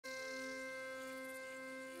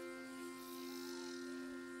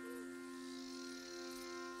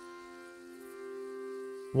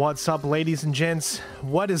What's up, ladies and gents?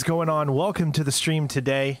 What is going on? Welcome to the stream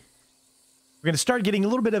today. We're going to start getting a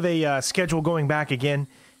little bit of a schedule going back again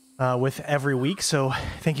with every week. So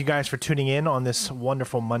thank you guys for tuning in on this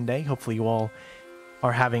wonderful Monday. Hopefully you all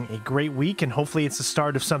are having a great week, and hopefully it's the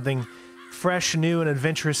start of something fresh, new, and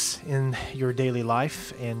adventurous in your daily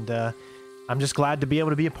life. And I'm just glad to be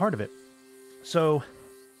able to be a part of it. So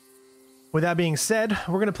with that being said,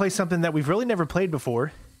 we're going to play something that we've really never played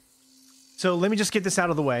before. So let me just get this out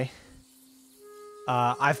of the way.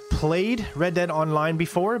 I've played Red Dead Online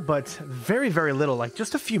before, but very, very little, like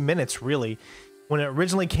just a few minutes, really. When it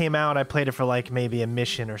originally came out, I played it for like maybe a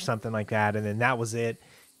mission or something like that, and then that was it.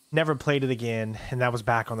 Never played it again, and that was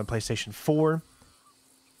back on the PlayStation 4.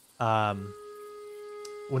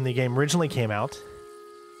 When the game originally came out.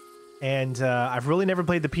 And I've really never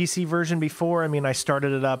played the PC version before. I mean, I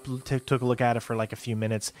started it up, took a look at it for like a few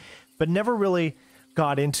minutes, but never really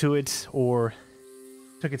got into it or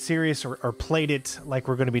took it serious or played it like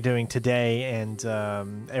we're going to be doing today and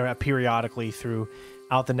periodically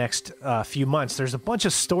throughout the next few months. There's a bunch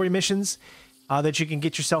of story missions that you can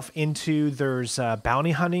get yourself into. There's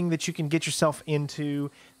bounty hunting that you can get yourself into.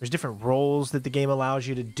 There's different roles that the game allows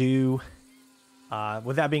you to do.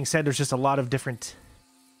 With that being said, there's just a lot of different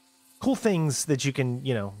cool things that you can,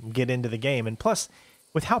 you know, get into the game. And plus,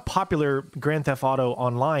 with how popular Grand Theft Auto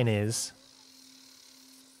Online is,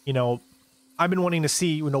 you know, I've been wanting to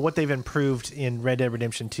see, you know, what they've improved in Red Dead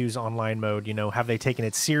Redemption 2's online mode. You know, have they taken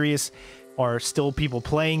it serious? Are still people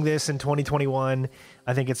playing this in 2021?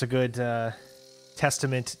 I think it's a good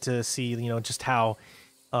testament to see, you know, just how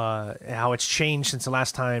it's changed since the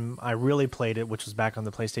last time I really played it, which was back on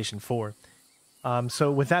the PlayStation 4.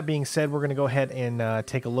 So with that being said, we're going to go ahead and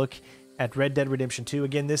take a look at Red Dead Redemption 2.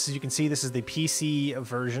 Again, this, as you can see, this is the PC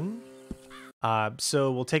version.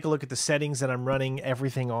 So we'll take a look at the settings that I'm running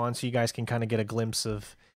everything on so you guys can kind of get a glimpse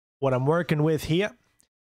of what I'm working with here.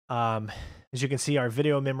 As you can see, our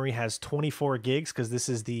video memory has 24 gigs because this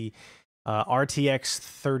is the RTX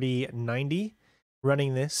 3090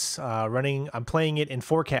 running this. I'm playing it in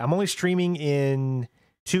 4K. I'm only streaming in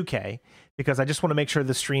 2K because I just want to make sure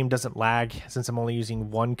the stream doesn't lag since I'm only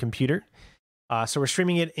using one computer. So we're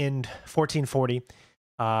streaming it in 1440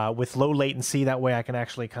 with low latency. That way I can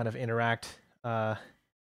actually kind of interact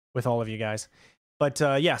with all of you guys. But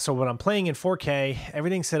yeah, so when I'm playing in 4K,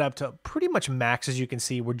 everything's set up to pretty much max. As you can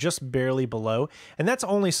see, we're just barely below. And that's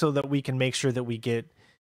only so that we can make sure that we get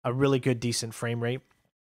a really good, decent frame rate.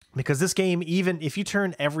 Because this game, even if you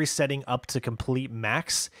turn every setting up to complete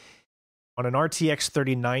max, on an RTX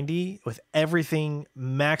 3090, with everything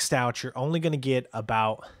maxed out, you're only going to get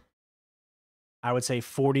about, I would say,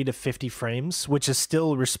 40 to 50 frames, which is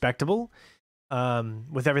still respectable.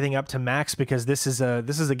 With everything up to max, because this is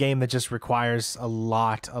a game that just requires a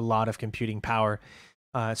lot of computing power.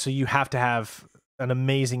 So you have to have an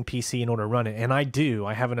amazing PC in order to run it, and I do.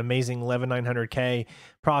 I have an amazing 11900K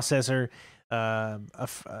processor,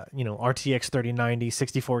 you know, RTX 3090,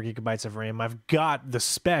 64 gigabytes of RAM. I've got the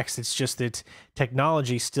specs. It's just that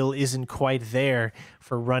technology still isn't quite there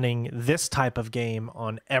for running this type of game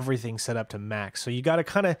on everything set up to max. So you got to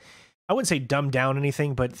kind of, I wouldn't say dumb down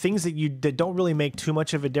anything, but things that don't really make too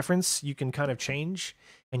much of a difference, you can kind of change,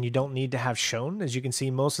 and you don't need to have shown. As you can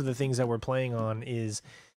see, most of the things that we're playing on is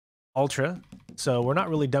ultra, so we're not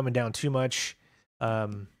really dumbing down too much.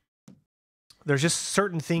 There's just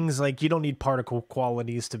certain things, like you don't need particle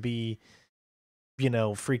qualities to be, you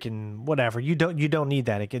know, freaking whatever. You don't need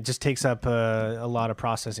that. It just takes up a lot of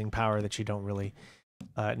processing power that you don't really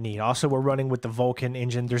need. Also, we're running with the Vulkan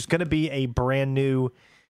engine. There's going to be a brand new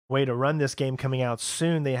way to run this game coming out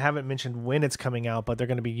soon. They haven't mentioned when it's coming out, but they're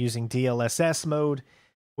going to be using DLSS mode,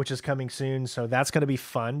 which is coming soon. So that's going to be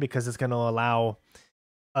fun because it's going to allow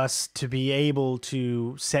us to be able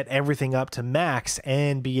to set everything up to max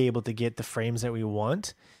and be able to get the frames that we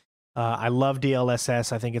want. I love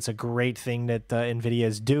DLSS. I think it's a great thing that NVIDIA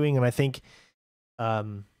is doing. And I think,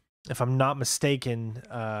 if I'm not mistaken,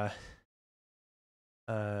 gosh,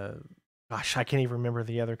 I can't even remember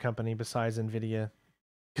the other company besides NVIDIA,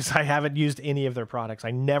 because I haven't used any of their products.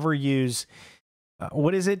 I never use,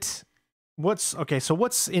 what is it? Okay, so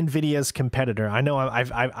what's NVIDIA's competitor? I know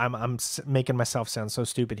I'm making myself sound so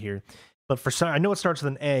stupid here, but for some, I know it starts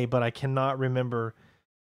with an A, but I cannot remember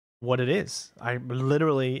what it is. I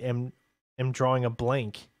literally am drawing a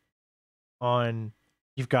blank on.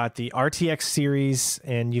 You've got the RTX series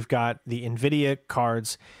and you've got the NVIDIA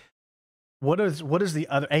cards. What is the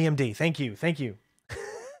other? AMD. Thank you.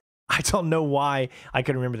 I don't know why I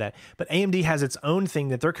could remember that, but AMD has its own thing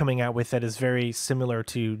that they're coming out with that is very similar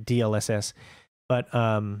to DLSS. But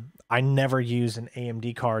I never use an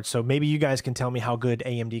AMD card, so maybe you guys can tell me how good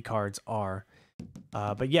AMD cards are.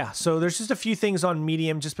 But yeah, so there's just a few things on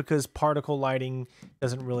medium just because particle lighting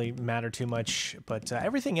doesn't really matter too much, but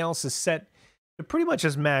everything else is set to pretty much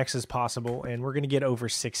as max as possible, and we're going to get over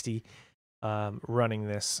 60 running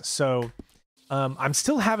this. So I'm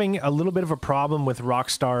still having a little bit of a problem with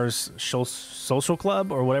Rockstar's social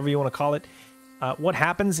club, or whatever you want to call it. What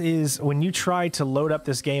happens is when you try to load up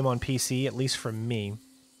this game on PC, at least for me,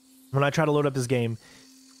 when I try to load up this game,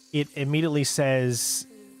 it immediately says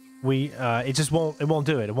it just won't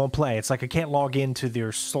do it. It won't play. It's like I can't log into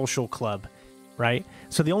their social club, right?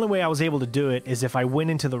 So the only way I was able to do it is if I went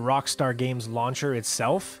into the Rockstar Games launcher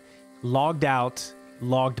itself, logged out,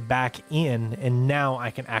 logged back in, and now I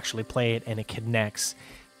can actually play it and it connects.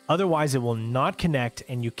 Otherwise, it will not connect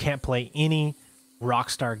and you can't play any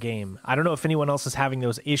Rockstar game. I don't know if anyone else is having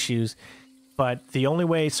those issues, but the only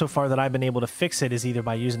way so far that I've been able to fix it is either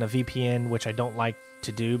by using a VPN, which I don't like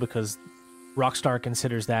to do because Rockstar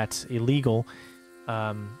considers that illegal.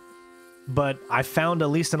 But I found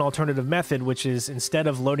at least an alternative method, which is instead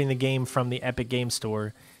of loading the game from the Epic Game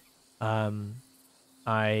Store,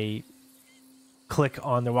 I click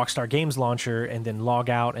on the Rockstar Games launcher and then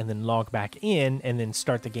log out and then log back in and then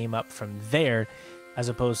start the game up from there, as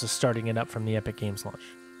opposed to starting it up from the Epic Games launch.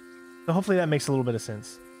 So hopefully that makes a little bit of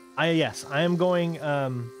sense. I am going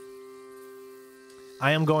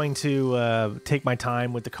to take my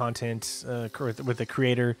time with the content, with the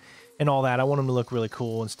creator and all that. I want him to look really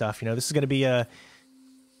cool and stuff. You know, this is going to be a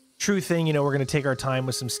true thing. You know, we're going to take our time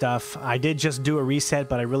with some stuff. I did just do a reset,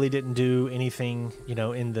 but I really didn't do anything, you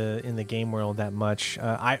know, in the game world that much.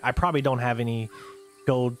 I probably don't have any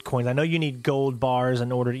gold coins. I know you need gold bars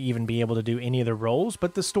in order to even be able to do any of the roles,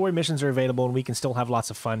 but the story missions are available and we can still have lots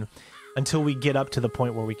of fun until we get up to the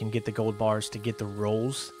point where we can get the gold bars to get the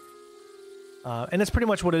roles. And that's pretty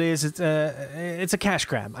much what it is. It's a cash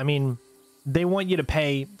grab. I mean, they want you to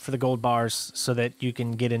pay for the gold bars so that you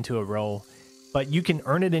can get into a role, but you can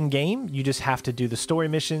earn it in game. You just have to do the story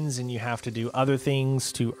missions and you have to do other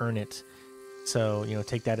things to earn it. So, you know,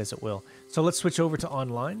 take that as it will. So let's switch over to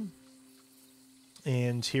online.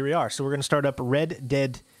 And here we are. So we're going to start up Red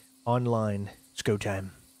Dead Online. It's go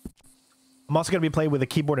time. I'm also going to be playing with a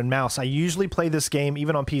keyboard and mouse. I usually play this game,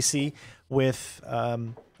 even on PC, with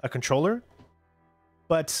a controller.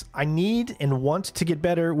 But I need and want to get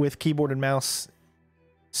better with keyboard and mouse.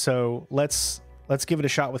 So let's give it a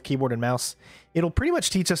shot with keyboard and mouse. It'll pretty much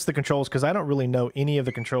teach us the controls because I don't really know any of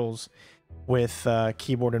the controls with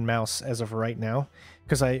keyboard and mouse as of right now.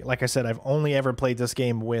 Because like I said, I've only ever played this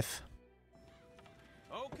game with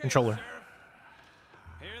controller. Sir.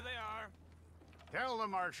 Here they are. Tell the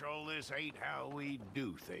Marshal this ain't how we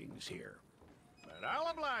do things here. But I'll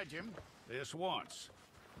oblige him this once.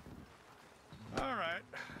 All right.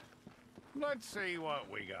 Let's see what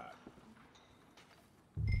we got.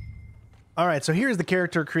 All right, so here's the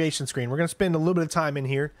character creation screen. We're going to spend a little bit of time in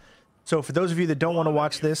here. So for those of you that don't want to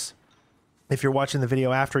watch this, if you're watching the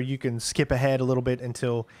video after, you can skip ahead a little bit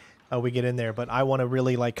until we get in there. But I want to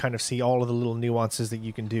really like kind of see all of the little nuances that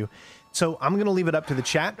you can do. So I'm going to leave it up to the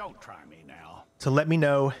chat. Don't try me now. To let me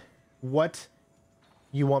know what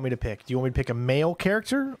you want me to pick. Do you want me to pick a male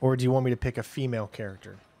character or do you want me to pick a female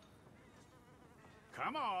character?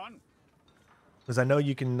 Come on. Because I know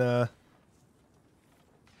you can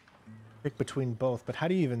pick between both, but how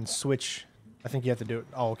do you even switch? I think you have to do it.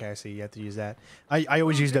 Oh, okay, I see. You have to use that. I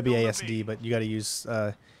always use WASD, but you got to use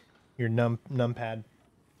your numpad.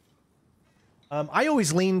 I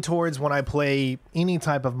always lean towards when I play any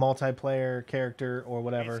type of multiplayer character or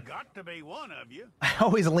whatever. It's got to be one of you. I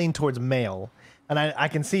always lean towards male, and I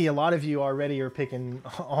can see a lot of you already are picking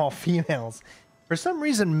all females. For some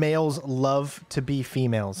reason, males love to be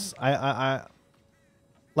females. I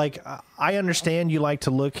understand you like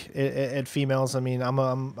to look at females. I mean, I'm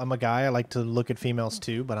a guy. I like to look at females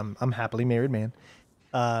too, but I'm happily married man,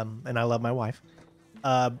 and I love my wife.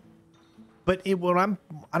 But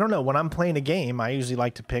I don't know, when I'm playing a game, I usually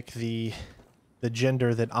like to pick the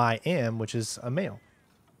gender that I am, which is a male.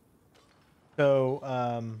 So,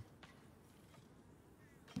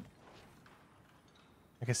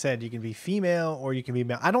 like I said, you can be female or you can be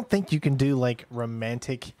male. I don't think you can do like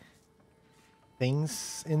romantic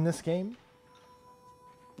things in this game.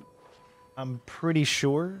 I'm pretty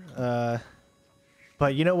sure.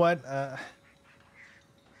 But you know what?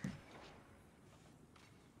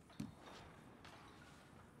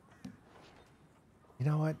 You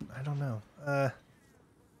know what? I don't know.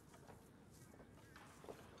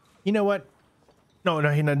 You know what? No,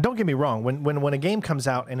 don't get me wrong. When a game comes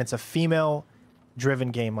out and it's a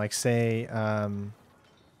female-driven game, like say,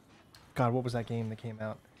 God, what was that game that came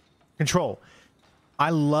out? Control. I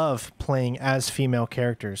love playing as female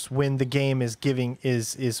characters when the game is giving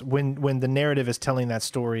when the narrative is telling that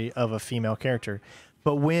story of a female character.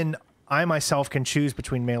 But when I myself can choose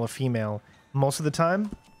between male or female, most of the time,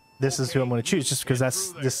 this is who I'm going to choose, just because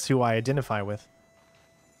this is who I identify with.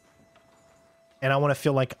 And I want to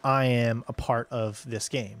feel like I am a part of this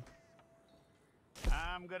game.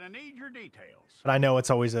 I'm gonna need your details. But I know it's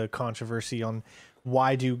always a controversy on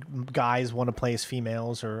why do guys want to play as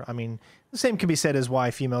females, or I mean, the same can be said as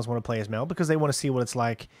why females want to play as male, because they want to see what it's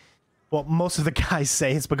like. Well, most of the guys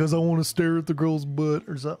say it's because I want to stare at the girl's butt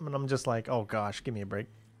or something, and I'm just like, oh gosh, give me a break.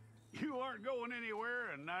 You aren't going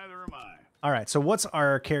anywhere, and neither am I. All right, so what's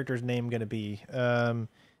our character's name going to be?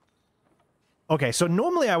 Okay, so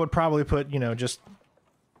normally I would probably put, you know, just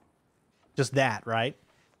that, right?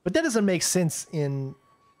 But that doesn't make sense in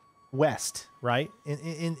West, right?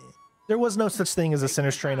 There was no such thing as a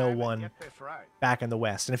Center Strain 01 back in the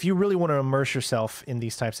West. And if you really want to immerse yourself in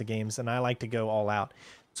these types of games, then I like to go all out.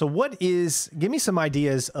 So give me some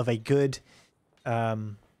ideas of a good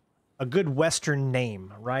Western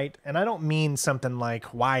name, right? And I don't mean something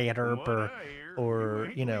like Wyatt Earp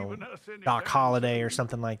or you know, Doc Holliday or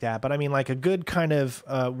something like that. But I mean like a good kind of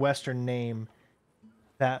Western name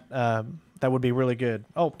that would be really good.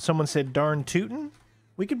 Oh, someone said Darn Tootin'.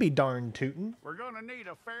 We could be Darn Tootin'. We're gonna need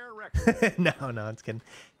a fair record. No, it's kidding.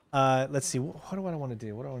 Let's see. What do I want to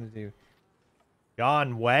do? What do I want to do?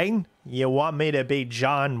 John Wayne? You want me to be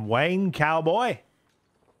John Wayne, cowboy?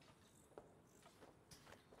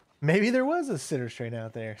 Maybe there was a Center Strain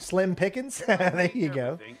out there. Slim Pickens? There you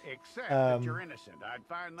go. Except that you're innocent. I'd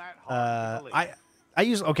find that hard to believe. I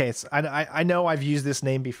use, okay, so I know I've used this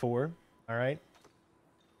name before, all right?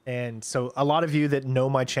 And so a lot of you that know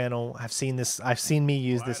my channel have seen this. I've seen me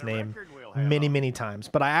use this name many times.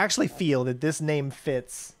 But I actually feel that this name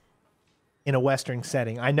fits in a Western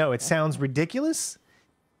setting. I know it sounds ridiculous,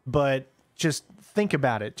 but just think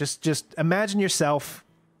about it. Just imagine yourself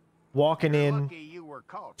walking in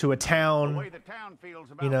to a town,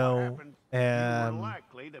 you know, and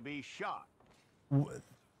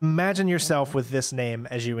imagine yourself with this name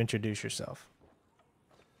as you introduce yourself.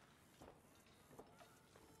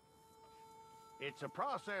 It's a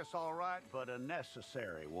process, all right, but a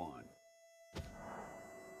necessary one.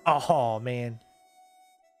 Oh, man.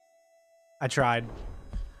 I tried.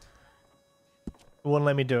 It wouldn't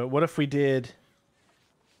let me do it. What if we did...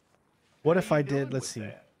 What if I did... Let's see.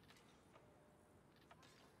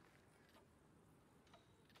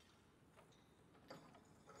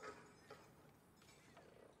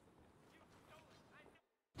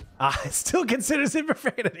 It still considers it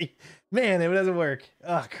profanity. Man, it doesn't work.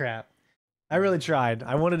 Oh, crap. I really tried.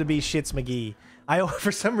 I wanted to be Shits McGee.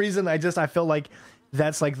 For some reason, I felt like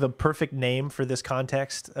that's like the perfect name for this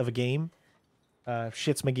context of a game.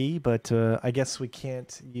 Shits McGee, but I guess we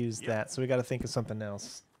can't use that, so we got to think of something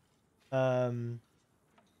else. I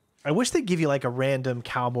wish they'd give you like a random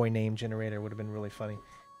cowboy name generator. Would have been really funny.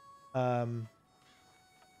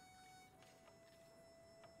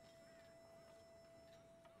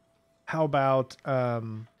 How about...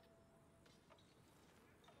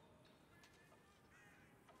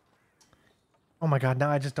 Oh my god, now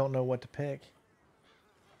I just don't know what to pick.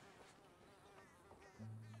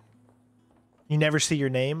 You never see your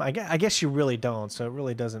name? I guess you really don't, so it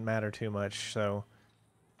really doesn't matter too much. So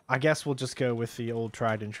I guess we'll just go with the old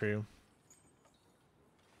tried and true.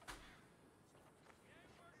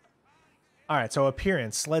 Alright, so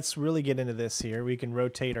appearance. Let's really get into this here. We can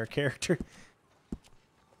rotate our character.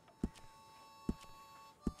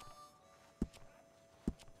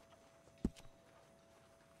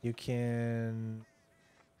 You can...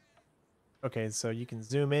 Okay, so you can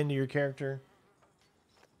zoom into your character.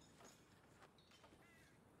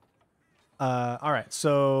 Alright,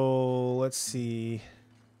 so let's see.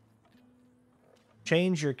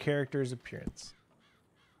 Change your character's appearance.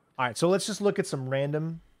 Alright, so let's just look at some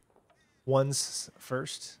random ones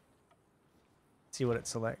first. See what it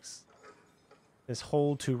selects. This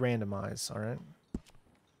hold to randomize, alright?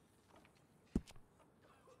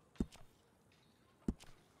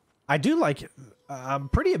 I do like... I'm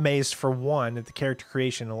pretty amazed, for one, that the character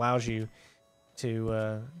creation allows you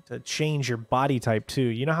to change your body type, too.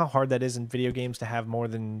 You know how hard that is in video games to have more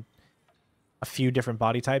than a few different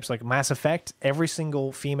body types? Like Mass Effect, every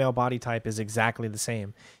single female body type is exactly the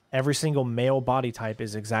same. Every single male body type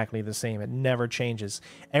is exactly the same. It never changes.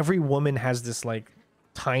 Every woman has this, like,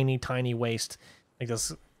 tiny waist, like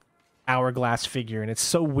this hourglass figure, and it's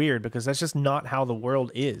so weird because that's just not how the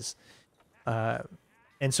world is.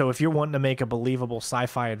 And so if you're wanting to make a believable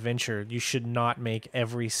sci-fi adventure, you should not make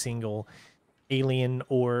every single alien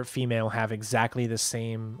or female have exactly the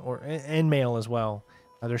same, and male as well.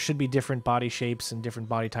 There should be different body shapes and different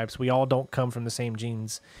body types. We all don't come from the same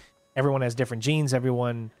genes. Everyone has different genes.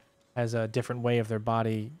 Everyone has a different way of their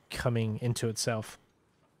body coming into itself.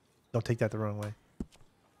 Don't take that the wrong way.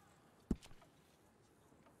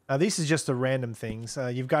 These is just the random things.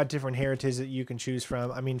 You've got different heritage that you can choose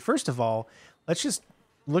from. I mean, first of all, let's just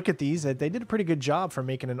look at these. They did a pretty good job for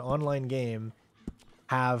making an online game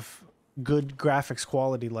have good graphics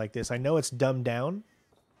quality like this. I know it's dumbed down,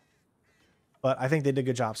 but I think they did a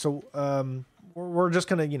good job. So we're just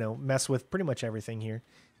going to, you know, mess with pretty much everything here.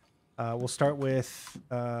 We'll start with...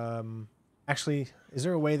 actually, is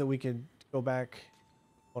there a way that we could go back?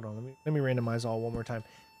 Hold on, let me randomize all one more time.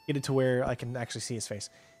 Get it to where I can actually see his face.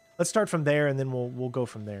 Let's start from there, and then we'll go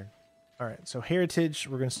from there. All right, so heritage,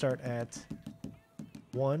 we're going to start at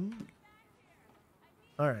 1.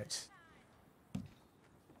 All right.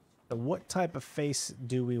 So what type of face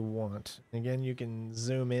do we want? Again, you can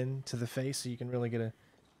zoom in to the face so you can really get an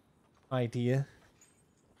idea.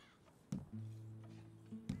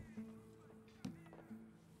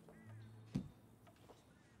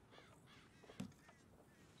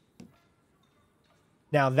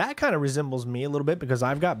 Now, that kind of resembles me a little bit because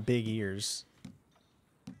I've got big ears.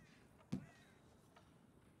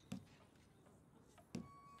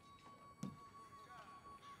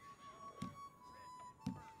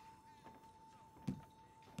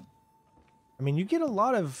 I mean, you get a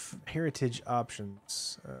lot of heritage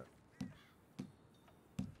options.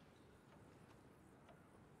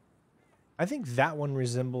 I think that one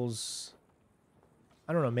resembles...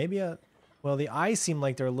 I don't know, maybe a... Well, the eyes seem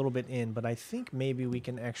like they're a little bit in, but I think maybe we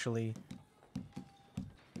can actually...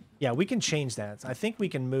 Yeah, we can change that. I think we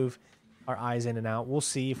can move our eyes in and out. We'll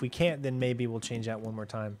see. If we can't, then maybe we'll change that one more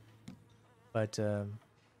time. But, all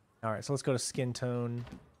right, so let's go to skin tone.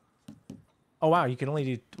 Oh, wow, you can only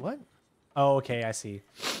do... What? Oh, okay, I see.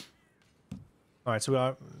 All right, so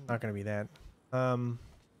we're not going to be that.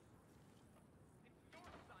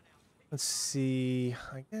 Let's see.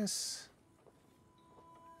 I guess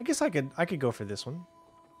I could go for this one.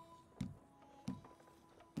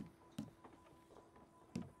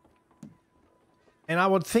 And I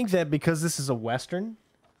would think that because this is a Western,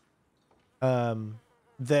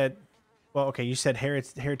 that, well, okay, you said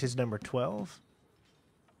heritage number 12.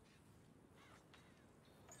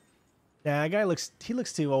 Yeah, that guy looks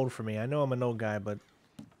too old for me. I know I'm an old guy, but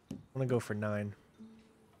I'm gonna go for 9. And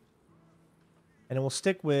then we'll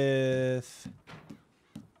stick with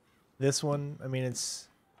this one. I mean, it's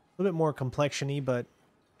a little bit more complexion-y, but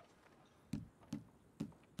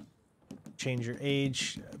change your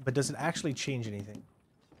age. But does it actually change anything?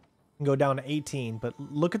 You can go down to 18, but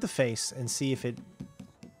look at the face and see if it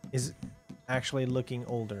is actually looking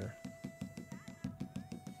older.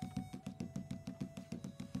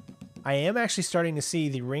 I am actually starting to see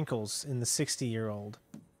the wrinkles in the 60-year-old.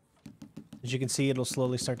 As you can see, it'll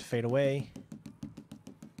slowly start to fade away.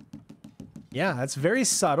 Yeah, that's very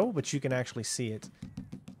subtle, but you can actually see it.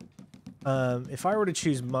 If I were to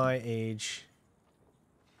choose my age...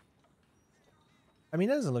 I mean,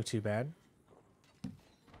 that doesn't look too bad.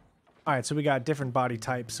 Alright, so we got different body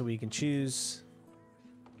types so we can choose.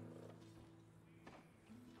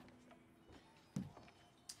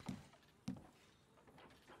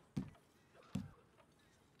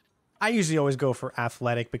 I usually always go for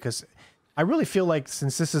athletic because I really feel like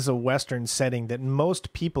since this is a Western setting that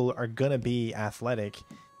most people are going to be athletic.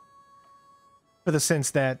 For the sense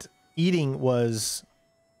that eating was...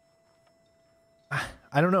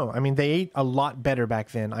 I don't know. I mean, they ate a lot better back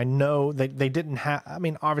then. I know that they didn't have... I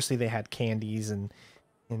mean, obviously they had candies and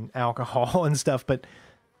alcohol and stuff, but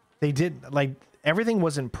they did... Like, everything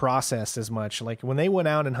wasn't processed as much. Like, when they went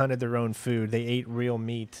out and hunted their own food, they ate real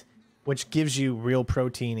meat, which gives you real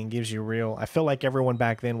protein and gives you real... I feel like everyone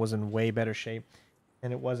back then was in way better shape,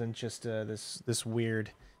 and it wasn't just this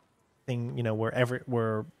weird thing, you know,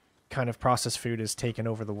 where kind of processed food is taken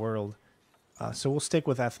over the world. So we'll stick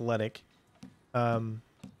with athletic. Now I'm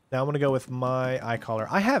going to go with my eye color.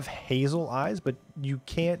 I have hazel eyes, but you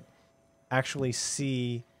can't actually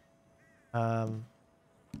see...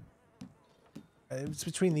 it's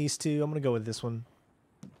between these two. I'm going to go with this one.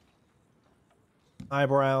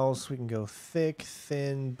 Eyebrows, we can go thick,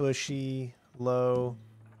 thin, bushy, low,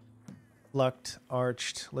 plucked,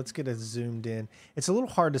 arched. Let's get it zoomed in. It's a little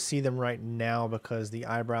hard to see them right now because the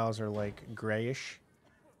eyebrows are like grayish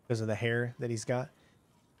because of the hair that he's got.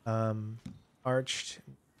 Arched,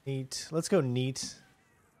 neat. Let's go neat.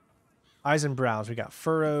 Eyes and brows. We got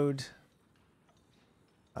furrowed,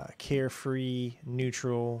 carefree,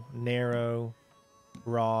 neutral, narrow,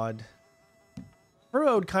 broad.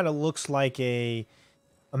 Furrowed kind of looks like a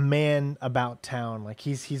man about town, like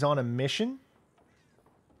he's on a mission.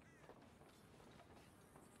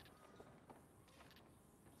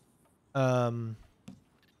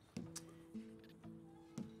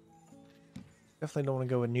 Definitely don't want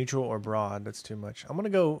to go with neutral or broad. That's too much. I'm gonna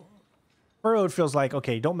go. Furrowed feels like,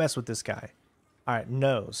 okay, don't mess with this guy. All right,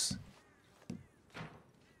 nose.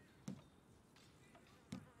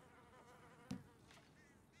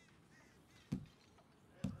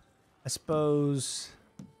 I suppose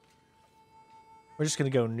we're just gonna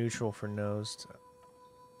go neutral for nose.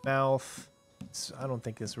 Mouth. I don't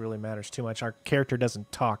think this really matters too much. Our character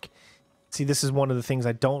doesn't talk. See, this is one of the things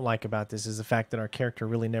I don't like about this, is the fact that our character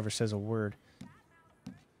really never says a word.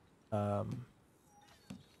 I'm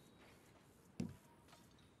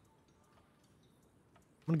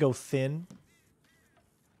gonna go thin.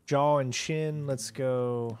 Jaw and chin, let's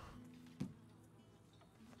go.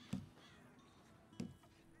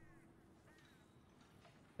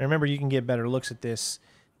 And remember, you can get better looks at this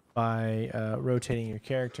by rotating your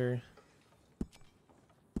character.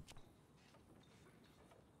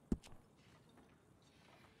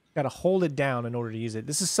 Got to hold it down in order to use it.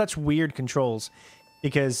 This is such weird controls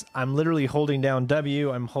because I'm literally holding down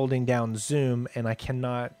W, I'm holding down zoom, and I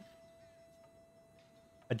cannot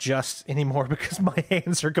adjust anymore because my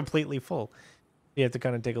hands are completely full. You have to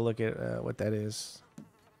kind of take a look at what that is.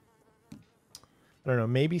 I don't know,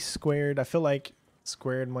 maybe squared. I feel like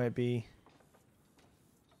squared might be.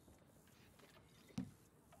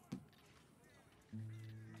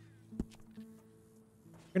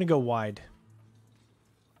 We're gonna go wide.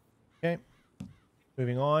 Okay.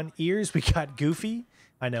 Moving on. Ears, we got goofy.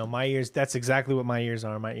 I know, my ears, that's exactly what my ears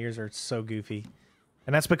are. My ears are so goofy.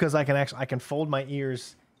 And that's because I can fold my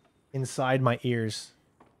ears inside my ears.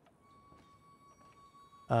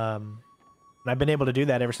 And I've been able to do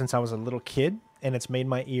that ever since I was a little kid, and it's made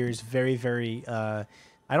my ears very, very, I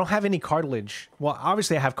don't have any cartilage. Well,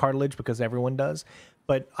 obviously I have cartilage because everyone does,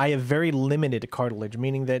 but I have very limited cartilage,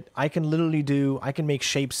 meaning that I can literally I can make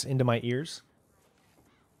shapes into my ears.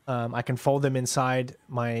 I can fold them inside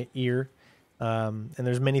my ear, and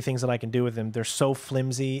there's many things that I can do with them. They're so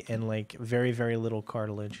flimsy and like very, very little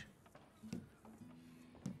cartilage.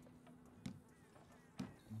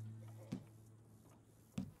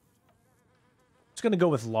 Just gonna go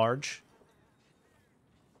with large.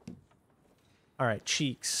 All right,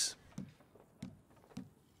 cheeks.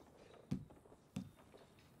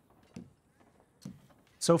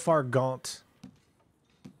 So far, gaunt.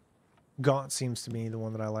 Gaunt seems to be the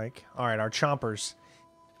one that I like. All right, our chompers.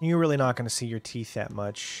 You're really not going to see your teeth that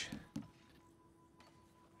much.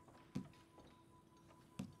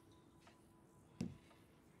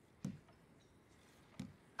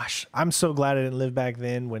 Gosh, I'm so glad I didn't live back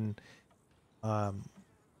then when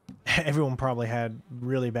everyone probably had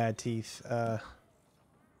really bad teeth. I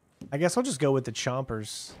guess I'll just go with the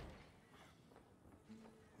chompers.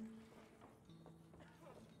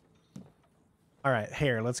 All right,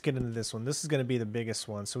 hair. Let's get into this one. This is going to be the biggest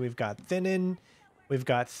one. So we've got thinning, we've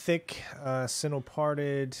got thick, sinnel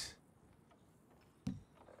parted,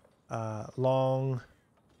 long,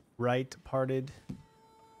 right parted,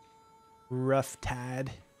 rough tad.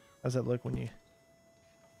 How's that look when you...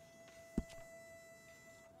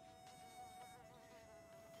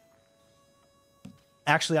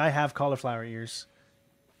 Actually, I have cauliflower ears.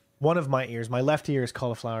 One of my ears, my left ear is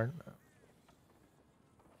cauliflower.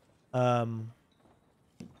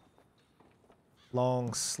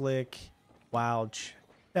 Long, slick, wild.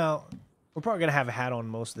 Now, we're probably going to have a hat on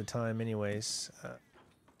most of the time anyways. I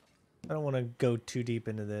don't want to go too deep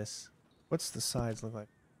into this. What's the sides look like?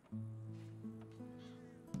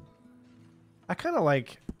 I kind of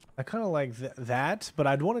like that, but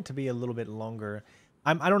I'd want it to be a little bit longer.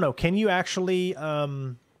 I don't know. Can you actually,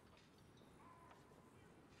 do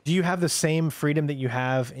you have the same freedom that you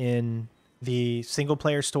have in the single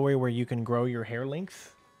player story where you can grow your hair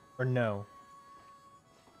length, or no?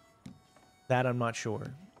 That I'm not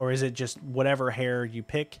sure. Or is it just whatever hair you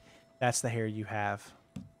pick, that's the hair you have?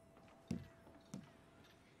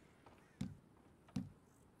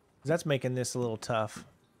 That's making this a little tough.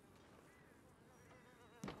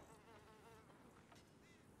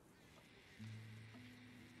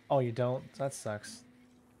 Oh, you don't? That sucks.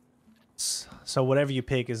 So whatever you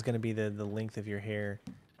pick is going to be the length of your hair,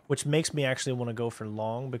 which makes me actually want to go for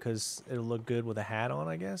long because it'll look good with a hat on,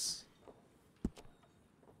 I guess.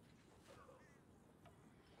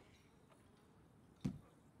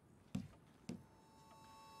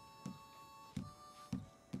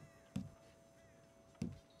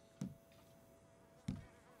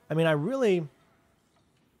 I mean, I really...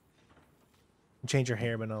 Change your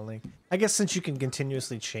hair, but not length. I guess since you can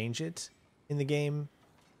continuously change it in the game,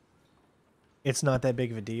 it's not that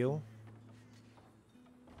big of a deal.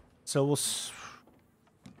 So we'll...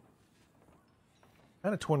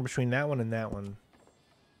 kind of torn between that one and that one.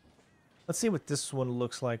 Let's see what this one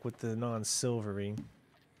looks like with the non-silvery.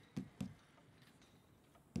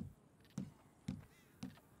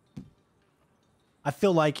 I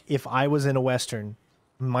feel like if I was in a Western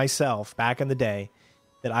myself back in the day,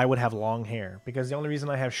 that I would have long hair. Because the only reason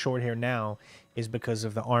I have short hair now is because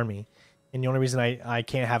of the army. And the only reason I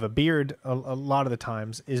can't have a beard a lot of the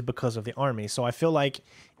times is because of the army. So I feel like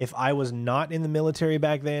if I was not in the military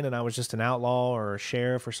back then and I was just an outlaw or a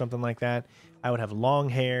sheriff or something like that, I would have long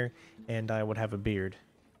hair and I would have a beard.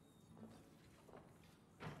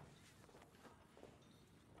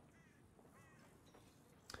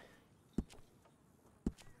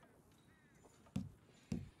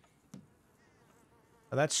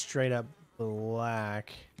 Oh, that's straight up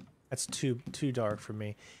black. That's too dark for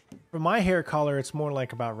me. For my hair color, it's more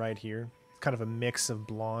like about right here. It's kind of a mix of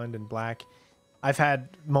blonde and black. I've had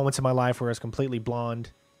moments in my life where it's completely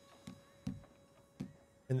blonde.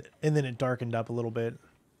 And then it darkened up a little bit.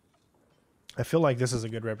 I feel like this is a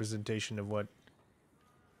good representation of what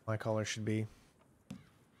my color should be.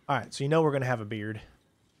 Alright, so you know we're going to have a beard.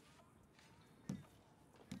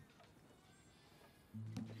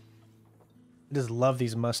 I just love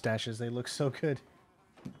these mustaches. They look so good.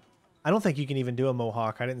 I don't think you can even do a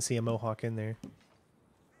mohawk. I didn't see a mohawk in there.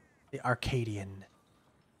 The Arcadian.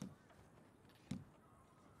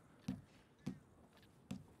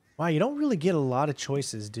 Wow, you don't really get a lot of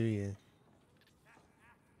choices, do you?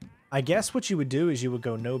 I guess what you would do is you would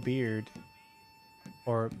go no beard.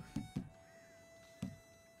 Or... you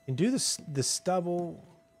can do the stubble,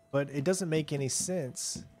 but it doesn't make any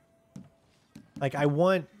sense. Like, I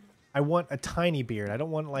want a tiny beard. I don't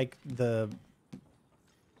want, like, the...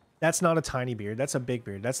 That's not a tiny beard. That's a big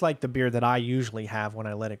beard. That's like the beard that I usually have when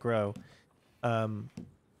I let it grow. I'd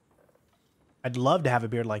love to have a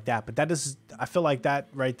beard like that, but that is... I feel like that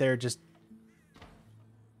right there just...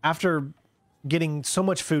 After getting so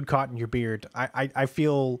much food caught in your beard, I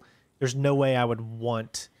feel there's no way I would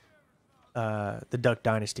want the Duck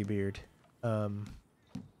Dynasty beard. That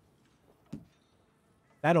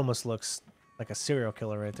almost looks like a serial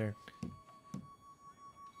killer right there.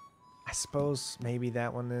 I suppose maybe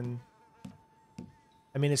that one then.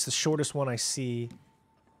 I mean, it's the shortest one I see.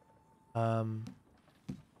 Hold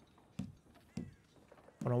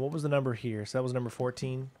on, what was the number here? So that was number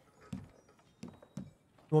 14.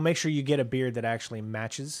 We'll make sure you get a beard that actually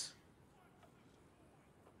matches.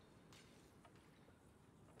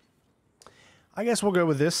 I guess we'll go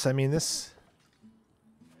with this. I mean, this...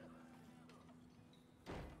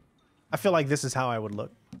 I feel like this is how I would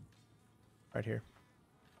look. Right here.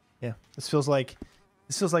 Yeah, this feels like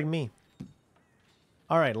me.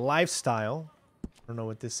 All right, lifestyle. I don't know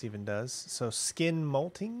what this even does. So skin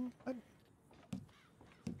molting. What?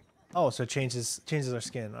 Oh, so it changes our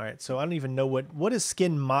skin. All right, so I don't even know what is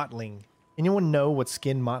skin mottling. Anyone know what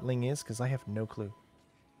skin mottling is? Because I have no clue.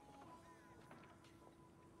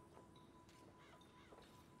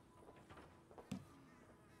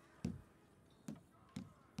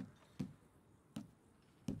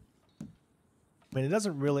 I mean, it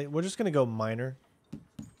doesn't really... We're just going to go minor.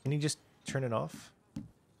 Can you just turn it off?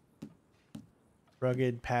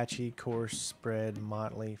 Rugged, patchy, coarse, spread,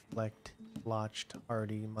 motley, flecked, blotched,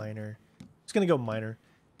 hardy, minor. Just going to go minor.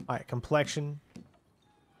 All right, complexion.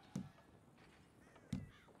 I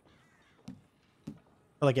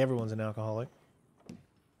feel like everyone's an alcoholic.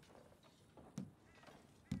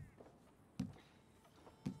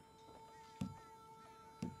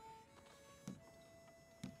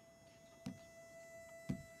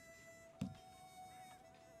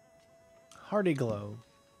 Hardy glow.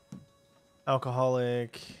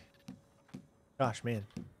 Alcoholic. Gosh, man.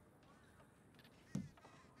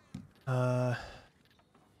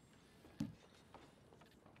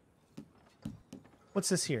 What's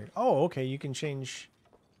this here? Oh, okay, you can change.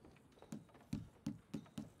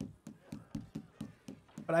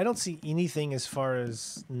 But I don't see anything as far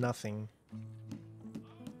as nothing.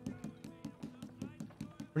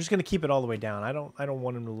 We're just gonna keep it all the way down. I don't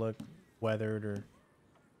want him to look weathered or...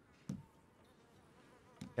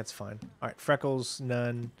 That's fine. All right, freckles,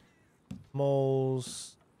 none.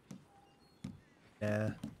 Moles.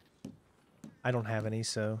 Nah. I don't have any,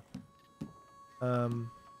 so.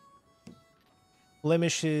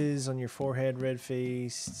 Blemishes on your forehead,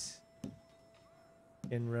 red-faced.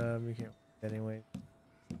 Skin rub, you can't anyway.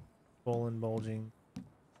 Swollen, bulging.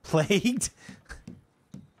 Plagued?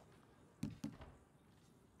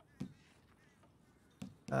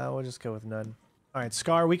 We'll just go with none. All right,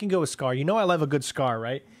 Scar. We can go with Scar. You know I love a good Scar,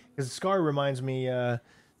 right? Because Scar reminds me of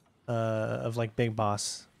like Big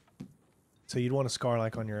Boss. So you'd want a Scar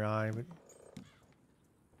like on your eye. But...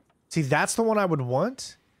 See, that's the one I would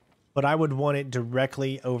want. But I would want it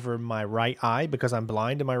directly over my right eye because I'm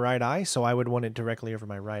blind in my right eye. So I would want it directly over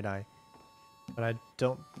my right eye. But I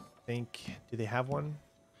don't think... Do they have one?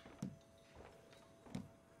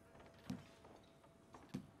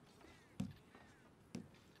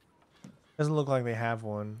 Doesn't look like they have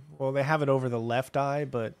one. Well, they have it over the left eye,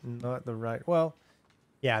 but not the right. Well,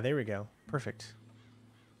 yeah, there we go. Perfect.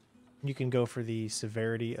 You can go for the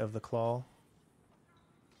severity of the claw.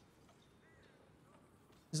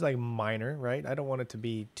 This is like minor, right? I don't want it to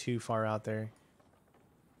be too far out there.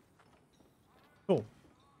 Cool.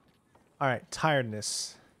 All right,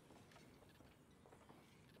 tiredness.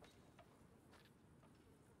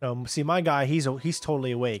 See, my guy, he's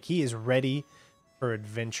totally awake. He is ready for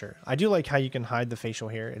adventure. I do like how you can hide the facial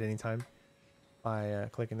hair at any time by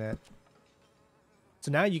clicking that.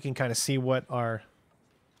 So now you can kind of see what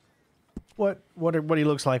he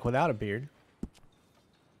looks like without a beard.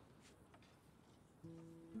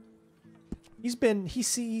 He's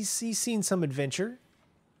seen some adventure.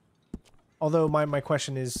 Although my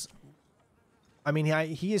question is, I mean,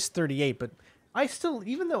 he is 38, but I still,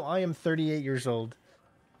 even though I am 38 years old,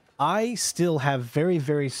 I still have very,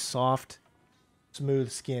 very soft,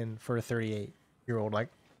 smooth skin for a 38-year-old. Like,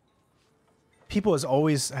 people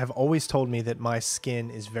have always told me that my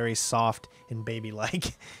skin is very soft and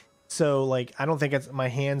baby-like. So, like, I don't think my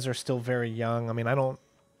hands are still very young. I mean,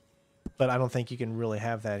 but I don't think you can really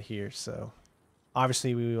have that here. So,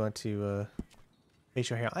 obviously, we want to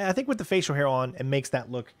facial hair. I think with the facial hair on, it makes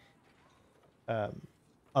that look a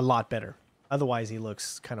lot better. Otherwise, he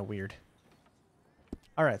looks kind of weird.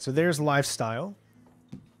 All right, so there's lifestyle.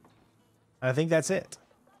 I think that's it.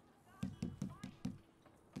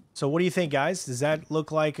 So what do you think, guys? Does that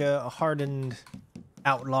look like a hardened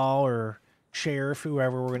outlaw or sheriff,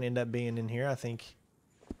 whoever we're going to end up being in here? I think...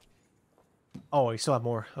 Oh, we still have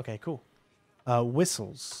more. Okay, cool.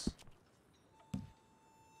 Whistles.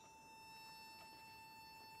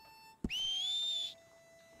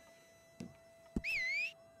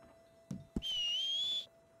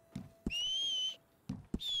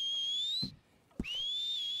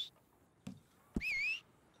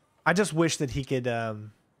 I just wish that he could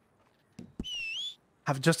have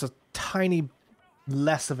just a tiny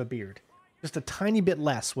less of a beard. Just a tiny bit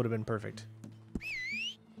less would have been perfect.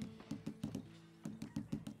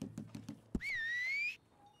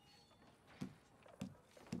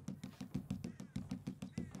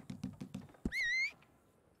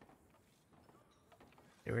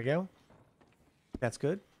 Here we go. That's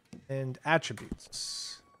good. And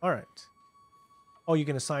attributes. All right. Oh, you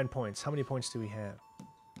can assign points. How many points do we have?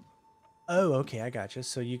 Oh, okay, I gotcha.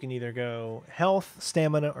 So you can either go health,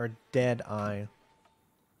 stamina, or dead eye.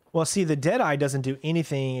 Well, see, the dead eye doesn't do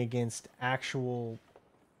anything against actual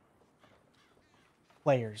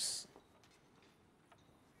players,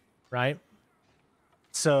 right?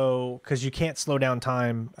 So, because you can't slow down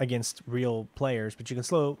time against real players, but you can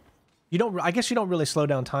slow. You don't. I guess you don't really slow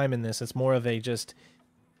down time in this. It's more of a just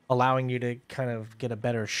allowing you to kind of get a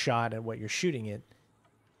better shot at what you're shooting at.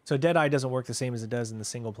 So dead eye doesn't work the same as it does in the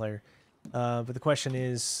single player. But the question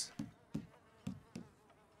is,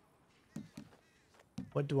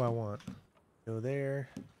 what do I want? Go there.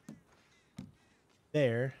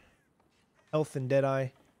 There. Health and Deadeye.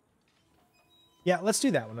 Yeah, let's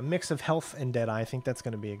do that one. A mix of health and Deadeye. I think that's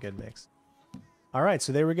going to be a good mix. All right,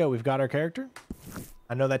 so there we go. We've got our character.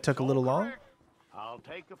 I know that took a little long. I'll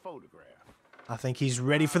take a photograph. I think he's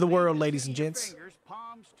ready for the world, ladies and gents. Fingers,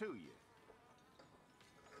 palms to you.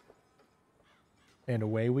 And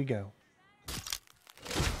away we go.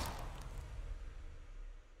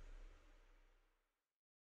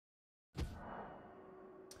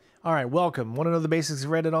 All right, welcome. Want to know the basics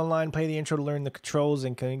of Reddit Online? Play the intro to learn the controls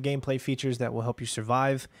and gameplay features that will help you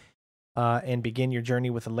survive and begin your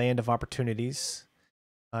journey with a land of opportunities.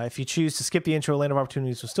 If you choose to skip the intro, Land of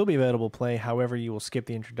Opportunities will still be available to play. However, you will skip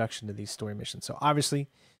the introduction to these story missions. So obviously,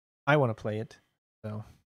 I want to play it. So.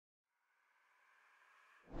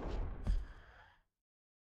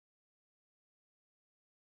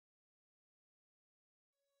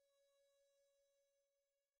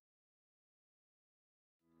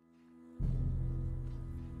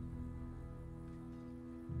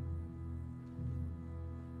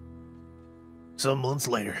 Some months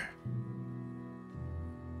later.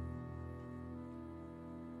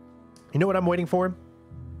 You know what I'm waiting for?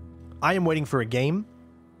 I am waiting for a game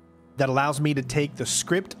that allows me to take the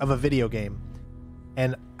script of a video game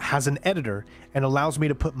and has an editor and allows me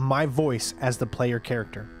to put my voice as the player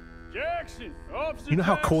character. Jackson, You know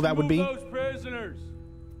how cool that would be? those prisoners.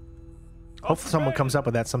 Hopefully someone comes up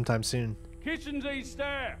with that sometime soon. Kitchens aid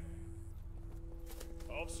staff.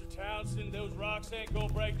 Officer Townsend, those rocks ain't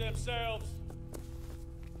gonna break themselves.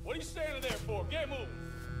 What are you standing there for? Get moving.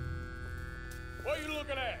 What are you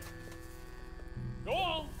looking at? Go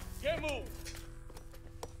on, get moving.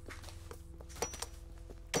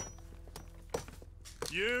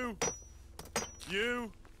 You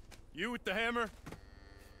with the hammer,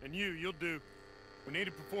 and you'll do. We need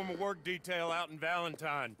to perform a work detail out in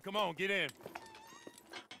Valentine. Come on, get in.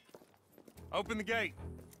 Open the gate.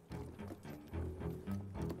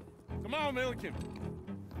 Come on, Milliken.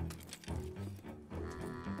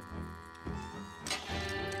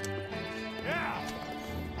 Yeah!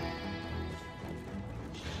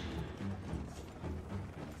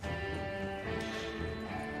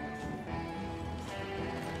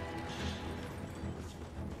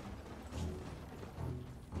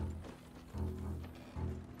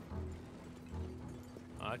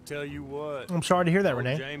 I tell you what. I'm sorry to hear that, old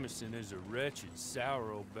Renee. Jameson is a wretched,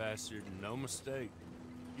 sour old bastard, and no mistake.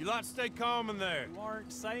 You lot stay calm in there. You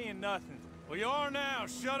aren't saying nothing. Well, you are now.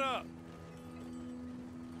 Shut up.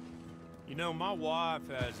 You know, my wife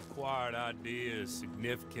has acquired ideas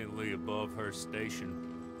significantly above her station.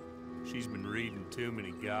 She's been reading too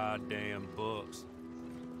many goddamn books.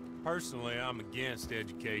 Personally, I'm against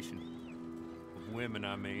education. Of women,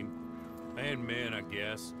 I mean. And men, I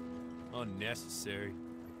guess. Unnecessary.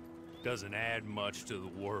 Doesn't add much to the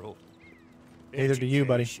world. Neither do you,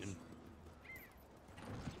 buddy. Education.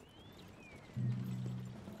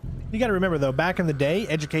 You got to remember, though, back in the day,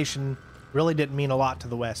 education really didn't mean a lot to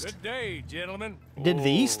the West. Good day, gentlemen. It did to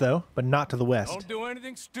the East, though, but not to the West. Don't do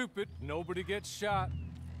anything stupid. Nobody gets shot.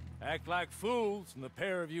 Act like fools, and the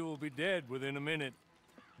pair of you will be dead within a minute.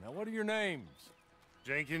 Now, what are your names?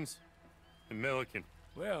 Jenkins and Milliken.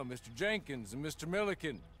 Well, Mr. Jenkins and Mr.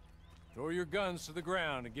 Milliken, throw your guns to the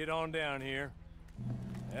ground and get on down here.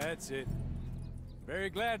 That's it. Very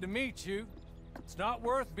glad to meet you. It's not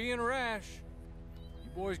worth being rash. You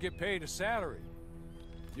boys get paid a salary.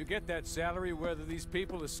 You get that salary whether these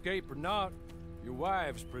people escape or not. Your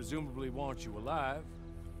wives presumably want you alive.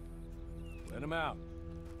 Let them out.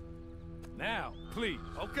 Now, please.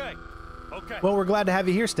 Okay. Okay. Well, we're glad to have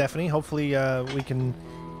you here, Stephanie. Hopefully, we can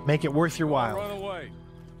make it worth your Don't while. run away.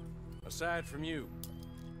 Aside from you.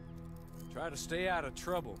 Try to stay out of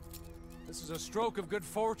trouble. This is a stroke of good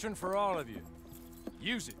fortune for all of you.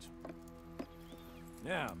 Use it.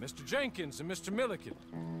 Now, Mr. Jenkins and Mr. Milliken,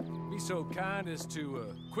 be so kind as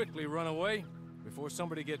to quickly run away before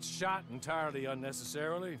somebody gets shot entirely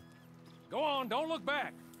unnecessarily. Go on, don't look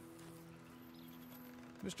back.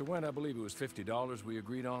 Mr. Went, I believe it was $50 we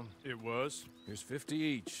agreed on. It was. Here's 50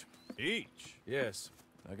 each. Each? Yes.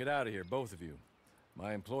 Now get out of here, both of you.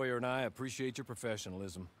 My employer and I appreciate your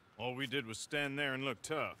professionalism. All we did was stand there and look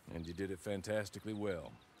tough. And you did it fantastically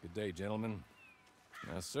well. Good day, gentlemen.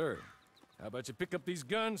 Now, sir, how about you pick up these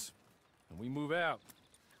guns and we move out?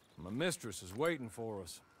 My mistress is waiting for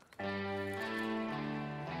us.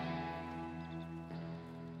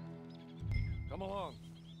 Come along.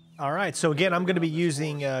 All right, so again, I'm going to be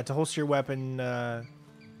using, to holster your weapon,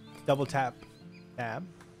 double tap tab.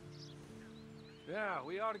 Yeah,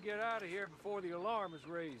 we ought to get out of here before the alarm is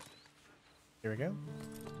raised. Here we go.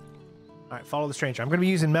 All right, follow the stranger. I'm going to be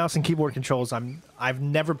using mouse and keyboard controls. I've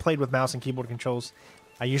never played with mouse and keyboard controls.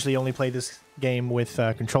 I usually only play this game with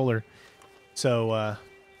controller. So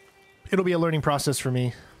it'll be a learning process for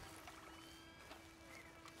me.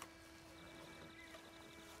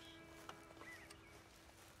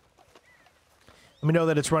 Let me know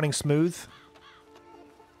that it's running smooth.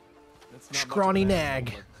 That's not much of Scrawny an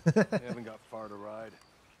nag. animal, but haven't got far to ride.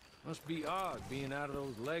 Must be odd being out of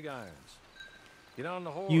those leg irons. Get on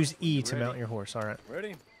the horse. Use E to Ready? mount your horse. All right.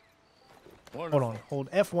 Ready? Hold on.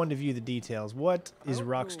 Hold F1 to view the details. What is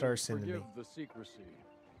Rockstar sending me? Forgive the secrecy.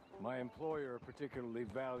 My employer particularly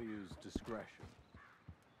values discretion.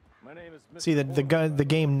 My name is Mr. See, the Hornby.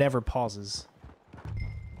 game never pauses.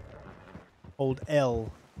 Hold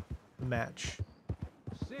L to match.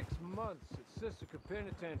 6 months at Sisika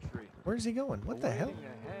Penitentiary. Where's he going? What the hell? Awaiting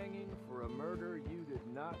a hanging for a murder you did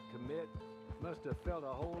not commit. Must have felt a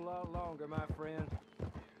whole lot longer, my friend.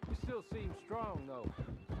 You still seem strong, though.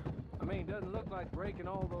 I mean, doesn't look like breaking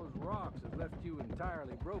all those rocks has left you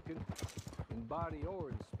entirely broken, in body or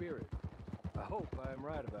in spirit. I hope I am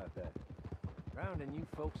right about that. Rounding you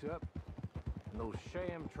folks up, and those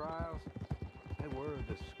sham trials, they were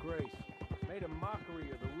a disgrace. Made a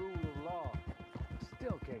mockery of the rule of law.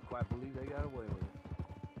 Still can't quite believe they got away with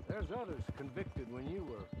it. There's others convicted when you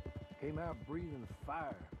were came out breathing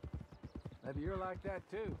fire. Maybe you're like that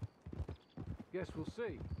too. Guess we'll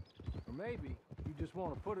see. Or maybe you just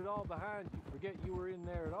want to put it all behind you, forget you were in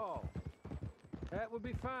there at all. That would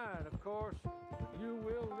be fine, of course, but you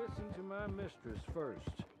will listen to my mistress first.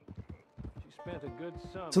 She spent a good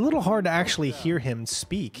summer. It's a little hard to actually hear him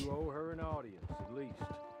speak. You owe her an audience, at least.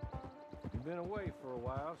 You've been away for a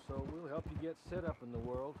while, so we'll help you get set up in the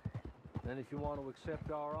world. Then if you want to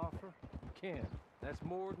accept our offer, you can. That's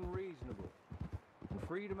more than reasonable. And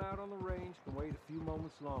freedom out on the range can wait a few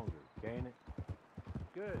moments longer, can't it?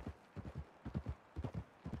 Good.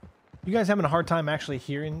 You guys having a hard time actually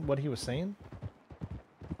hearing what he was saying?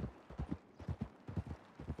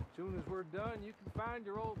 As soon as we're done, you can find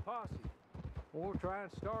your old posse. Or try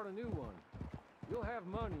and start a new one. You'll have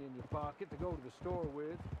money in your pocket to go to the store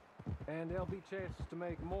with. And there'll be chances to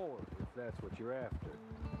make more, if that's what you're after.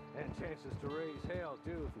 And chances to raise hell,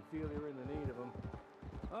 too, if you feel you're in the need of them.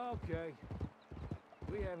 Okay.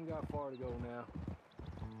 We haven't got far to go now.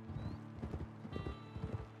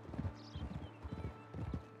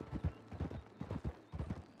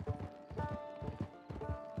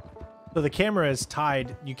 So the camera is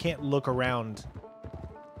tied. You can't look around.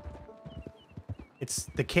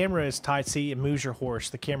 The camera is tied. See, it moves your horse.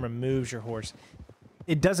 The camera moves your horse.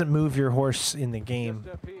 It doesn't move your horse in the game,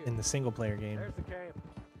 in the single player game. There's the camp.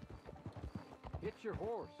 It's your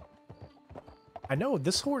horse. I know,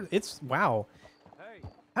 this horse, it's, wow. Hey,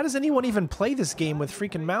 How does anyone even play this game with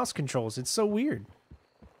freaking mouse controls? It's so weird.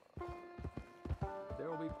 there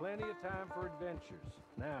will be plenty of time for adventures.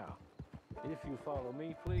 Now, if you follow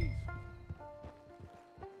me, please.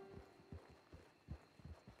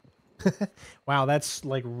 Wow, that's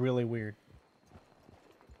like really weird.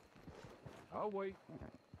 I'll wait.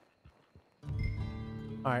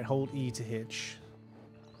 All right, hold E to hitch.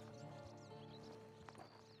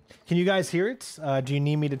 Can you guys hear it? Do you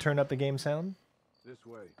need me to turn up the game sound? This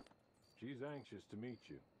way. She's anxious to meet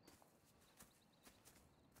you.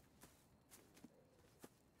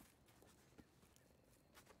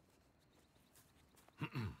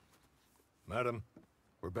 Madam,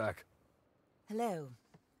 we're back. Hello.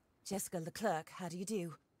 Jessica Leclerc, how do you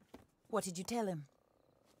do? What did you tell him?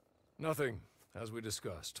 Nothing, as we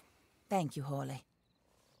discussed. Thank you, Hawley.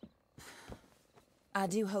 I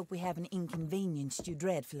do hope we haven't inconvenienced you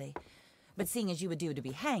dreadfully. But seeing as you were due to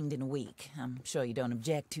be hanged in a week, I'm sure you don't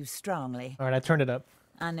object too strongly. All right, I turned it up.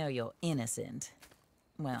 I know you're innocent.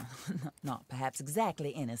 Well, not perhaps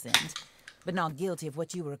exactly innocent, but not guilty of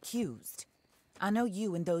what you were accused. I know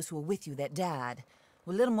you and those who were with you that died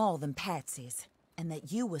were little more than patsies, and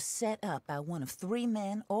that you were set up by one of 3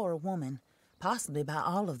 men or a woman, possibly by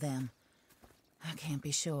all of them. I can't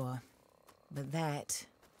be sure, but that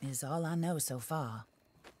is all I know so far.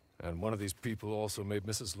 And one of these people also made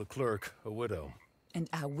Mrs. Leclerc a widow. And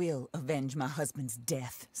I will avenge my husband's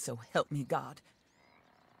death, so help me God.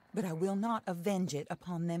 But I will not avenge it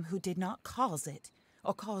upon them who did not cause it,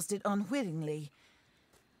 or caused it unwittingly.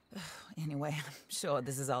 Anyway, I'm sure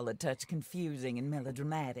this is all a touch confusing and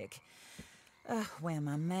melodramatic. Where are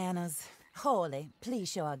my manners? Hawley, please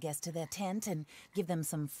show our guests to their tent and give them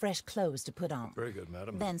some fresh clothes to put on. Very good,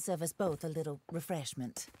 madam. Then serve us both a little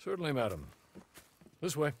refreshment. Certainly, madam.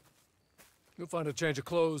 This way. You'll find a change of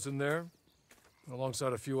clothes in there,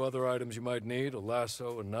 alongside a few other items you might need, a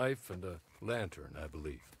lasso, a knife, and a lantern, I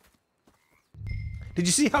believe. Did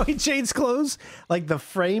you see how he changed clothes? Like the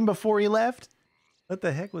frame before he left? What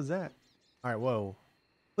the heck was that? All right, whoa.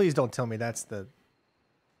 Please don't tell me that's the...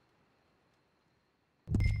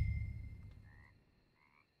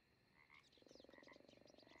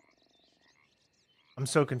 I'm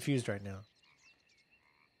so confused right now.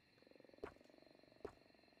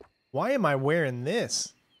 Why am I wearing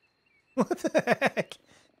this? What the heck?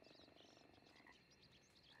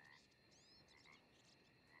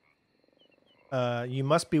 You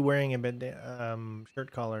must be wearing a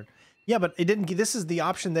shirt collar. Yeah, but it didn't. This is the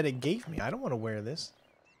option that it gave me. I don't want to wear this.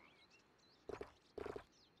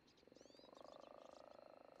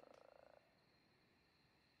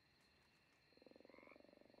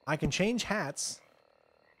 I can change hats.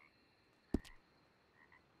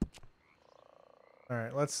 All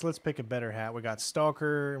right, let's pick a better hat. We got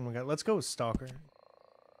Stalker, and let's go with Stalker.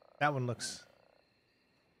 That one looks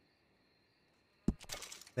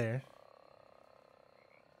there.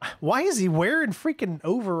 Why is he wearing freaking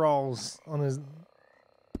overalls on his?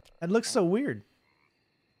 That looks so weird.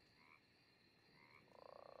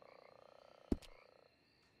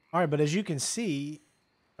 All right, but as you can see,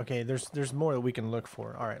 okay, there's more that we can look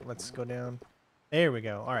for. All right, let's go down. There we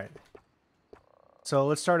go. All right. So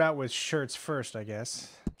let's start out with shirts first, I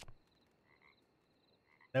guess.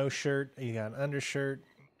 No shirt. You got an undershirt.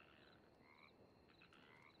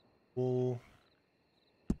 wool.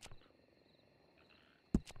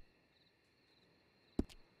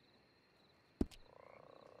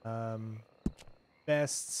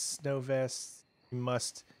 Vests, no vests. You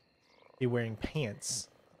must be wearing pants.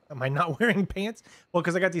 Am I not wearing pants? Well,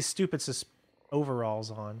 because I got these stupid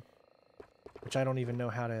overalls on, which I don't even know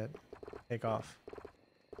how to take off.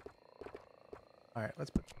 All right,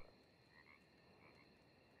 let's put.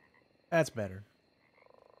 That's better.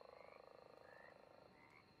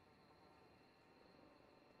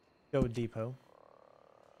 Go with depot.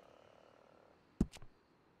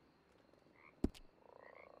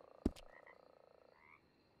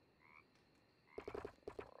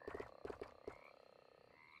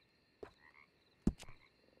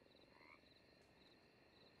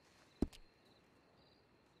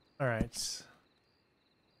 All right.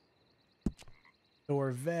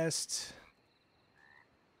 Door vest.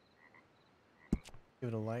 Give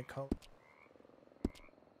it a light color.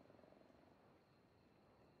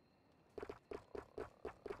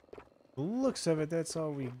 Looks of it, that's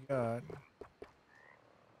all we got.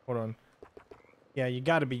 Hold on. Yeah, you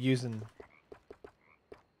got to be using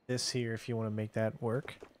this here if you want to make that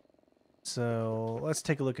work. So let's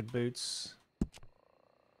take a look at boots.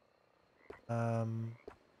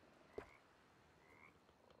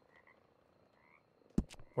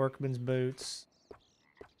 Workman's boots.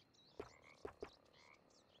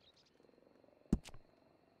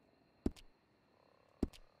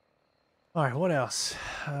 All right, what else?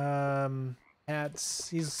 Hats.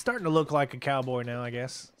 He's starting to look like a cowboy now, I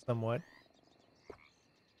guess, somewhat.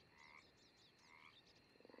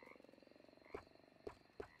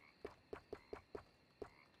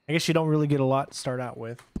 I guess you don't really get a lot to start out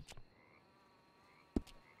with.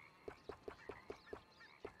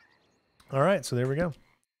 All right, so there we go.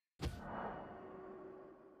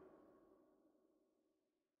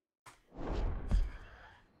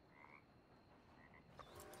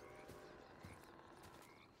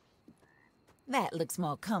 That looks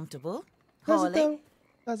more comfortable. Does it Hawley, though?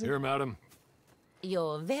 Does it? Here, madam.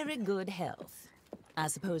 you're very good health. I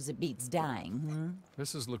suppose it beats dying,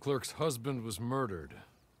 Mrs. Leclerc's husband was murdered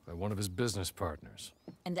by one of his business partners.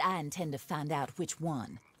 And I intend to find out which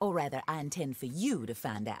one. Or rather, I intend for you to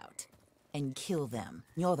find out. And kill them.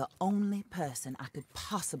 You're the only person I could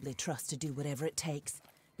possibly trust to do whatever it takes.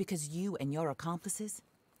 Because you and your accomplices,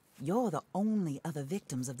 you're the only other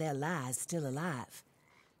victims of their lies still alive.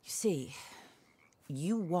 You see,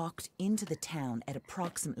 you walked into the town at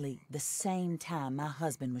approximately the same time my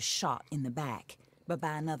husband was shot in the back, but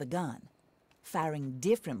by another gun, firing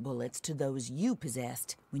different bullets to those you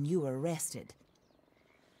possessed when you were arrested.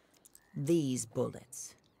 These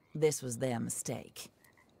bullets, this was their mistake.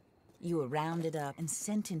 You were rounded up and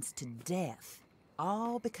sentenced to death,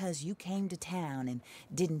 all because you came to town and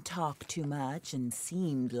didn't talk too much and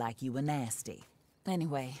seemed like you were nasty.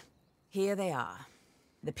 Anyway, here they are.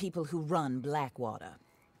 The people who run Blackwater.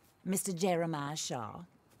 Mr. Jeremiah Shaw,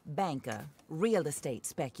 banker, real estate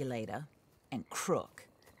speculator, and crook.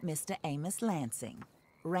 Mr. Amos Lansing,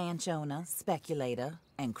 ranch owner, speculator,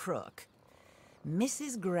 and crook.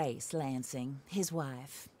 Mrs. Grace Lansing, his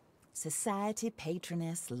wife, society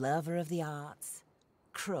patroness, lover of the arts,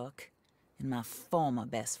 crook, and my former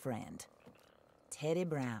best friend. Teddy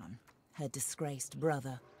Brown, her disgraced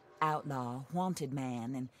brother, outlaw, wanted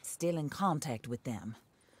man, and still in contact with them.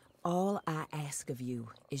 All I ask of you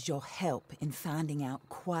is your help in finding out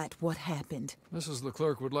quite what happened. Mrs.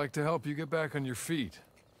 Leclerc would like to help you get back on your feet.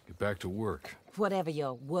 Get back to work. Whatever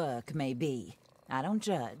your work may be, I don't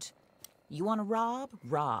judge. You want to rob?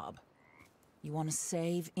 Rob. You want to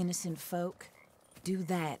save innocent folk? Do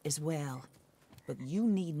that as well. But you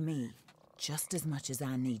need me just as much as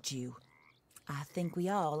I need you. I think we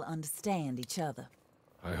all understand each other.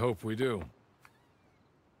 I hope we do.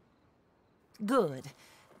 Good.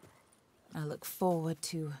 I look forward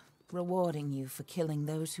to rewarding you for killing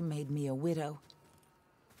those who made me a widow.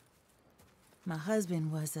 My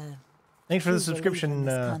husband was a... Thanks for the true believer subscription, in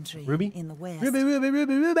this country, Ruby. in the West. Ruby.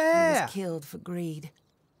 He was killed for greed.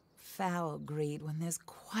 Foul greed when there's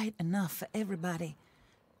quite enough for everybody.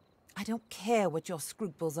 I don't care what your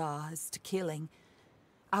scruples are as to killing.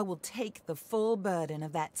 I will take the full burden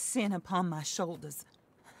of that sin upon my shoulders.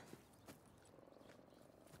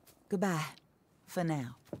 Goodbye, for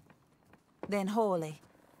now. Then Hawley,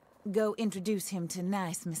 go introduce him to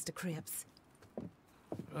nice Mr. Cripps.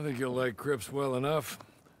 I think you'll like Cripps well enough.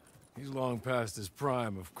 He's long past his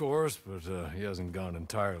prime, of course, but he hasn't gone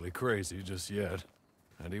entirely crazy just yet.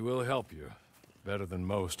 And he will help you, better than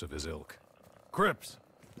most of his ilk. Cripps!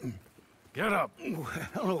 Get up!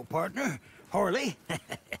 Hello, partner. Harley.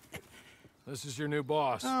 This is your new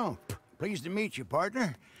boss. Oh, pleased to meet you,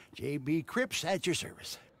 partner. J.B. Cripps at your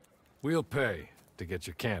service. We'll pay to get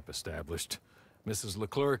your camp established. Mrs.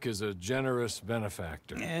 Leclerc is a generous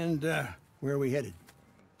benefactor. And, where are we headed?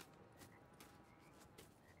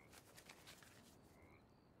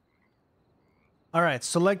 All right,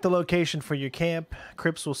 select the location for your camp.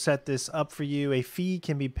 Cripps will set this up for you. A fee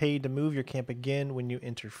can be paid to move your camp again when you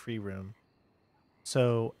enter free room.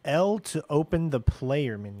 So L to open the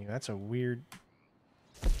player menu. That's a weird...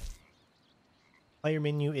 Player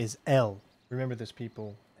menu is L. Remember this,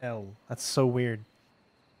 people. L. That's so weird.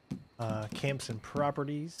 Camps and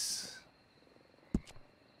properties.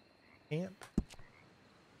 Camp.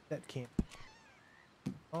 That camp.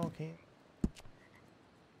 All camp.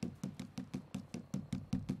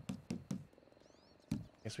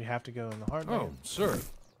 Guess we have to go in the heartland. Oh, sir.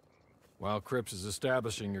 While Cripps is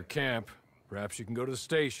establishing your camp, perhaps you can go to the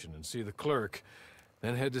station and see the clerk,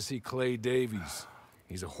 then head to see Clay Davies.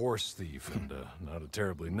 He's a horse thief and not a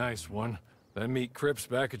terribly nice one. Then meet Cripps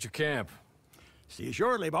back at your camp. See you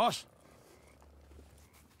shortly, boss.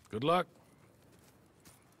 Good luck.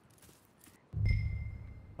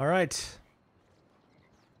 All right.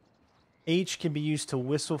 H can be used to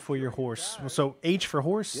whistle for your horse. So H for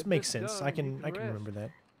horse Get makes this sense. done, I can you can rest. remember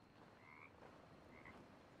that.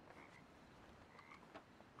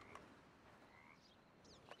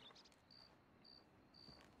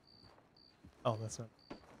 Oh, that's not.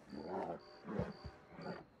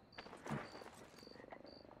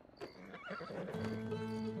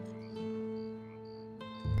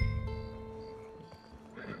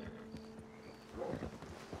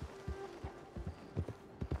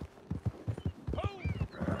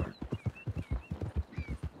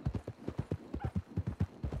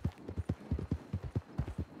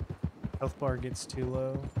 Health bar gets too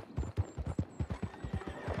low.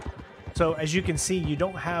 So as you can see, you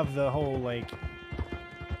don't have the whole like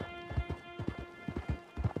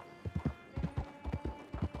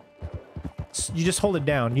you just hold it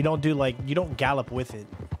down. You don't do like you don't gallop with it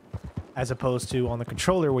as opposed to on the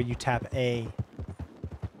controller where you tap A.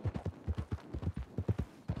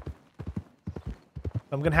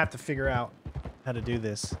 I'm gonna have to figure out how to do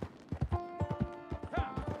this.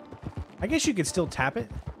 I guess you could still tap it.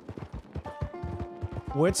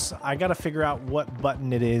 I gotta figure out what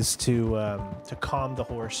button it is to calm the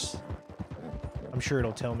horse. I'm sure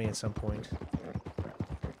it'll tell me at some point.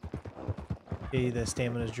 Okay, the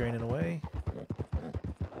stamina's draining away.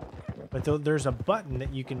 But there's a button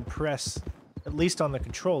that you can press, at least on the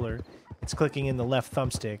controller. It's clicking in the left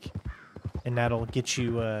thumbstick, and that'll get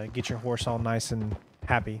you get your horse all nice and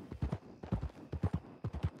happy.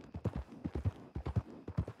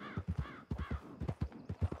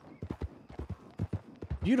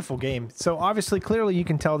 Beautiful game. So obviously, clearly, you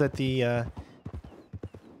can tell that the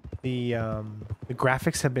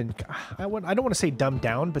graphics have been I don't want to say dumbed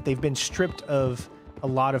down, but they've been stripped of a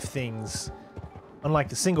lot of things. Unlike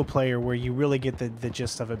the single player, where you really get the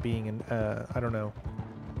gist of it being an I don't know.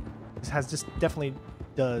 This definitely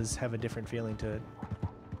does have a different feeling to it.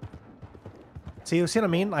 See what I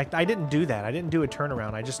mean? Like I didn't do that. I didn't do a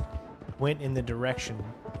turnaround. I just went in the direction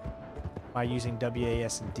by using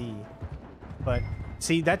WAS and D. But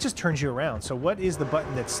see, that just turns you around. So what is the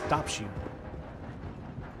button that stops you?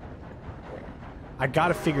 I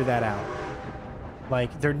gotta figure that out.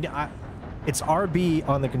 Like it's RB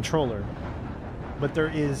on the controller, but there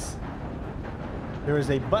is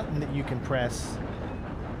a button that you can press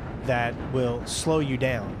that will slow you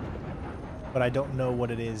down, but I don't know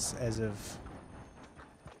what it is as of.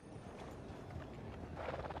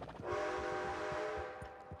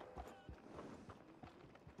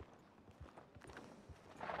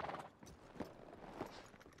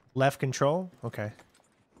 Left control? Okay.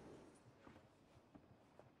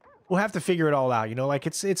 We'll have to figure it all out, you know, like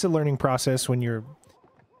it's a learning process when you're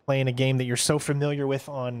playing a game that you're so familiar with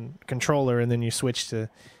on controller and then you switch to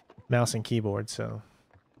mouse and keyboard, so.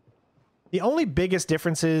 The only biggest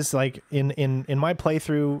difference is, like, in my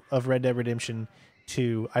playthrough of Red Dead Redemption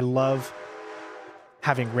 2, I love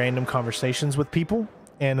having random conversations with people,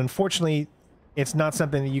 and unfortunately, it's not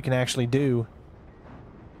something that you can actually do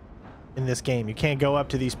in this game. You can't go up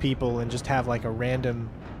to these people and just have like a random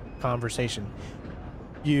conversation.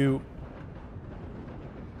 You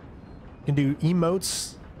can do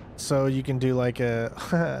emotes, so you can do like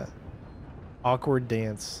a awkward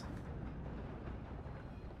dance.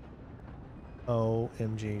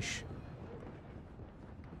 OMG.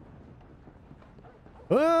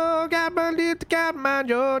 Oh, got my little cat, mind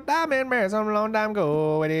your diamond bear some long time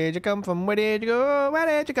ago. Where did you come from? Where did you go? Where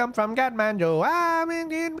did you come from, Catmanjo? I've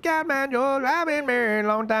been in Catmanjo, I've been married a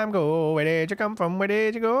long time ago. Where did you come from? Where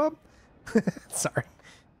did you go? Sorry.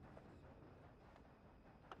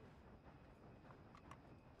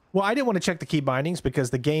 Well, I didn't want to check the key bindings because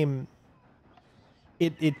the game,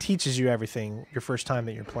 it teaches you everything your first time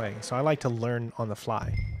that you're playing. So I like to learn on the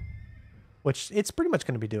fly, which it's pretty much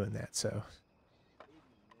going to be doing that. So,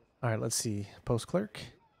 all right, let's see. Post clerk,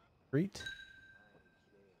 greet.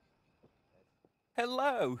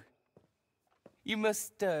 Hello. You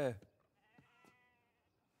must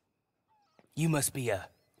be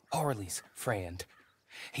Harley's friend.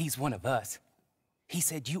 He's one of us. He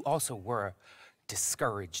said you also were a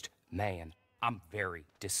discouraged man. I'm very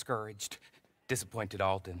discouraged. Disappointed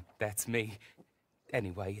Alden, that's me.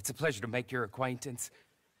 Anyway, it's a pleasure to make your acquaintance.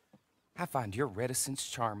 I find your reticence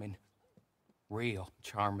charming. Real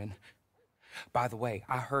charming. By the way,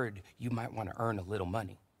 I heard you might want to earn a little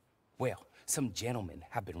money. Well, some gentlemen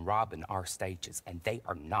have been robbing our stages, and they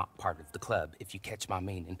are not part of the club, if you catch my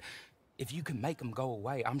meaning. If you can make them go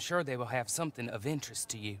away, I'm sure they will have something of interest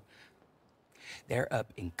to you. They're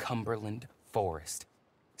up in Cumberland Forest.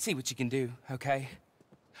 See what you can do, okay?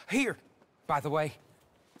 Here, by the way,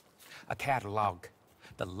 a catalog.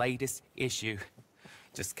 The latest issue.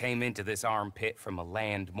 Just came into this armpit from a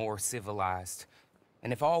land more civilized.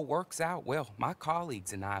 And if all works out, well, my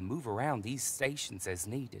colleagues and I move around these stations as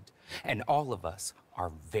needed. And all of us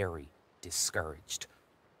are very discouraged.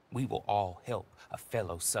 We will all help a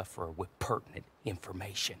fellow sufferer with pertinent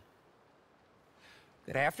information.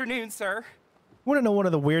 Good afternoon, sir. Want to know one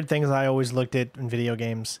of the weird things I always looked at in video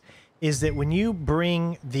games is that when you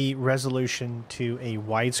bring the resolution to a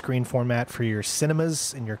widescreen format for your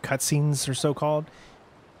cinemas and your cutscenes are so-called,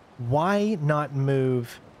 why not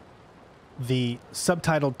move the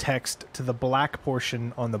subtitled text to the black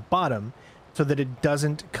portion on the bottom so that it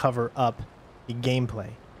doesn't cover up the gameplay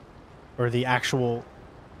or the actual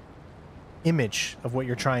image of what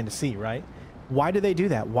you're trying to see, right? Why do they do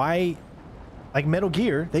that? Why, like Metal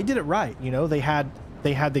Gear, they did it right. You know, they had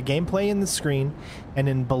the gameplay in the screen, and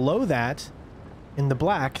then below that, in the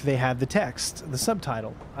black, they had the text, the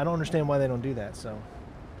subtitle. I don't understand why they don't do that, so.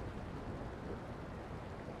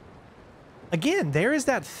 Again, there is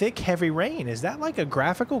that thick, heavy rain. Is that like a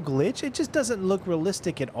graphical glitch? It just doesn't look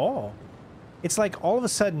realistic at all. It's like all of a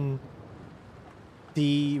sudden,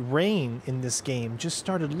 the rain in this game just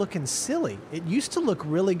started looking silly. It used to look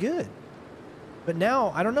really good. But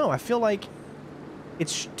now, I don't know, I feel like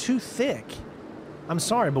it's too thick. I'm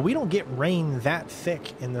sorry, but we don't get rain that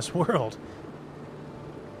thick in this world.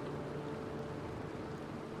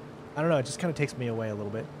 I don't know, it just kind of takes me away a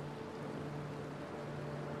little bit.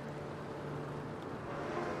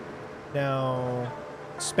 Now,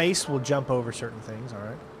 space will jump over certain things, all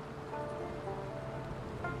right.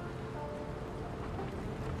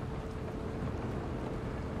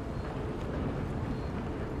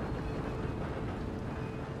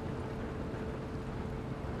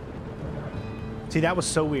 See, that was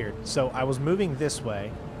so weird. So I was moving this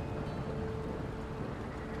way.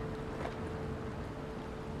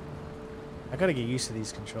 I gotta get used to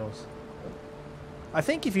these controls. I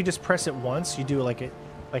think if you just press it once, you do like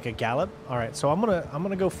a gallop. All right, so I'm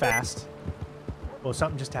gonna go fast. Oh,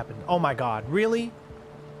 something just happened. Oh my God, really?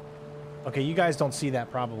 Okay, you guys don't see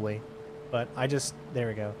that probably, but there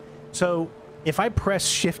we go. So if I press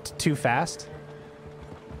shift too fast,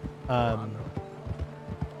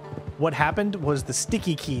 what happened was the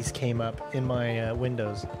sticky keys came up in my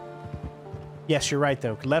Windows. Yes, you're right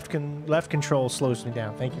though. Left control slows me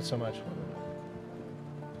down. Thank you so much.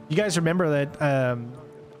 You guys remember that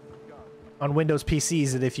on Windows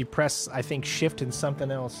PCs that if you press, I think, shift and something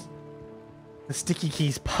else, the sticky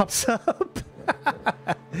keys pops up.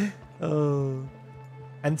 Oh.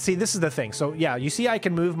 And see, this is the thing. So yeah, you see I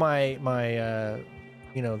can move my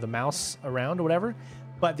you know, the mouse around or whatever,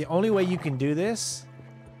 but the only way you can do this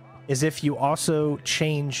is if you also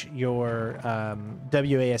change your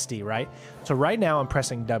WASD, right? So right now I'm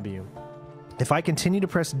pressing W. If I continue to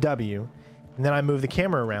press W and then I move the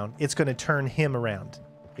camera around, it's going to turn him around.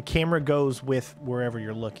 The camera goes with wherever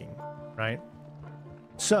you're looking, right?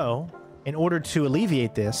 So in order to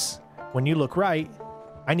alleviate this, when you look right,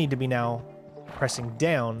 I need to be now pressing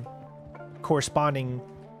down corresponding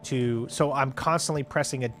to, so I'm constantly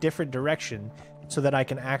pressing a different direction so that I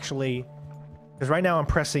can actually, because right now I'm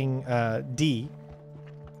pressing D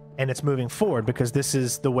and it's moving forward because this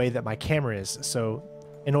is the way that my camera is. So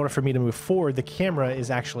in order for me to move forward, the camera is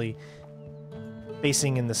actually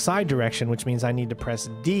facing in the side direction, which means I need to press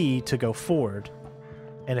D to go forward.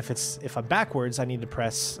 And if I'm backwards, I need to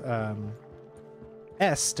press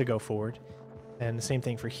S to go forward. And the same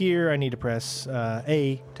thing for here, I need to press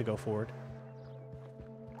A to go forward.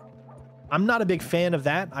 I'm not a big fan of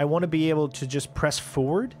that. I want to be able to just press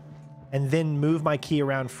forward and then move my key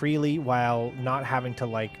around freely while not having to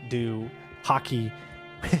like do hockey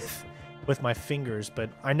with my fingers, but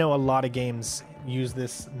I know a lot of games use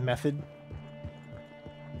this method.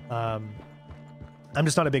 I'm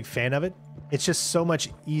just not a big fan of it. It's just so much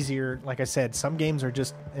easier. Like I said, some games are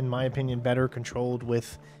just, in my opinion, better controlled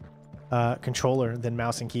with controller than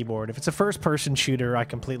mouse and keyboard. If it's a first-person shooter, I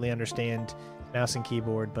completely understand mouse and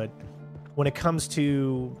keyboard, but when it comes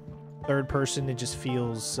to third person, it just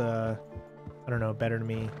feels, I don't know, better to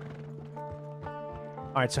me.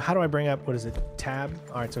 All right, so how do I bring up, what is it, tab?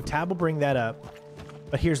 All right, so tab will bring that up,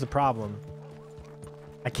 but here's the problem.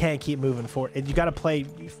 I can't keep moving forward. You got to play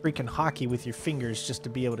freaking hockey with your fingers just to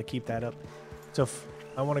be able to keep that up. So if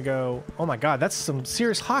I want to go, oh my God, that's some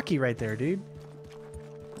serious hockey right there, dude.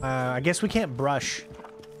 I guess we can't brush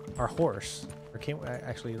our horse, or can't we?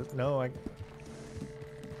 Actually, no,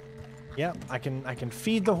 yeah, I can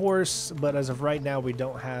feed the horse, but as of right now, we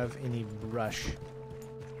don't have any brush.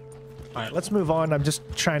 All right, let's move on. I'm just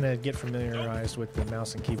trying to get familiarized with the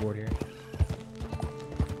mouse and keyboard here.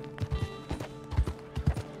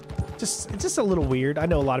 It's just a little weird. I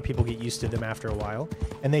know a lot of people get used to them after a while,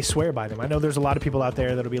 and they swear by them. I know there's a lot of people out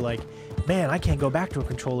there that'll be like, man, I can't go back to a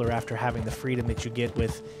controller after having the freedom that you get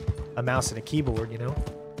with a mouse and a keyboard, you know?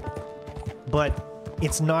 But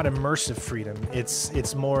it's not immersive freedom.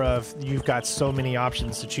 It's more of, you've got so many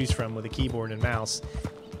options to choose from with a keyboard and mouse,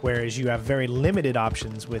 whereas you have very limited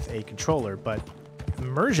options with a controller. But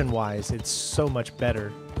immersion-wise, it's so much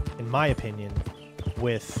better, in my opinion,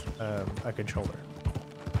 with a controller.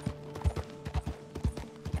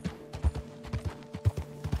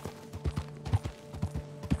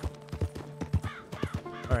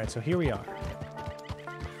 All right, so here we are.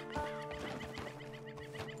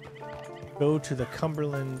 Go to the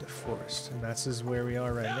Cumberland Forest, and that's is where we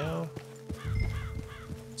are right now.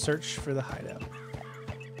 Search for the hideout.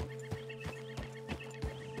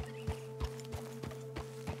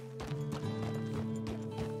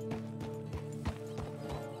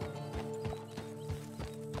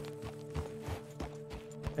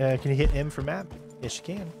 Can you hit M for map? Yes, you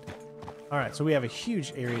can. All right, so we have a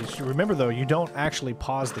huge area. Remember, though, you don't actually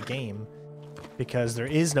pause the game because there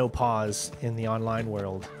is no pause in the online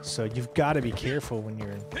world. So you've got to be careful when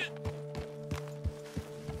you're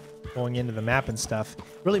going into the map and stuff. It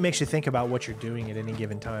really makes you think about what you're doing at any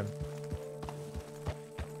given time.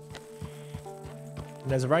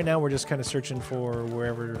 And as of right now, we're just kind of searching for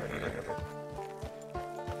wherever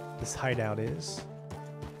this hideout is.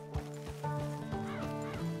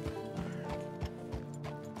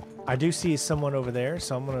 I do see someone over there,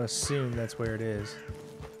 so I'm going to assume that's where it is.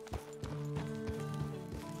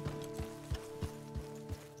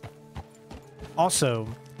 Also,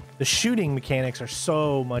 the shooting mechanics are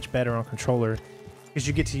so much better on controller because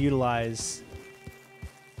you get to utilize...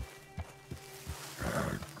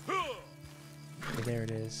 Okay, there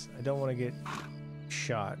it is. I don't want to get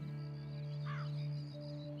shot.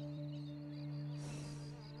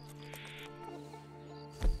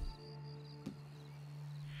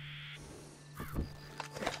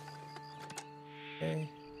 Okay.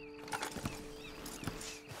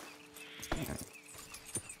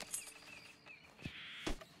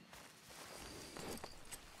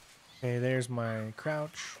 Okay, there's my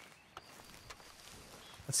crouch.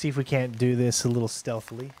 Let's see if we can't do this a little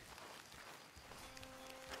stealthily.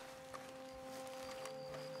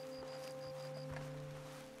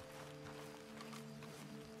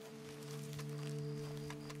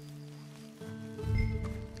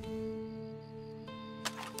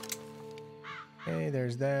 Okay,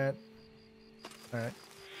 there's that. All right.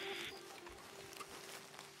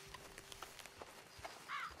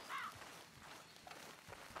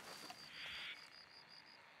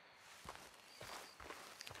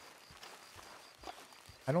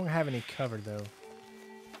 I don't have any cover, though.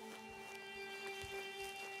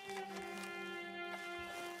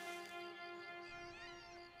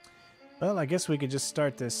 Well, I guess we could just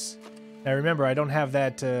start this. Now, remember, I don't have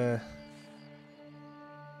that,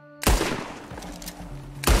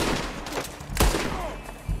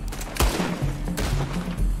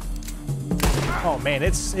 Oh, man,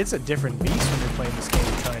 it's a different beast when you're playing this game,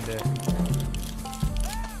 trying to...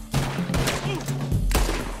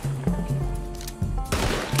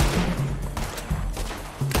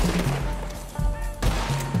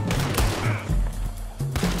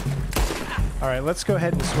 All right, let's go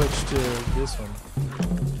ahead and switch to this one.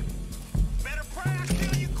 Better press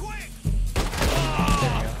till you quit. There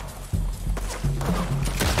you go.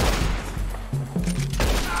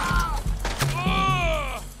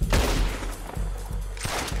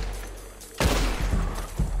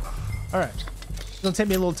 All right, it's gonna take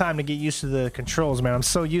me a little time to get used to the controls, man. I'm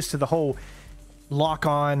so used to the whole lock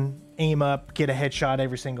on, aim up, get a headshot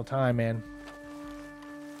every single time, man.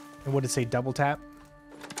 And what did it say? Double tap?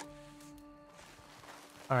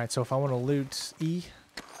 Alright, so if I want to loot E.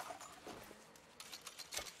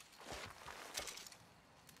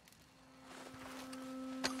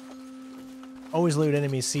 Always loot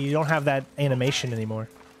enemies. See, you don't have that animation anymore.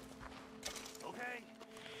 Okay.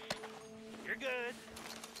 You're good.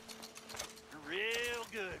 You're real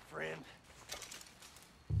good, friend.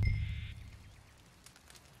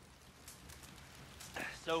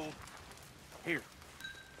 So, here.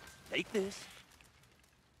 Take this.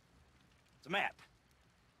 It's a map.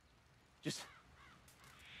 Just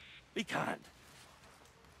be kind.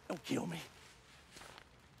 Don't kill me.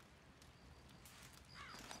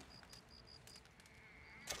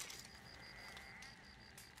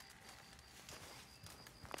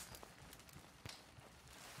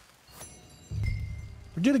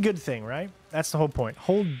 We do the good thing, right? That's the whole point.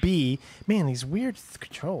 Hold B. Man, these weird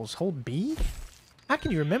controls. Hold B? How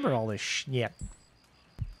can you remember all this shit?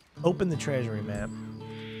 Open the treasury map.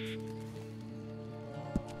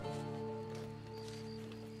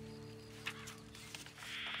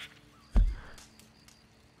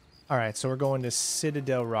 Alright, so we're going to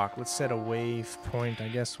Citadel Rock. Let's set a wave point, I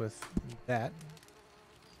guess, with that.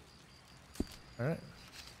 Alright.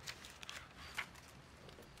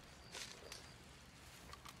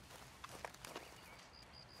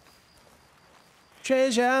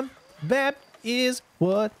 Treasure, that is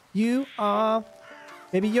what you are.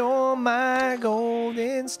 Baby, you're my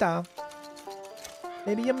golden star.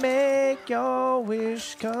 Maybe you make your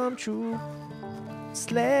wish come true.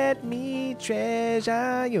 Just let me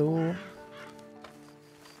treasure you.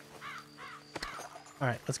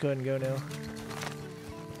 Alright, let's go ahead and go now.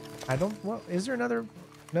 I don't... What? Is there another...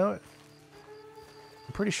 No.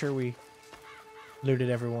 I'm pretty sure we looted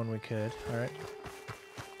everyone we could. Alright.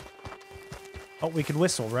 Oh, we could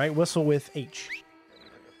whistle, right? Whistle with H.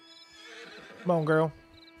 Come on, girl.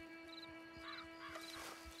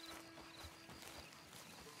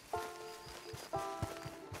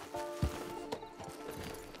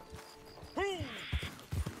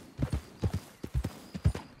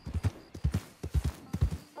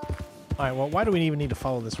 Alright, well, why do we even need to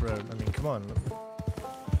follow this road? I mean, come on.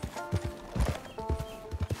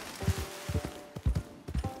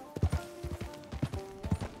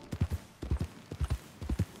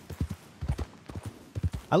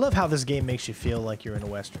 I love how this game makes you feel like you're in a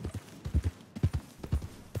Western.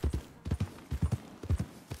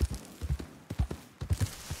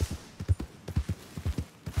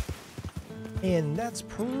 And that's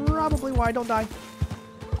probably why I don't die.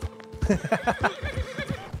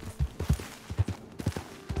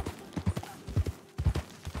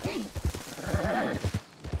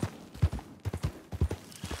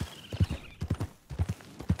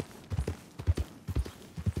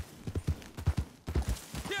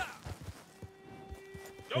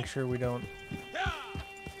 Make sure we don't...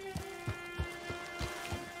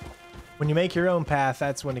 When you make your own path,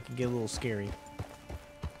 that's when it can get a little scary.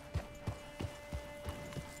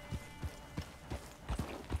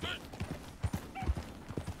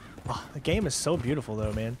 Oh, the game is so beautiful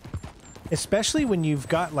though, man. Especially when you've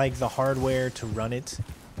got like the hardware to run it.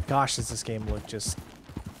 Gosh, does this game look just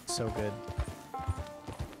so good.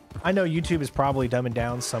 I know YouTube is probably dumbing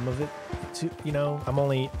down some of it to, you know, I'm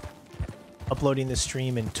only uploading this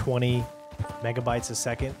stream in 20 megabytes a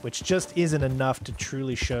second, which just isn't enough to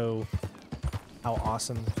truly show how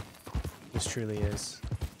awesome this truly is.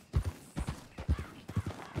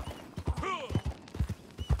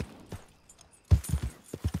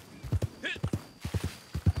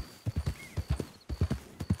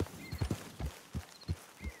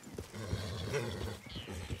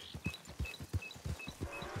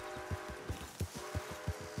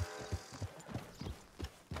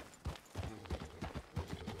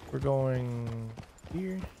 We're going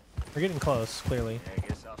here. We're getting close, clearly. I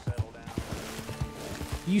guess I'll settle down.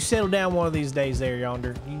 You settle down one of these days there,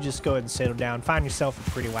 yonder. You just go ahead and settle down. Find yourself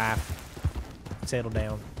a pretty wife. Settle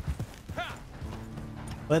down.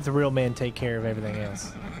 Let the real man take care of everything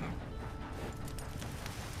else.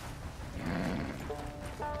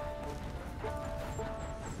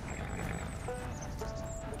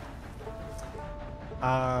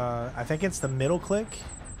 I think it's the middle click.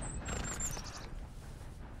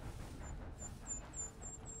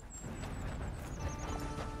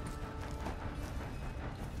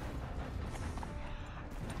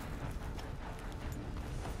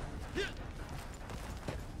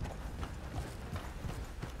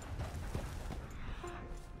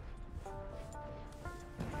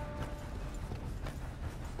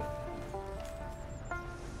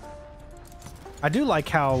 I do like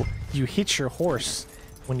how you hit your horse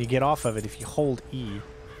when you get off of it if you hold E.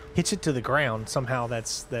 hitch it to the ground. Somehow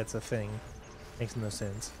that's a thing. Makes no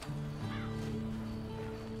sense.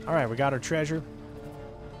 All right, we got our treasure.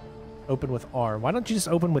 Open with R. Why don't you just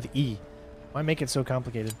open with E? Why make it so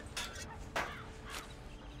complicated?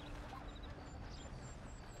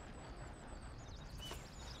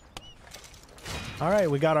 All right,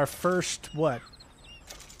 we got our first, what?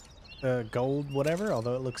 Gold whatever,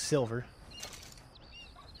 although it looks silver.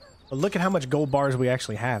 But look at how much gold bars we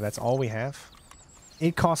actually have. That's all we have.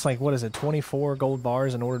 It costs like, what is it, 24 gold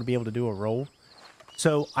bars in order to be able to do a roll.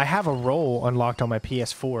 So I have a roll unlocked on my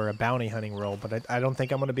PS4, a bounty hunting roll, but I don't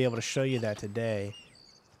think I'm going to be able to show you that today,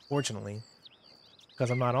 fortunately. Because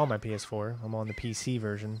I'm not on my PS4. I'm on the PC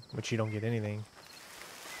version, which you don't get anything.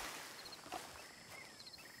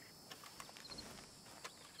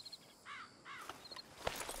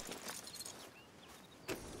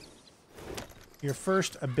 Your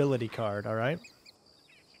first ability card, alright?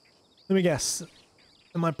 Let me guess.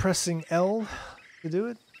 Am I pressing L to do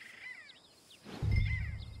it?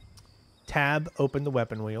 Tab, open the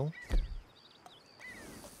weapon wheel.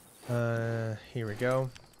 Here we go.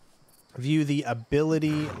 View the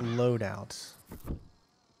ability loadout.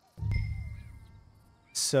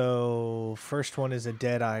 So, first one is a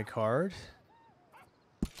Deadeye card.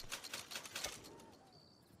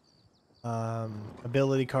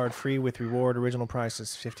 Ability card free with reward. Original price is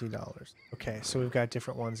 $50. Okay, so we've got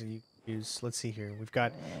different ones that you use. Let's see here. We've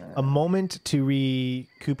got a moment to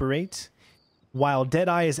recuperate. While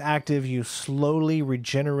Deadeye is active, you slowly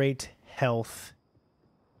regenerate health.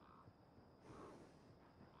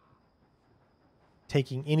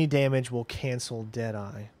 Taking any damage will cancel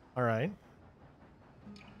Deadeye. Alright.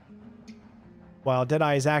 While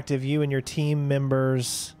Deadeye is active, you and your team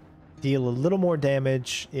members deal a little more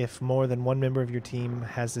damage if more than one member of your team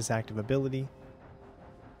has this active ability.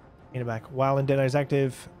 In the back. While in Deadeye is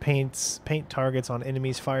active, paint targets on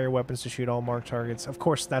enemies, fire weapons to shoot all marked targets. Of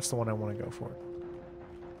course, that's the one I want to go for.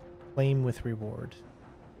 Claim with reward.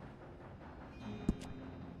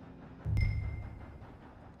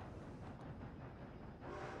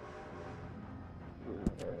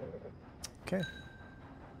 Okay.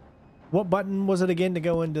 What button was it again to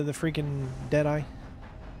go into the freaking Deadeye?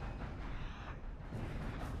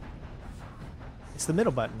 It's the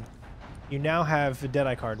middle button. You now have the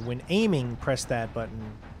Deadeye card. When aiming, press that button,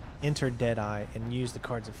 enter Deadeye, and use the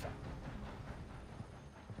card's effect.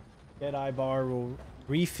 Deadeye bar will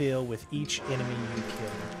refill with each enemy you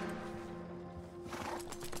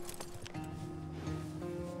kill.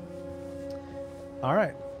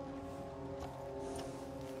 Alright.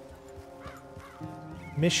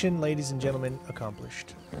 Mission, ladies and gentlemen,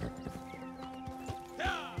 accomplished.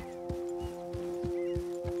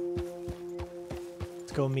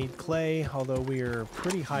 Let's go meet Clay, although we are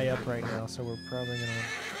pretty high up right now, so we're probably gonna...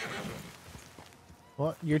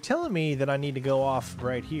 Well, you're telling me that I need to go off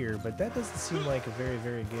right here, but that doesn't seem like a very,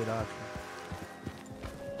 very good option.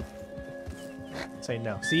 Say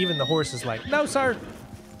no. See, even the horse is like, no, sir!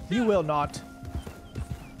 You will not.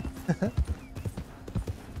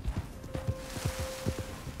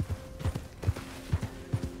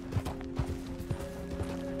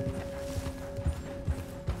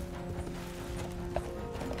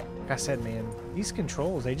 Like I said, man, these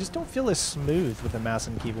controls, they just don't feel as smooth with the mouse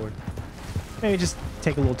and keyboard. Maybe just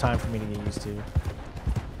take a little time for me to get used to.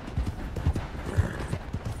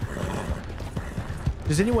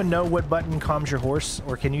 Does anyone know what button calms your horse,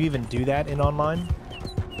 or can you even do that in online?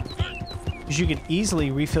 Because you could easily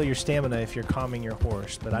refill your stamina if you're calming your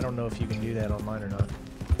horse, but I don't know if you can do that online or not.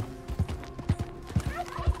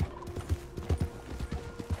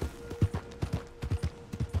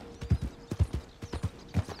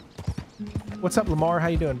 What's up, Lamar? How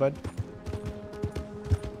you doing, bud?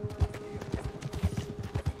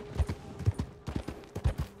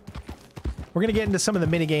 We're gonna get into some of the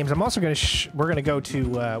mini games. I'm also gonna we're gonna go to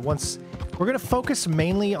we're gonna focus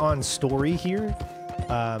mainly on story here,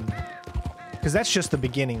 because that's just the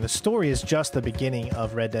beginning. The story is just the beginning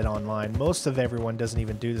of Red Dead Online. Most of everyone doesn't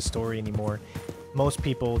even do the story anymore. Most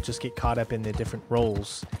people just get caught up in the different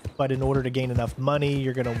roles. But in order to gain enough money,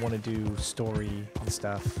 you're gonna want to do story and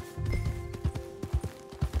stuff.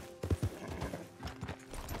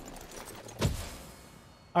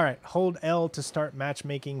 All right, hold L to start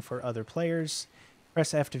matchmaking for other players.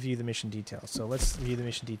 Press F to view the mission details. So let's view the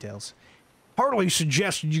mission details. Harley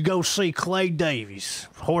suggested you go see Clay Davies,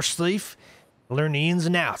 horse thief, learn the ins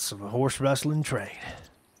and outs of the horse rustling trade.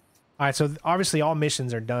 All right, so obviously all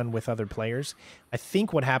missions are done with other players. I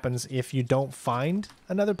think what happens if you don't find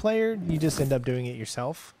another player, you just end up doing it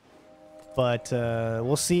yourself. But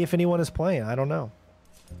we'll see if anyone is playing. I don't know.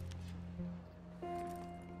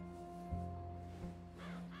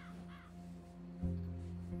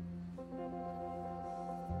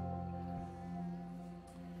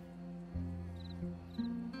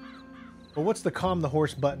 Well, what's the calm the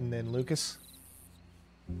horse button then, Lucas?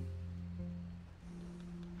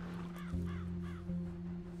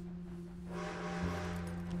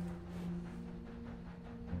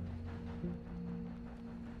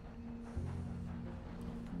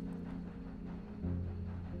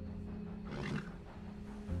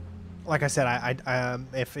 Like I said,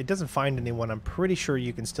 if it doesn't find anyone, I'm pretty sure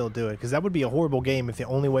you can still do it, because that would be a horrible game if the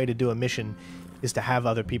only way to do a mission is to have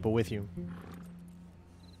other people with you.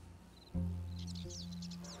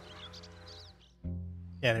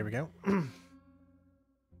 Yeah, there we go.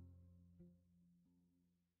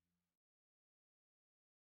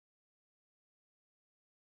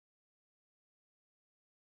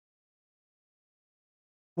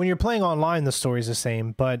 When you're playing online, the story is the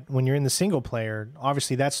same, but when you're in the single player,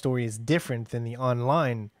 obviously that story is different than the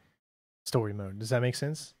online story mode. Does that make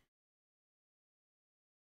sense?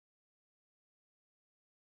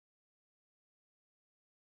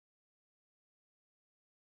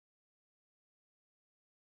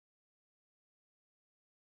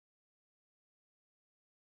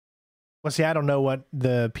 Well, see, I don't know what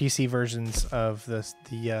the PC versions of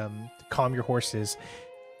the Calm Your Horse is.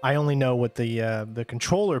 I only know what the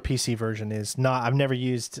controller PC version is. I've never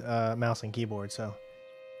used mouse and keyboard, so.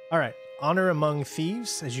 All right, Honor Among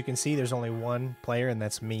Thieves. As you can see, there's only one player, and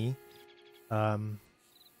that's me. Got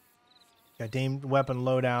named weapon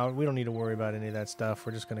loadout. We don't need to worry about any of that stuff.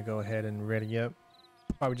 We're just gonna go ahead and ready up.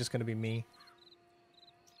 Probably just gonna be me.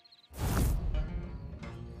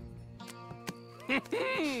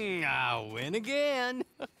 I win again.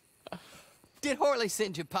 Did Horley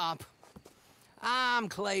send you, Pop? I'm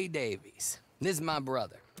Clay Davies. This is my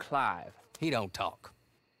brother, Clive. He don't talk.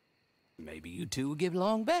 Maybe you two will get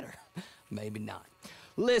along better. Maybe not.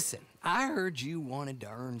 Listen, I heard you wanted to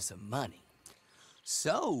earn some money.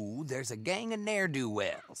 So, there's a gang of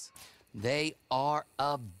ne'er-do-wells. They are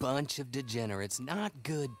a bunch of degenerates, not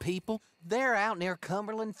good people. They're out near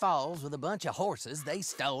Cumberland Falls with a bunch of horses they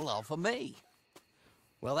stole off of me.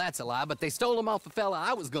 Well, that's a lie, but they stole them off a fella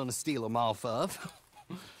I was gonna steal them off of.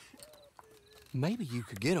 Maybe you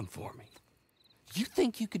could get them for me. You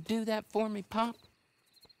think you could do that for me, Pop?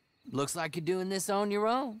 Looks like you're doing this on your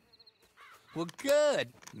own. Well, good.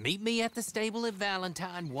 Meet me at the stable at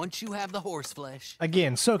Valentine once you have the horse flesh.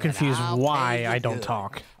 Again, so confused why I don't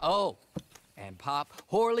talk. Oh, and Pop,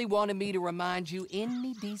 Horley wanted me to remind you,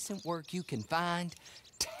 any decent work you can find,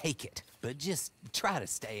 take it. But just try to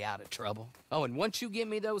stay out of trouble. Oh, and once you give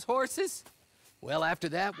me those horses, well, after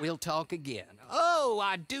that, we'll talk again. Oh,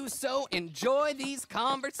 I do so enjoy these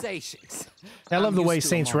conversations. I love the way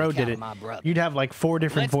Saints Row did it. You'd have like 4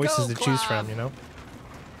 different voices to choose from, you know?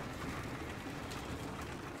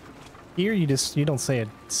 Here, you don't say a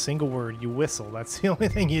single word. You whistle. That's the only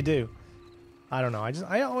thing you do. I don't know. I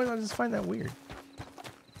just find that weird.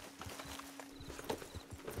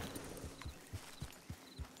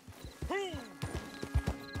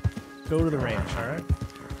 Go to the ranch, all right?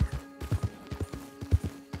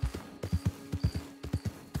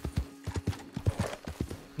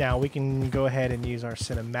 Now we can go ahead and use our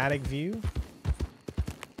cinematic view.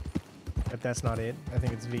 If that's not it, I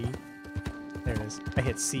think it's V. There it is. I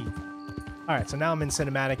hit C. All right, so now I'm in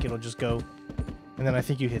cinematic. It'll just go, and then I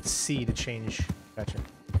think you hit C to change. Gotcha.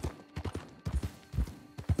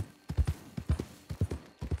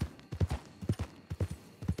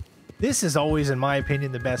 This is always, in my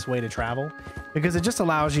opinion, the best way to travel, because it just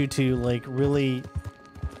allows you to like really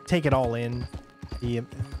take it all in,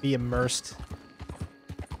 be immersed.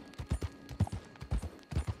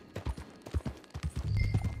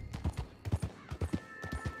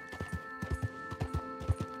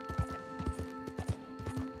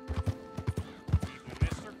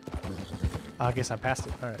 I guess I passed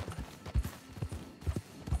it. All right.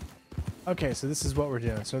 Okay, so this is what we're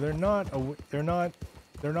doing. So they're not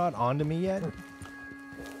onto me yet.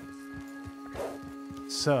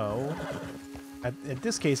 So at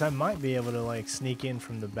this case, I might be able to like sneak in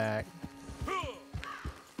from the back.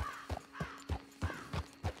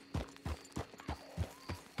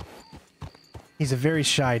 He's a very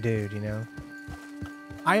shy dude, you know.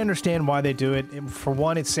 I understand why they do it. For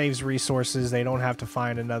one, it saves resources. They don't have to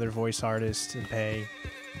find another voice artist and pay.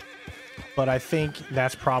 But I think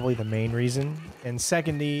that's probably the main reason. And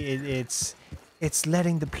secondly, it's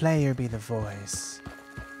letting the player be the voice.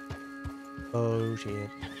 Oh shit.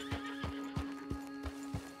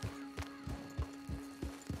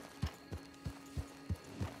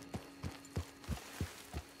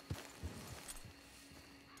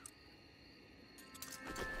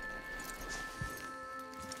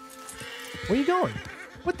 Where are you going?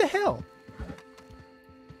 What the hell?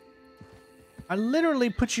 I literally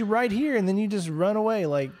put you right here and then you just run away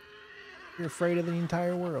like... You're afraid of the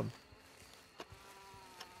entire world.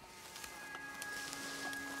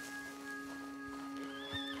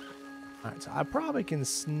 Alright, so I probably can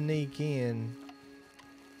sneak in.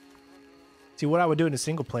 See, what I would do in a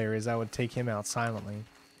single player is I would take him out silently.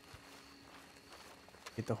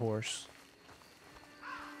 Get the horse.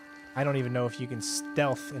 I don't even know if you can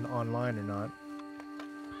stealth in online or not.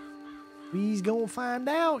 We's gonna find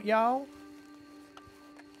out, y'all.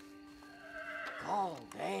 Oh,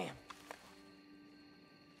 damn.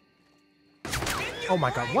 Oh my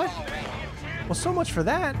god, what? Well, so much for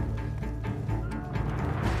that.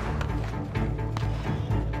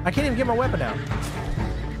 I can't even get my weapon out.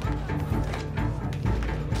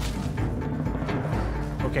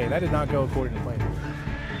 Okay, that did not go according to plan.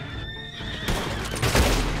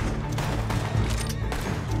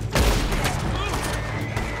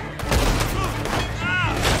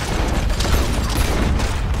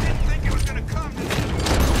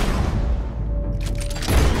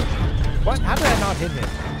 What? How did I not hit him?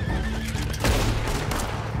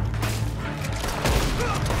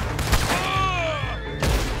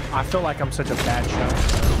 I feel like I'm such a bad shot.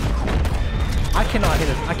 I cannot hit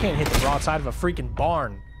it. I can't hit the broadside of a freaking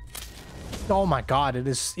barn. Oh my god, it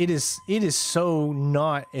is so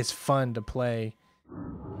not as fun to play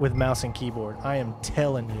with mouse and keyboard. I am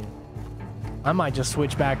telling you. I might just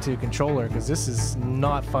switch back to controller because this is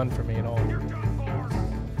not fun for me at all.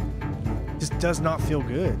 Just does not feel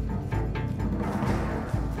good.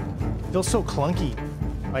 Feels so clunky.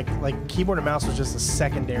 Like keyboard and mouse was just a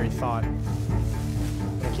secondary thought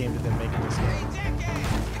when it came to them making this game.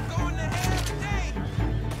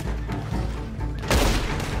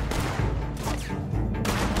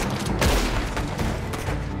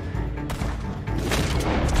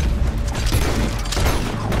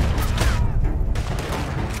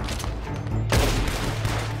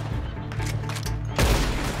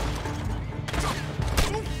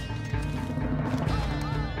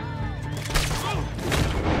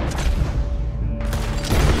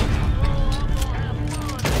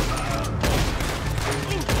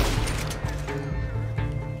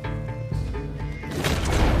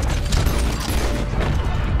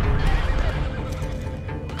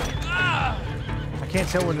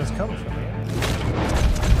 Tell where this coming from, man.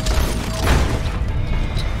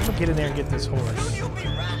 I'm gonna get in there and get this horse. You'll be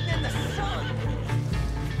riding in the sun.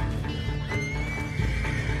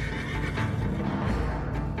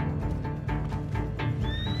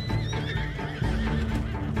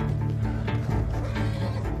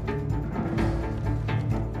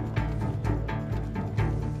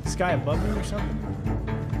 This guy above me or something?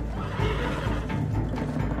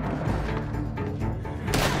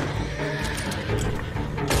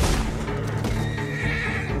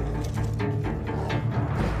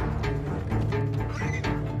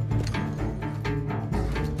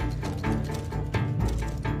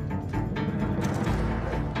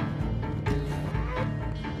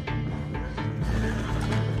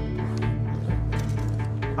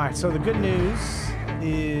 Alright, so the good news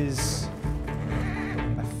is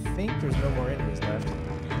I think there's no more enemies left.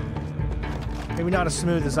 Maybe not as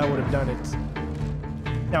smooth as I would have done it.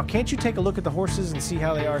 Now, can't you take a look at the horses and see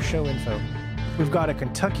how they are? Show info. We've got a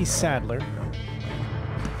Kentucky Saddler.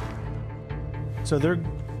 So they're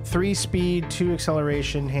 3 speed, 2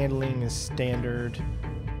 acceleration, handling is standard.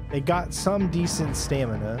 They got some decent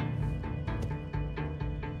stamina.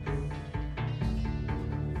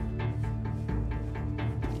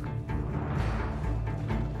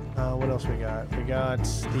 What else we got? We got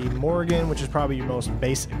the Morgan, which is probably your most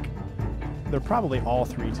basic. They're probably all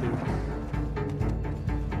 3-2.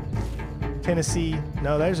 Tennessee,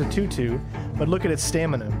 no, there's a 2-2, but look at its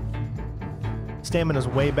stamina. Stamina's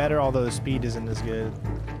way better, although the speed isn't as good.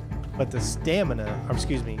 But the stamina, or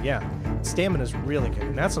excuse me, yeah, stamina's really good,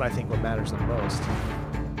 and that's what I think what matters the most.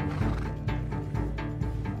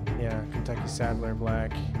 Yeah, Kentucky Saddler,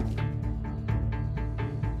 black.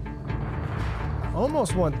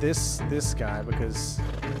 Almost want this guy because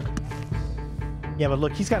yeah, but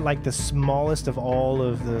look, he's got like the smallest of all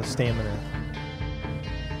of the stamina.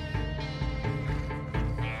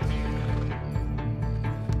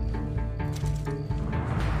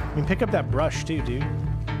 You can pick up that brush too, dude.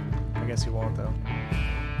 I guess you won't though.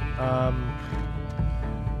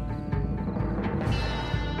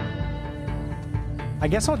 I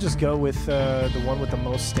guess I'll just go with the one with the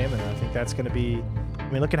most stamina. I think that's going to be...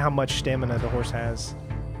 I mean, look at how much stamina the horse has.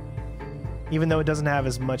 Even though it doesn't have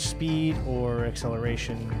as much speed or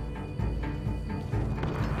acceleration.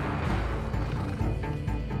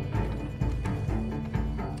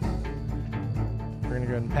 We're going to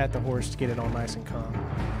go ahead and pat the horse to get it all nice and calm.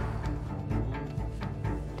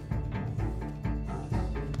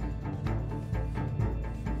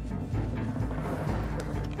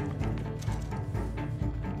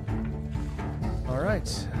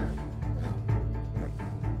 right.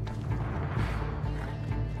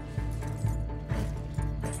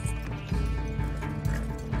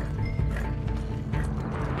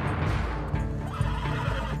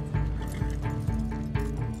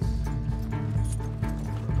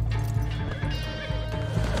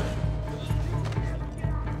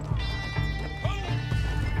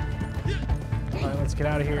 Alright, let's get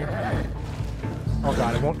out of here. Oh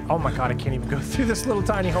god, it won't. Oh my god, I can't even go through this little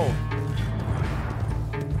tiny hole.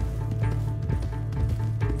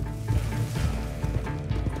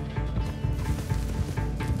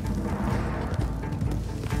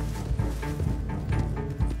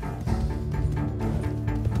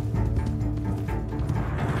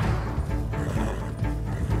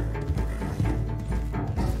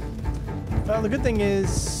 Well, the good thing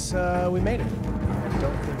is we made it. I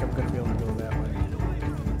don't think I'm going to be able to go that way.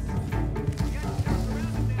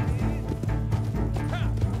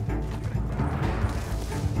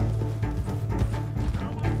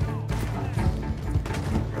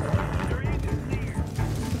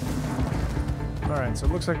 Alright, so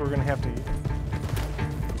it looks like we're going to have to...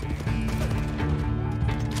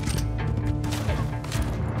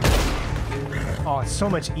 Oh, it's so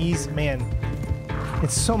much easy, man.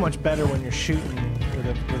 It's so much better when you're shooting with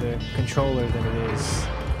a controller than it is,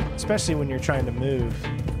 especially when you're trying to move.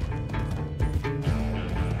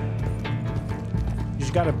 You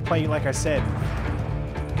just gotta play, like I said,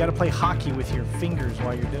 you gotta play hockey with your fingers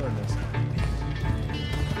while you're doing this.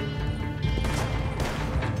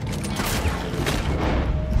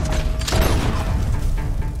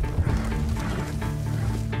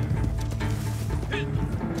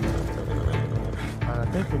 I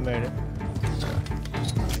think we made it.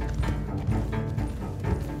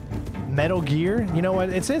 Metal Gear, you know what?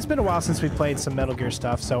 It's been a while since we played some Metal Gear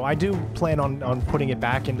stuff, so I do plan on putting it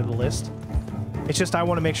back into the list. It's just I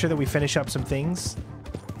want to make sure that we finish up some things.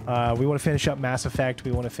 We want to finish up Mass Effect.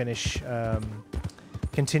 We want to finish,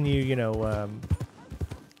 continue, you know.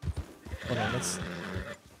 Hold on,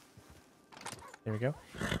 there we go.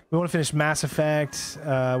 We want to finish Mass Effect.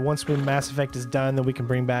 Once Mass Effect is done, then we can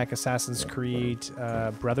bring back Assassin's Creed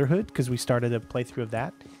Brotherhood, because we started a playthrough of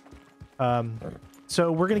that. So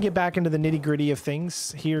we're going to get back into the nitty-gritty of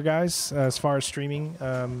things here, guys, as far as streaming.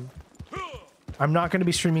 I'm not going to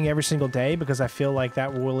be streaming every single day because I feel like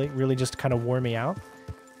that will really just kind of wore me out.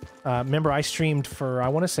 Remember, I streamed for, I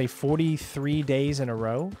want to say, 43 days in a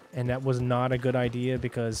row, and that was not a good idea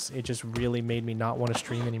because it just really made me not want to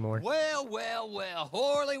stream anymore. Well, well, well.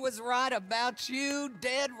 Horley was right about you.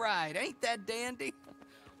 Dead right. Ain't that dandy?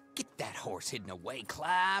 Get that horse hidden away,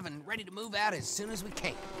 Clive, and ready to move out as soon as we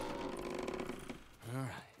can. All right.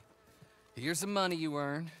 Here's the money you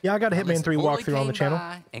earned. Yeah, I got a Hitman 3 walkthrough on the channel.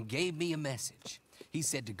 And gave me a message. He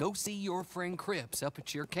said to go see your friend Cripps up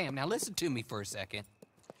at your camp. Now listen to me for a second.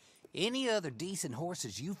 Any other decent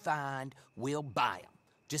horses you find, we'll buy them.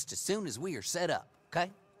 Just as soon as we are set up, okay?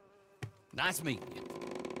 Nice meeting you.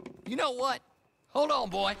 You know what? Hold on,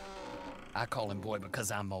 boy. I call him boy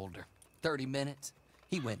because I'm older. 30 minutes,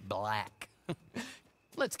 he went black.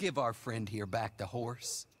 Let's give our friend here back the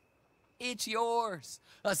horse. It's yours.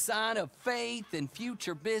 A sign of faith and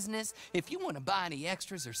future business. If you want to buy any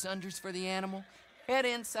extras or sundries for the animal, head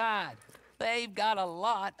inside. They've got a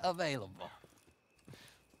lot available.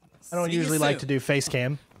 I don't usually like to do face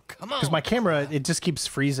cam. Come on. Because my camera, it just keeps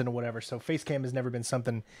freezing or whatever. So face cam has never been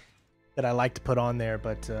something that I like to put on there.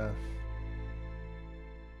 But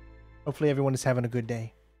hopefully everyone is having a good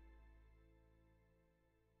day.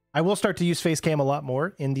 I will start to use face cam a lot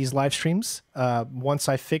more in these live streams once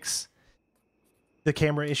I fix the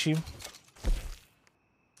camera issue.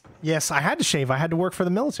 Yes, I had to shave. I had to work for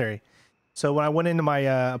the military. So when I went into my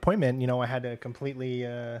appointment, you know, I had to completely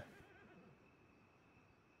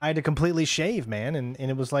shave, man, and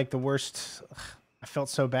it was like the worst. Ugh, I felt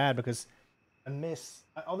so bad because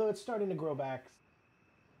although it's starting to grow back,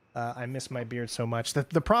 I miss my beard so much.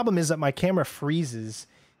 The problem is that my camera freezes,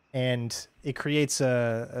 and it creates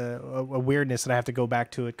a weirdness that I have to go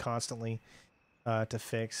back to it constantly to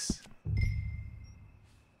fix.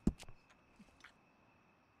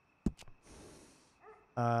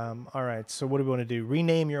 All right, so what do we want to do?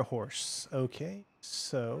 Rename your horse. Okay,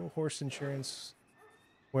 so horse insurance.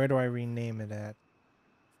 Where do I rename it at?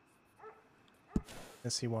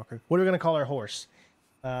 Let's see, Walker. What are we going to call our horse?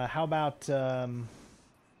 How about...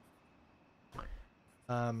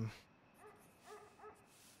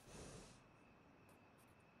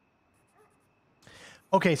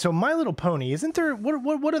 Okay, so My Little Pony. Isn't there...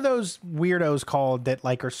 What are those weirdos called that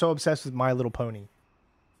like are so obsessed with My Little Pony?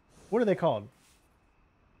 What are they called?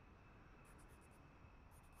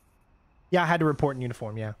 Yeah, I had to report in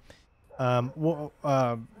uniform, yeah. Well,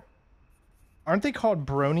 aren't they called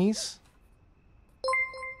bronies?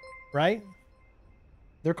 Right?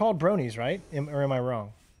 They're called bronies, right? Or am I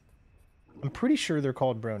wrong? I'm pretty sure they're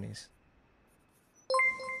called bronies.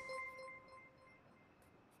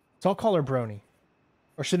 So I'll call her brony.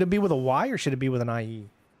 Or should it be with a Y or should it be with an IE?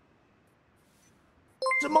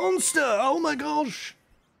 It's a monster! Oh my gosh!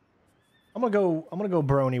 I'm gonna go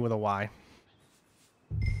brony with a Y.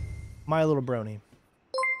 My little brony.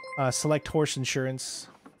 Select horse insurance.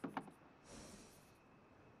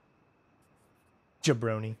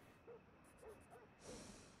 Jabroni.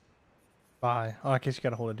 Bye. Oh, I guess you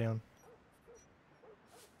gotta hold it down.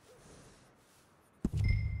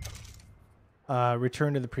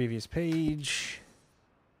 Return to the previous page.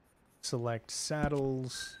 Select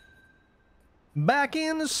saddles. Back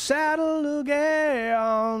in the saddle again.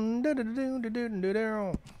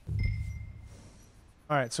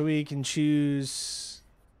 Alright, so we can choose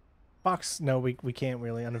box. No, we can't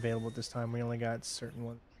really. Unavailable at this time. We only got certain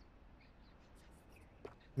ones.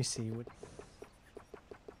 Let me see.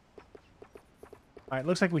 Alright,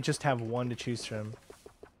 looks like we just have one to choose from.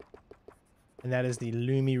 And that is the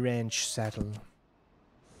Lumi Ranch saddle.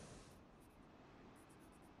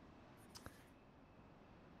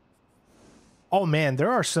 Oh man, there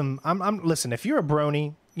are some. Listen, if you're a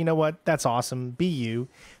brony, you know what? That's awesome. Be you.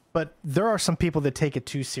 But there are some people that take it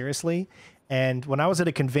too seriously. And when I was at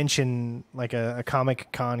a convention, like a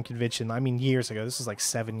Comic-Con convention, I mean years ago, this is like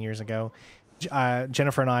 7 years ago,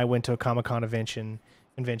 Jennifer and I went to a Comic-Con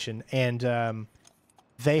convention, and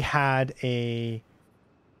they had a,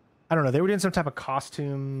 I don't know, they were doing some type of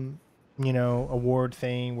costume, you know, award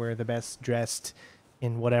thing where the best dressed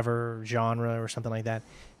in whatever genre or something like that.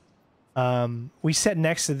 We sat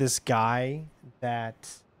next to this guy that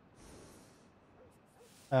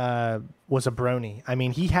was a brony. I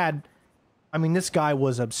mean, this guy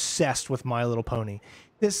was obsessed with My Little Pony.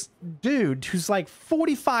 This dude who's like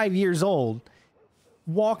 45 years old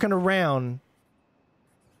walking around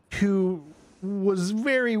who was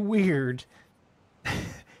very weird,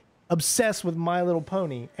 obsessed with My Little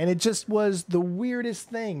Pony. And it just was the weirdest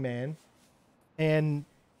thing, man. And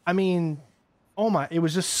I mean, oh my, it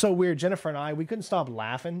was just so weird. Jennifer and I, we couldn't stop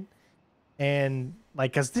laughing. And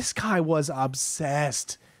like, cause this guy was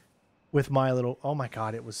obsessed with My Little, oh my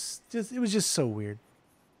God, it was just so weird.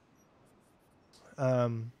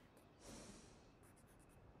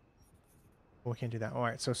 We can't do that. All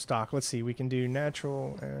right, so stock. Let's see. We can do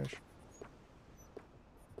natural ash.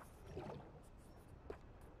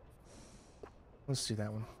 Let's do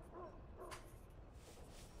that one.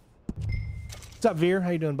 What's up, Veer?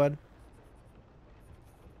 How you doing, bud?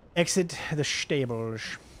 Exit the stables.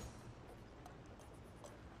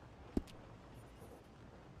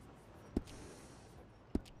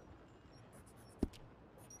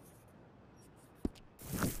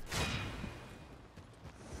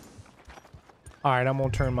 All right, I'm gonna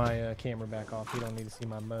turn my camera back off. You don't need to see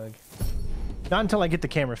my mug. Not until I get the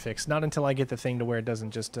camera fixed. Not until I get the thing to where it doesn't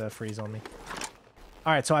just freeze on me.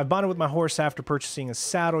 All right, so I bonded with my horse after purchasing a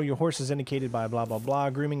saddle. Your horse is indicated by blah, blah, blah.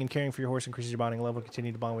 Grooming and caring for your horse increases your bonding level.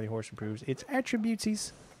 Continue to bond with your horse improves its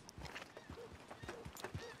attributes.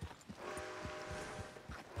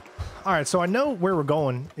 All right, so I know where we're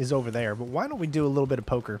going is over there, but why don't we do a little bit of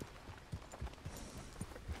poker?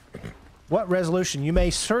 What resolution? You may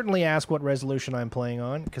certainly ask what resolution I'm playing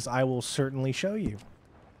on, because I will certainly show you.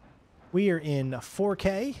 We are in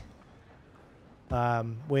 4K,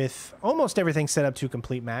 with almost everything set up to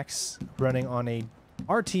complete max, running on a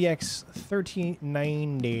RTX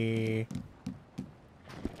 3090.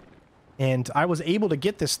 And I was able to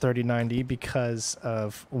get this 3090 because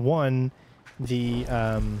of, one, the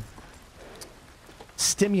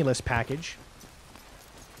stimulus package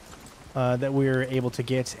that we were able to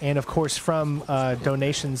get, and of course from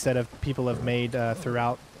donations that people have made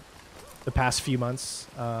throughout the past few months,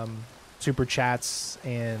 super chats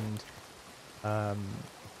and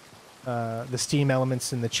the Steam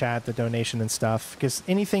elements in the chat, the donation and stuff, because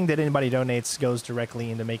anything that anybody donates goes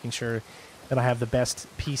directly into making sure that I have the best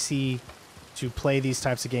PC to play these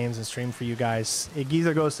types of games and stream for you guys. It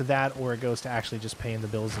either goes to that or it goes to actually just paying the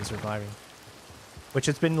bills and surviving. Which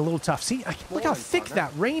it's been a little tough. See, look how thick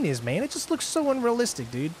that rain is, man. It just looks so unrealistic,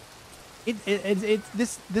 dude.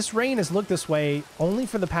 This rain has looked this way only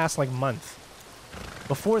for the past like month.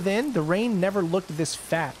 Before then, the rain never looked this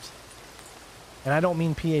fat. And I don't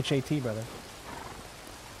mean PHAT, brother.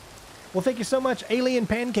 Well, thank you so much, Alien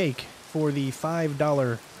Pancake, for the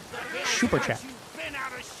 $5 super chat.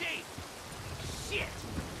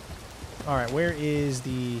 All right, where is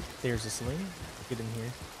the? There's the saloon. Get in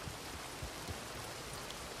here.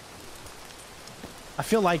 I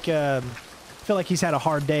feel like he's had a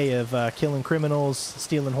hard day of killing criminals,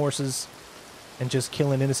 stealing horses, and just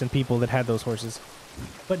killing innocent people that had those horses.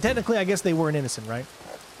 But technically, I guess they weren't innocent, right?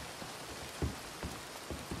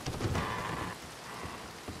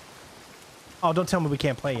 Oh, don't tell me we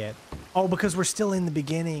can't play yet. Oh, because we're still in the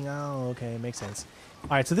beginning. Oh, okay, makes sense. All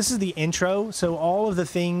right, so this is the intro. So all of the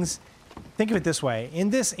things, think of it this way. In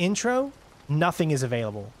this intro, nothing is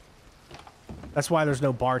available. That's why there's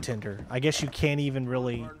no bartender. I guess you can't even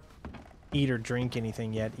really eat or drink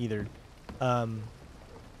anything yet either.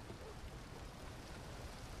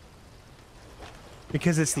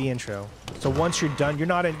 Because it's the intro. So once you're done,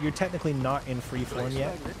 you're technically not in free form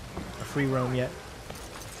yet, or free roam yet.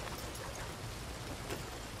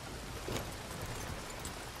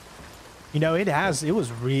 You know, it was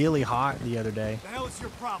really hot the other day. The hell is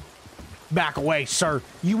your problem? Back away, sir.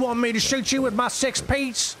 You want me to shoot you with my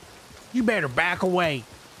 6-piece? You better back away.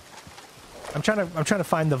 I'm trying to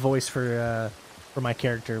find the voice for my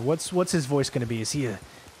character. What's his voice gonna be? Is he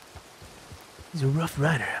he's a rough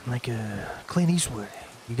rider. I'm like a Clint Eastwood.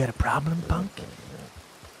 You got a problem, punk?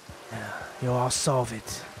 Yeah, yo, I'll solve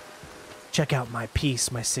it. Check out my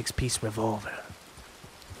piece, my 6-piece revolver.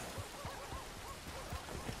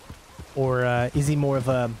 Or is he more of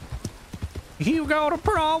a, you got a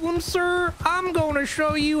problem, sir? I'm gonna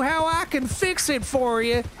show you how I can fix it for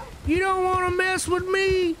you. You don't want to mess with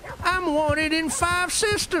me? I'm wanted in 5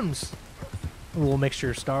 systems. A little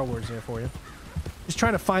mixture of Star Wars there for you. Just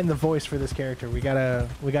trying to find the voice for this character. We gotta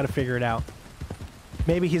figure it out.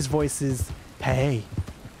 Maybe his voice is, hey.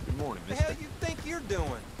 Good morning, What the hell you think you're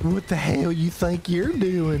doing? What the hell you think you're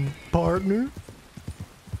doing, partner?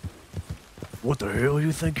 What the hell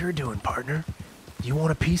you think you're doing, partner? You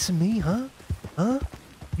want a piece of me, huh? Huh?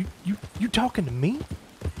 You talking to me?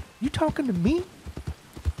 You talking to me?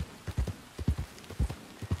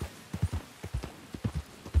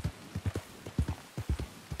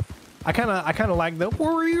 I kind of like the,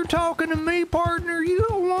 were you talking to me, partner? You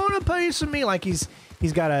don't want a piece of me. Like he's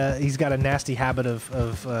got a nasty habit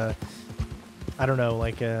of I don't know,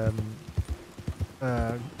 like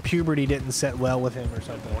puberty didn't set well with him or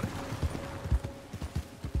something.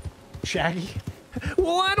 Shaggy?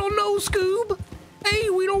 Well, I don't know, Scoob. Hey,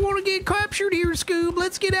 we don't want to get captured here, Scoob.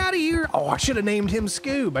 Let's get out of here. Oh, I should have named him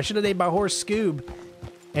Scoob. I should have named my horse Scoob.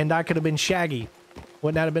 And I could have been Shaggy.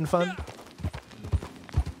 Wouldn't that have been fun?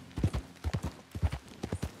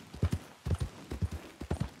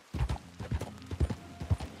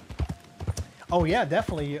 Oh, yeah,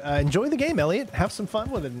 definitely. Enjoy the game, Elliot. Have some fun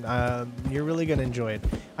with it. You're really going to enjoy it.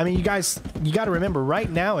 I mean, you guys, you got to remember, right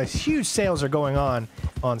now, huge sales are going on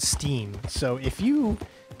Steam. So if you,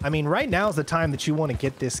 I mean, right now is the time that you want to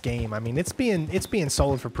get this game. I mean, it's being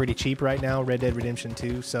sold for pretty cheap right now, Red Dead Redemption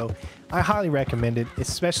 2. So I highly recommend it,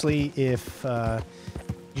 especially if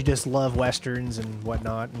you just love Westerns and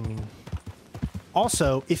whatnot. I mean,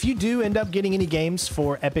 also, if you do end up getting any games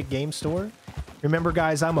for Epic Game Store, remember,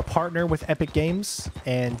 guys, I'm a partner with Epic Games,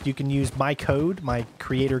 and you can use my code, my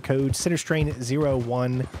creator code,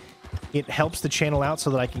 Centerstrain01. It helps the channel out so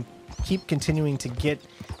that I can keep continuing to get...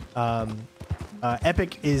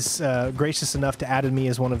 Epic is gracious enough to add me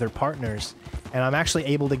as one of their partners, and I'm actually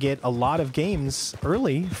able to get a lot of games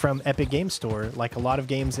early from Epic Game Store, like a lot of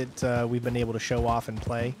games that we've been able to show off and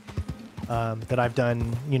play. That I've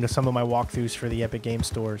done, you know, some of my walkthroughs for the Epic Game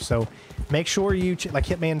Store. So make sure you, like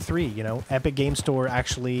Hitman 3, you know, Epic Game Store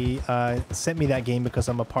actually sent me that game because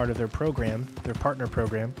I'm a part of their program, their partner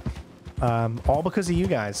program. All because of you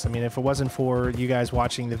guys. I mean, if it wasn't for you guys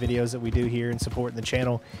watching the videos that we do here and supporting the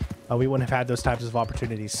channel, we wouldn't have had those types of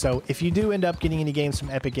opportunities. So if you do end up getting any games from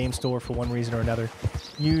Epic Game Store for one reason or another,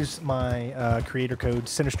 use my creator code,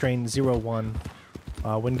 Centerstrain01,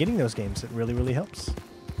 when getting those games. It really, really helps.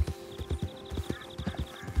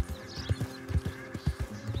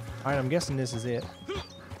 Alright, I'm guessing this is it.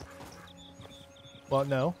 Well,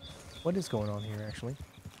 no. What is going on here, actually?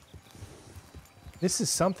 This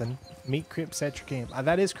is something. Meet Crips at your camp.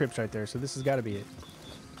 That is Crips right there, so this has got to be it.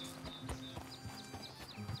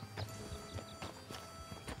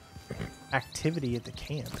 Activity at the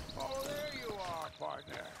camp. Oh, there you are,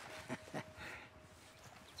 partner.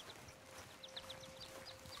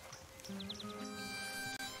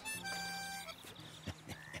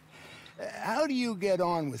 How do you get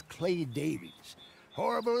on with Clay Davies?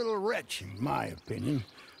 Horrible little wretch, in my opinion.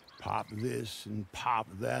 Pop this and pop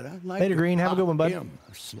that. I'd like Later, Green. Have a good one, bud. Him,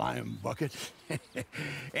 a slime bucket.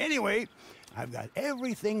 Anyway, I've got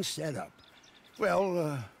everything set up.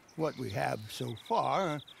 Well, what we have so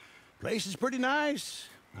far, place is pretty nice.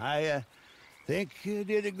 I think you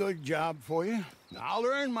did a good job for you. I'll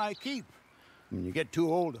earn my keep. When you get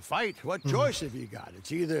too old to fight, what choice have you got?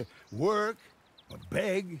 It's either work or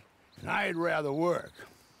beg, and I'd rather work.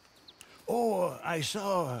 Oh, I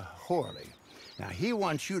saw Horley. Now, he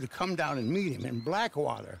wants you to come down and meet him in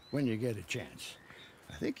Blackwater when you get a chance.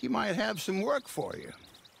 I think he might have some work for you.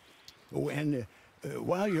 Oh, and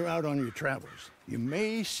while you're out on your travels, you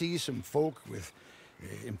may see some folk with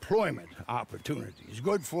employment opportunities.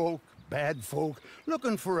 Good folk, bad folk,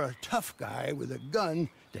 looking for a tough guy with a gun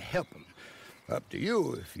to help them. Up to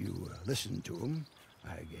you if you listen to them,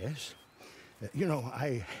 I guess. You know,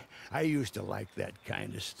 I used to like that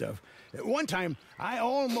kind of stuff. One time, I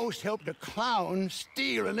almost helped a clown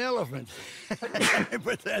steal an elephant.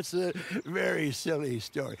 But that's a very silly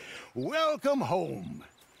story. Welcome home.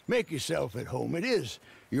 Make yourself at home. It is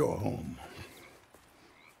your home.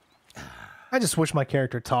 I just wish my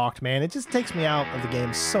character talked, man. It just takes me out of the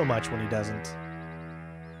game so much when he doesn't.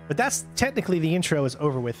 But that's technically the intro is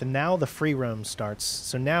over with, and now the free roam starts.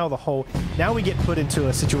 So now now we get put into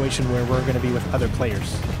a situation where we're going to be with other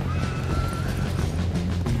players.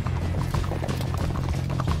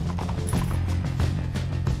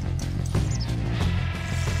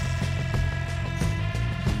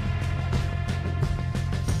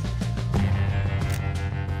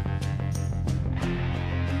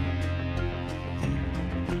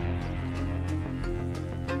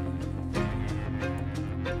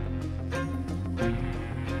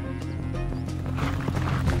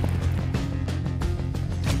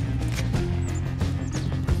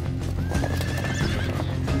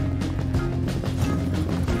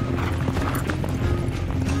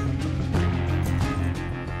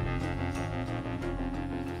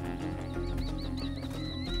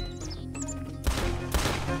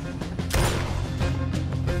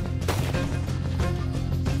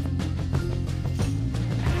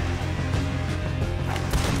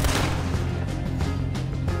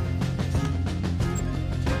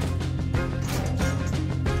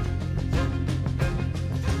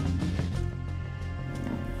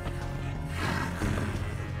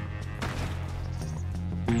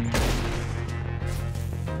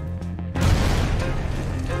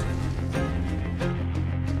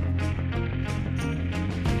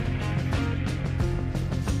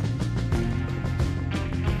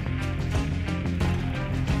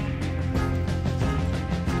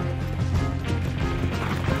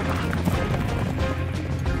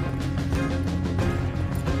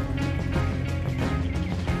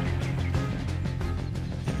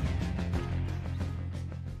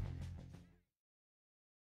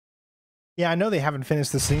 Yeah, I know they haven't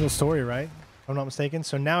finished the single story, right? If I'm not mistaken.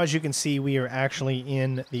 So now, as you can see, we are actually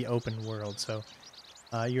in the open world. So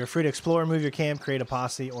you're free to explore, move your camp, create a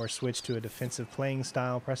posse, or switch to a defensive playing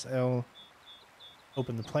style. Press L.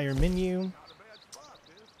 Open the player menu.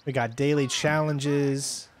 We got daily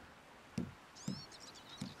challenges.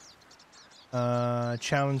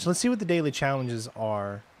 Challenge. Let's see what the daily challenges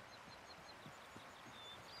are.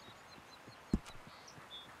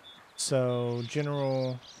 So,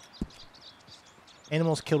 general...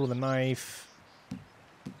 Animals killed with a knife.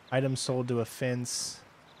 Items sold to a fence.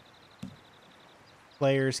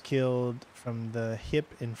 Players killed from the hip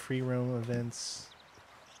and free roam events.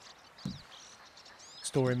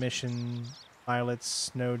 Story mission. Violet's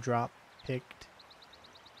snowdrop picked.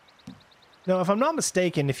 No, if I'm not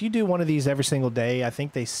mistaken, if you do one of these every single day, I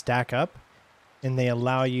think they stack up and they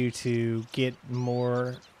allow you to get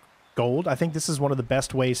more gold. I think this is one of the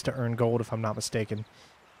best ways to earn gold, if I'm not mistaken.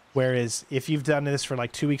 Whereas if you've done this for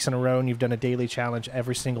like 2 weeks in a row and you've done a daily challenge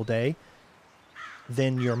every single day,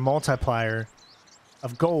 then your multiplier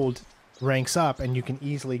of gold ranks up and you can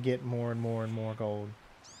easily get more and more and more gold.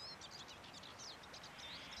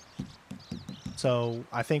 So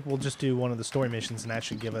I think we'll just do one of the story missions and that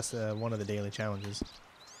should give us one of the daily challenges.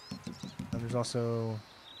 And there's also...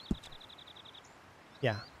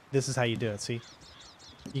 Yeah, this is how you do it, see?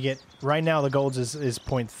 You get, right now the gold is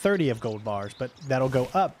 0.30 of gold bars, but that'll go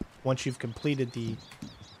up once you've completed the,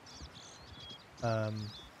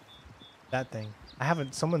 that thing. I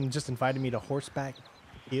haven't, someone just invited me to Horseback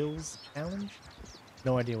Hills Challenge?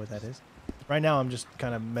 No idea what that is. Right now I'm just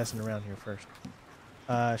kind of messing around here first.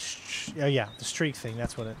 Oh yeah, the streak thing,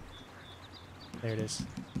 that's what it, there it is.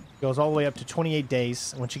 Goes all the way up to 28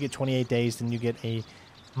 days. Once you get 28 days, then you get a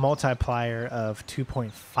multiplier of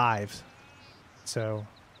 2.5. So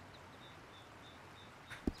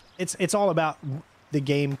it's all about the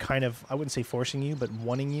game kind of, I wouldn't say forcing you, but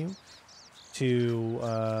wanting you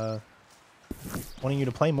to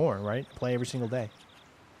play more, right? Play every single day.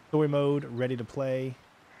 Story mode, ready to play.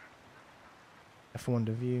 F1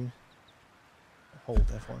 to view. Hold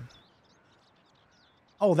F1.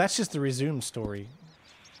 Oh, that's just the resume story.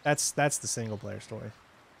 That's the single player story.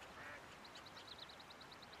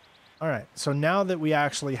 All right, so now that we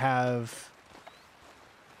actually have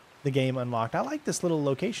the game unlocked, I like this little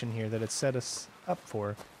location here that it set us up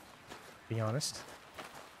for, to be honest.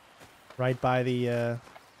 Right by the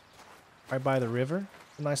river.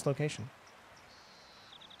 A nice location.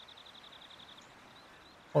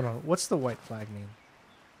 Hold on, what's the white flag mean?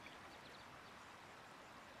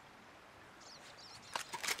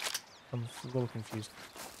 I'm a little confused.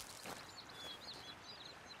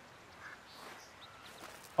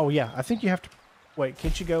 Oh yeah, I think you have to... Wait,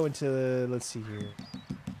 can't you go into... Let's see here.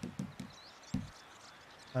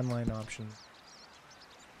 Online options.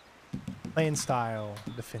 Playing style.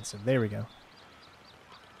 Defensive. There we go.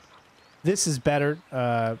 This is better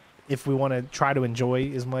if we want to try to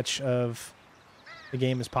enjoy as much of the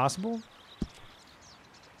game as possible.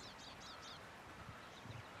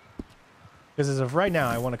 Because as of right now,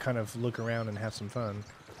 I want to kind of look around and have some fun.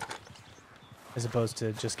 As opposed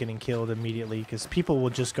to just getting killed immediately. Because people will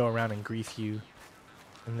just go around and grief you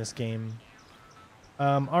in this game.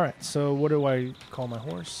 Alright, so what do I call my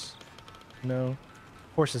horse? No.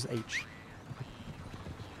 Horse is H.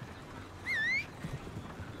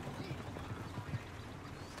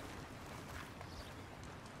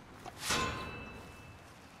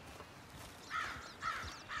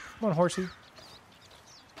 Come on, horsey.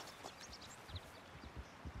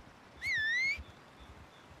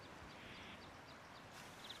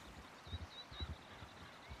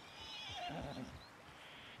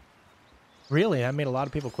 Really? That made a lot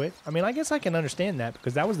of people quit? I mean, I guess I can understand that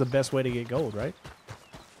because that was the best way to get gold, right?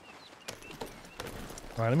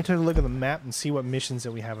 All right, let me take a look at the map and see what missions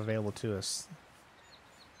that we have available to us.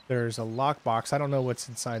 There's a lockbox. I don't know what's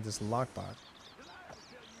inside this lockbox.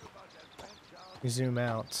 We zoom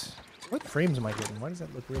out. What frames am I getting? Why does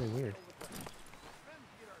that look really weird?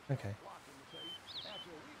 Okay.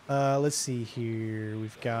 Let's see here.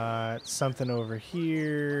 We've got something over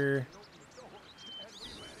here.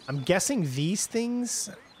 I'm guessing these things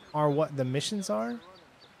are what the missions are.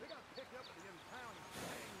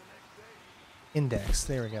 Index.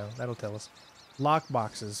 There we go. That'll tell us. Lock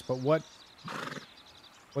boxes. But what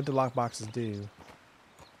do lock boxes do?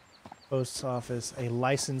 Post office. A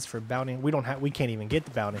license for bounty. We can't even get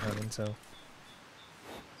the bounty hunting. So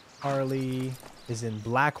Harley is in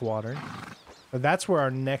Blackwater. But that's where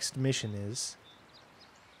our next mission is.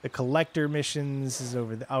 The collector missions is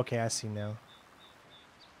over there. Okay, I see now.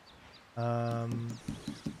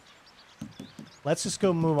 Let's just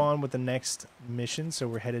go move on with the next mission. So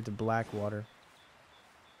we're headed to Blackwater.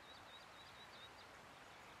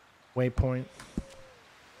 Waypoint.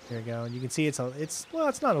 Here we go. And you can see it's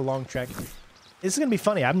not a long trek. This is gonna be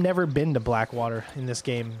funny. I've never been to Blackwater in this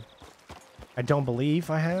game. I don't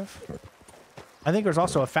believe I have. I think there's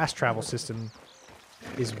also a fast travel system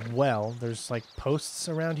as well. There's like posts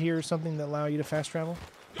around here or something that allow you to fast travel.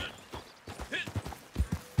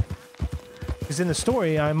 Because in the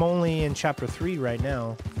story, I'm only in Chapter 3 right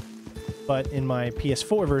now. But in my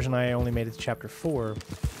PS4 version, I only made it to Chapter 4.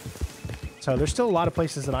 So there's still a lot of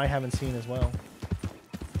places that I haven't seen as well.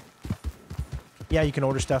 Yeah, you can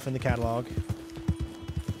order stuff in the catalog.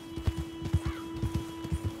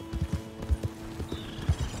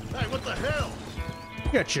 Hey, what the hell?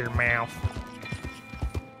 Get your mouth.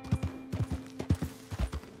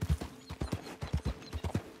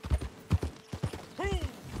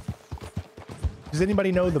 Does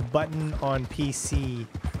anybody know the button on PC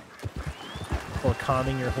for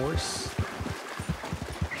calming your horse?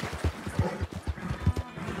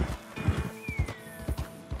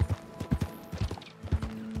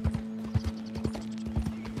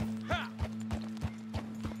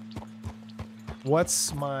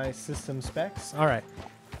 What's my system specs? All right.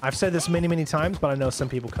 I've said this many, many times, but I know some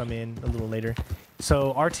people come in a little later.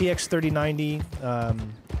 So RTX 3090,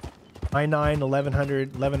 i9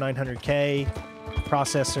 11900K,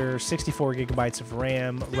 processor, 64 gigabytes of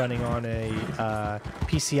RAM, running on a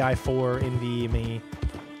PCI 4 NVMe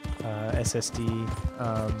SSD,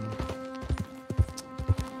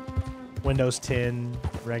 Windows 10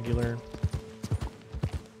 regular.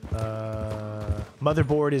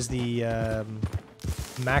 Motherboard is the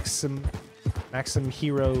Maxim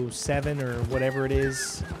Hero 7 or whatever it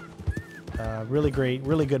is. Really great,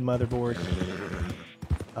 really good motherboard.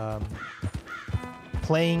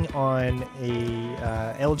 Playing on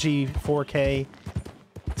a LG 4K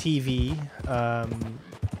TV.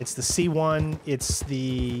 It's the C1. It's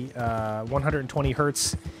the 120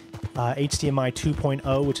 hertz HDMI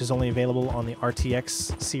 2.0, which is only available on the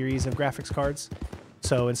RTX series of graphics cards.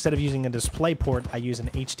 So instead of using a display port, I use an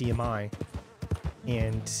HDMI,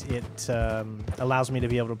 and it allows me to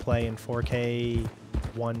be able to play in 4K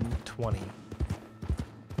 120.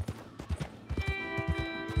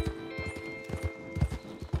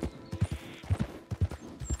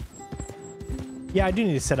 Yeah, I do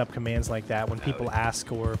need to set up commands like that when people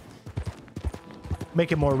ask, or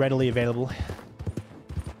make it more readily available.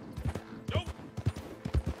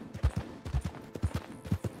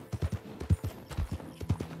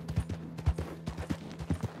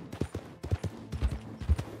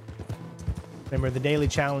 Remember, the daily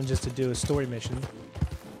challenge is to do a story mission.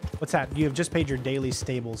 What's that? You have just paid your daily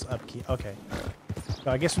stables upkeep. Okay.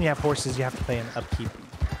 So I guess when you have horses, you have to pay an upkeep.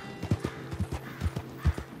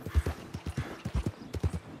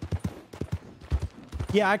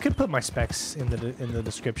 Yeah, I could put my specs in the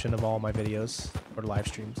description of all my videos or live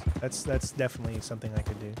streams. That's definitely something I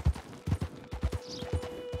could do.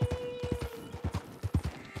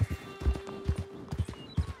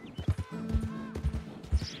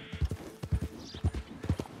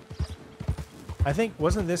 I think,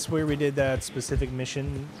 wasn't this where we did that specific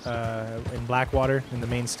mission in Blackwater in the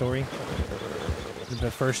main story?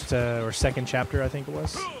 The first or second chapter, I think it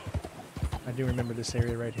was. I do remember this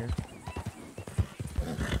area right here.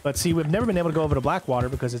 But see, we've never been able to go over to Blackwater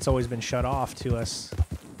because it's always been shut off to us.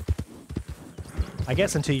 I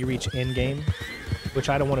guess until you reach endgame, which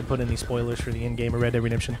I don't want to put any spoilers for the endgame of Red Dead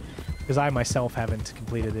Redemption, because I myself haven't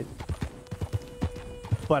completed it.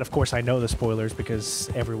 But of course I know the spoilers because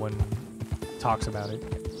everyone talks about it.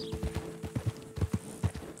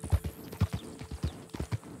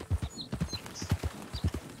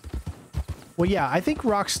 Well, yeah, I think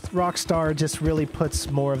Rockstar just really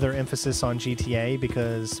puts more of their emphasis on GTA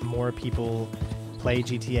because more people play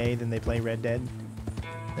GTA than they play Red Dead.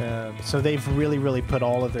 So they've really put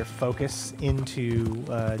all of their focus into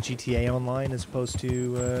GTA Online as opposed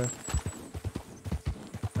to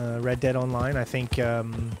Red Dead Online. I think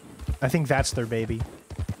that's their baby.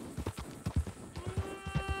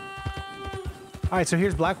 All right, so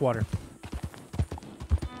here's Blackwater.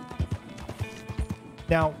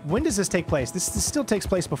 Now, when does this take place? This still takes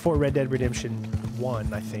place before Red Dead Redemption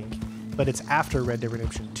 1, I think. But it's after Red Dead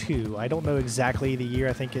Redemption 2. I don't know exactly the year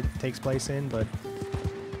I think it takes place in, but...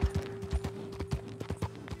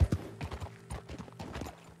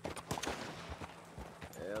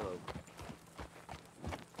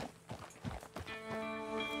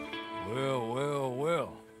 Hello.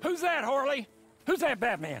 Well. Who's that, Harley? Who's that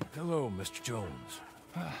Batman? Hello, Mr. Jones.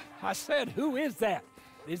 I said, who is that?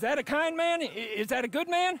 Is that a kind man? Is that a good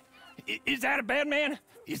man? Is that a bad man?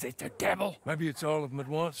 Is it the devil? Maybe it's all of them at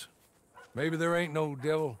once. Maybe there ain't no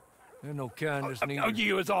devil. There's no kindness neither. Oh,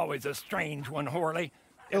 you is always a strange one, Harley.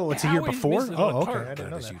 Oh, it's a year before? Oh, okay. I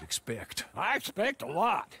didn't know As that. you'd expect. I expect a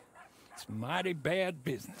lot. It's mighty bad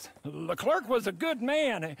business. Leclerc was a good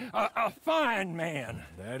man, a fine man.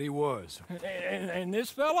 That he was. And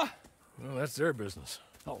this fella? Well, that's their business.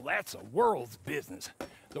 Oh, that's a world's business.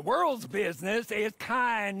 The world's business is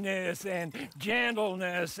kindness and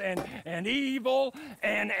gentleness and evil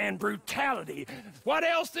and brutality. What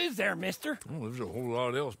else is there, mister? Well, there's a whole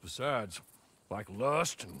lot else besides. Like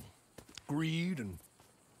lust and greed and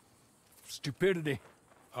stupidity.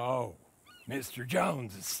 Oh, Mr.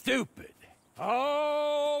 Jones is stupid.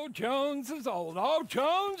 Oh, Jones is old. Oh,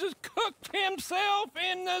 Jones has cooked himself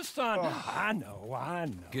in the sun. Oh. I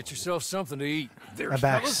know. Get yourself something to eat. There's My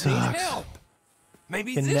back fellas need sucks. help.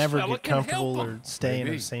 Maybe Can this never fella get can comfortable help or 'em. stay in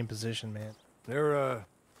Maybe. the same position, man. They're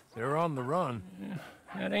on the run.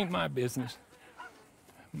 That ain't my business.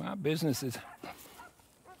 My business is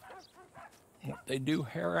what they do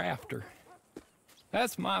hereafter.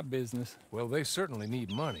 That's my business. Well, they certainly need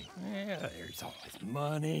money. Yeah, there's always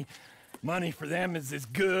money. Money for them is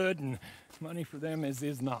good, and money for them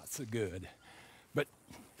is not so good. But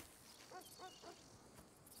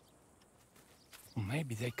well,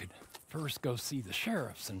 maybe they could first go see the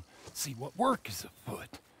sheriffs and see what work is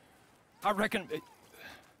afoot. I reckon,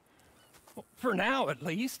 for now at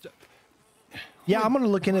least. Yeah, I'm going to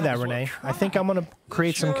look into that, Might as well Renee. try. I think I'm going to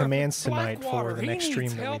create some Sheriff commands of tonight for Blackwater, the he next needs stream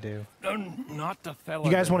that we help. do. Not the fella.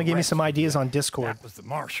 You guys that want to give me some arrested ideas you. on Discord? That was the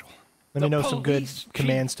marshal. Let me The know some good police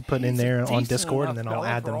commands to put in he's a there on decent Discord, and enough then I'll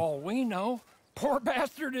fella add for them. all we know, poor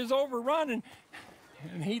bastard is overrun,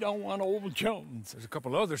 and he don't want old Jones. There's a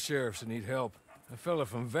couple other sheriffs that need help. A fella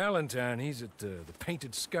from Valentine, he's at the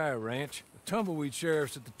Painted Sky Ranch. The Tumbleweed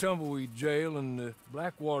Sheriff's at the Tumbleweed Jail, and the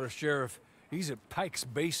Blackwater Sheriff, he's at Pike's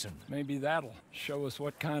Basin. Maybe that'll show us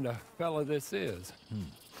what kind of fella this is.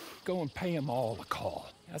 Go and pay 'em all a call.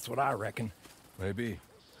 That's what I reckon. Maybe.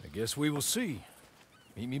 I guess we will see.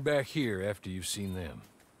 Meet me back here after you've seen them.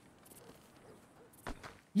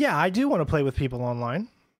 Yeah, I do want to play with people online.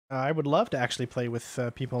 I would love to actually play with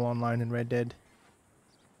people online in Red Dead.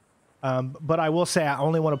 But I will say I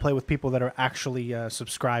only want to play with people that are actually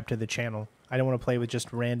subscribed to the channel. I don't want to play with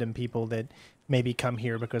just random people that maybe come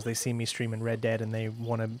here because they see me streaming Red Dead and they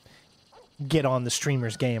want to get on the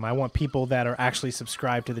streamer's game. I want people that are actually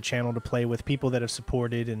subscribed to the channel to play with, people that have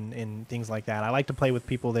supported and things like that. I like to play with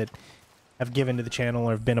people that have given to the channel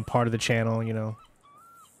or have been a part of the channel, you know.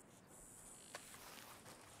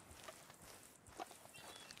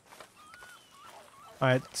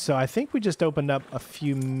 Alright, so I think we just opened up a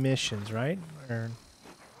few missions, right? Or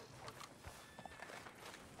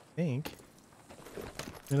I think.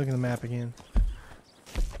 Let me look at the map again.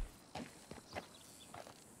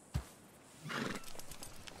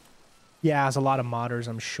 Yeah, there's a lot of modders,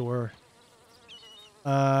 I'm sure.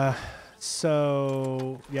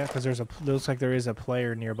 So yeah, because looks like there is a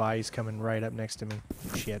player nearby. He's coming right up next to me.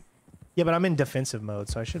 Shit. Yeah, but I'm in defensive mode,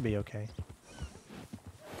 so I should be okay.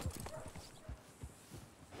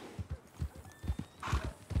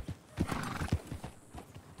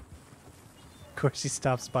 Of course he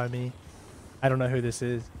stops by me. I don't know who this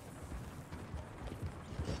is.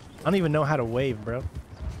 I don't even know how to wave, bro.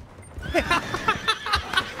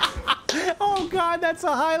 Oh god, that's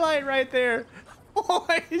a highlight right there.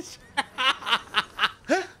 Holy shit.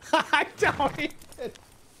 I don't even...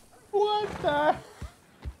 What the...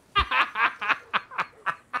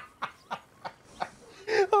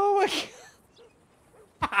 Oh my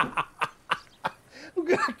god. I'm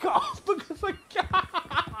gonna cough because I can't.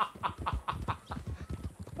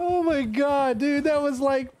 Oh my god, dude, that was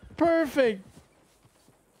like perfect.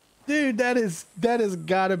 Dude, that is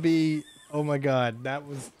gotta be... Oh my god, that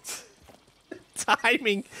was...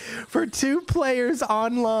 timing for two players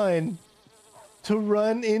online to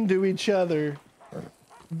run into each other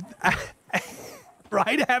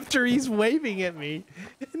right after he's waving at me,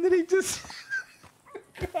 and then he just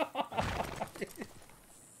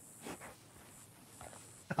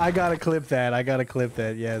I gotta clip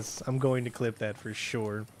that. Yes, I'm going to clip that for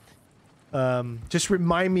sure. Just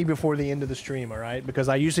remind me before the end of the stream, all right? Because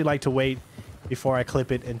I usually like to wait before I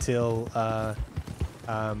clip it until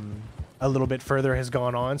a little bit further has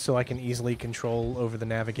gone on, so I can easily control over the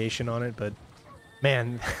navigation on it. But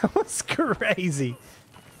man, that was crazy.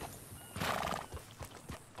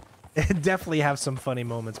 It definitely have some funny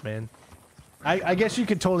moments, man. I guess you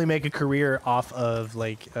could totally make a career off of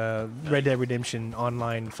like Red Dead Redemption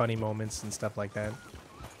online funny moments and stuff like that.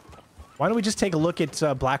 Why don't we just take a look at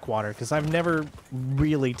Blackwater? Because I've never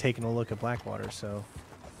really taken a look at Blackwater, so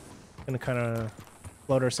I'm gonna kind of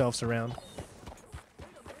float ourselves around.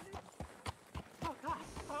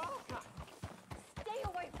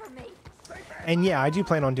 And yeah, I do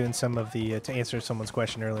plan on doing some of the, to answer someone's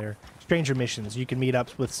question earlier, stranger missions. You can meet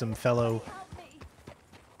up with some fellow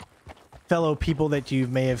people that you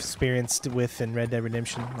may have experienced with in Red Dead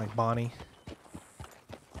Redemption, like Bonnie.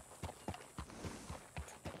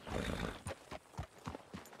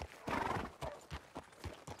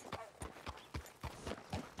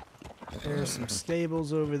 There's some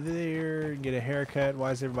stables over there. Get a haircut.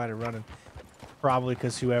 Why is everybody running? Probably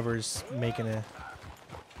because whoever's making a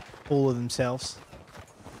fool of themselves.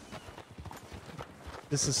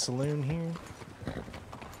 This is saloon here.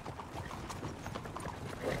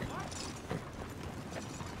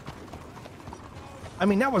 I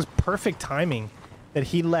mean, that was perfect timing that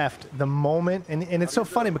he left the moment, and it's so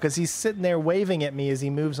funny because he's sitting there waving at me as he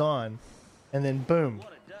moves on, and then boom,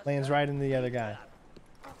 lands right into the other guy.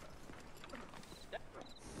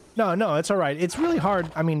 No, it's all right. It's really hard.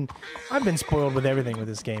 I mean, I've been spoiled with everything with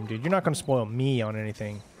this game, dude. You're not going to spoil me on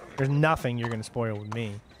anything. There's nothing you're going to spoil with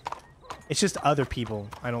me. It's just other people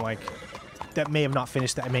I don't like that may have not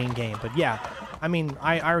finished that main game. But yeah, I mean,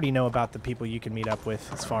 I already know about the people you can meet up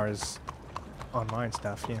with as far as online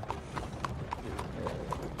stuff, yeah.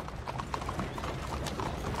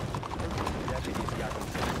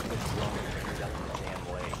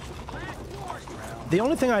 The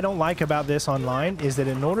only thing I don't like about this online is that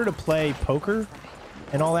in order to play poker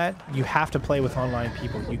and all that, you have to play with online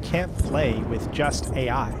people. You can't play with just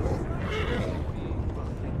AI.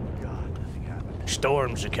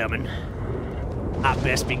 Storms are coming. I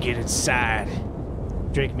best be getting inside.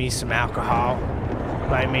 Drink me some alcohol.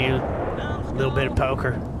 Play me a little bit of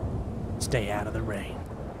poker. Stay out of the rain.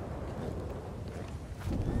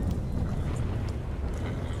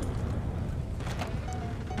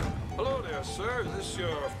 Hello there, sir. Is this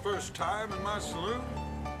your first time in my saloon?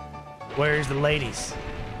 Where's the ladies?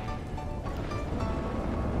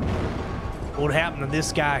 What happened to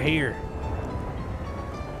this guy here?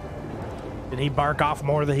 Did he bark off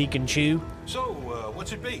more than he can chew? So,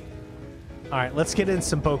 what's it be? All right, let's get into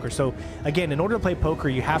some poker. So, again, in order to play poker,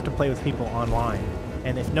 you have to play with people online.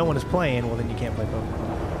 And if no one is playing, well, then you can't play poker.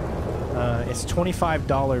 It's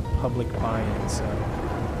 $25 public buy-in, so.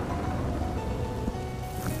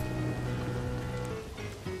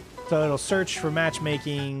 So it'll search for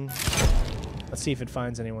matchmaking. Let's see if it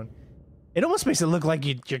finds anyone. It almost makes it look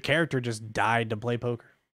like your character just died to play poker.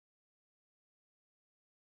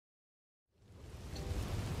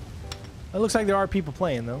 It looks like there are people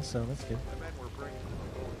playing though, so that's good.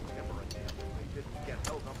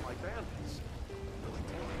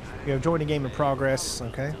 We have joined a game in progress.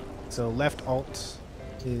 Okay, so left alt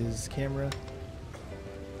is camera.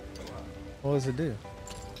 What does it do?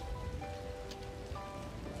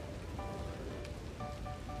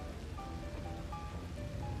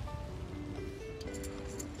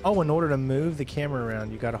 Oh, in order to move the camera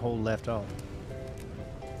around, you gotta hold left alt.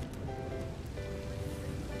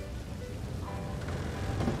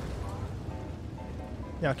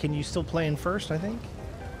 Now, can you still play in first, I think?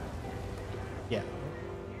 Yeah.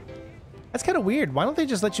 That's kind of weird. Why don't they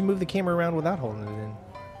just let you move the camera around without holding it in?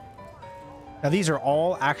 Now, these are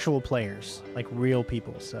all actual players, like real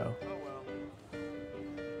people, so. Oh well.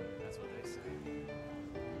 That's what they say.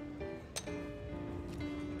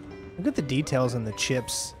 Look at the details in the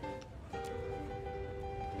chips.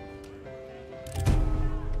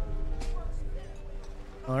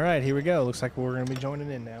 All right, here we go. Looks like we're going to be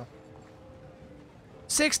joining in now.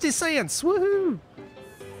 60 cents! Woohoo! You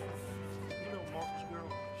know Mark's girl,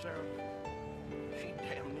 Sarah? She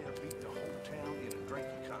damn near beat the whole town in a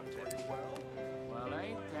drinking contest. Well,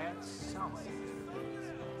 ain't that something?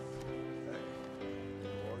 Hey,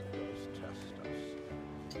 Lord does test us.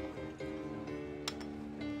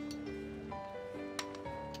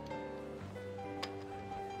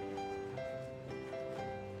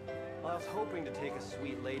 Well, I was hoping to take a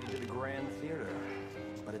sweet lady to the Grand Theater,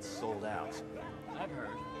 but it's sold out. I've heard.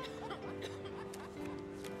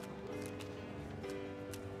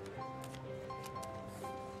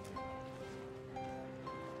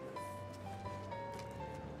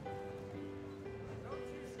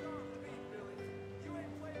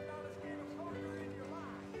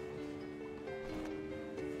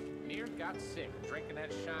 Mir got sick drinking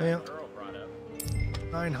that shine Yeah. Earl brought up.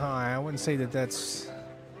 9 high. I wouldn't say that that's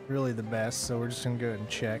really the best, so we're just going to go ahead and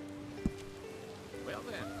check. Well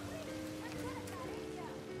then.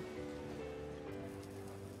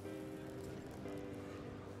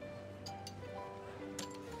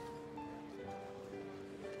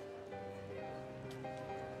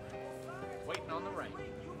 Waiting on the rain.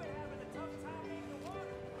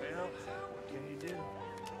 Well, what can you do?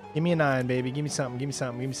 Give me a 9, baby. Give me something. Give me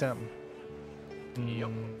something. Give me something. Yep.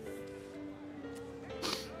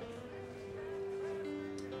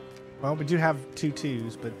 Well, we do have 2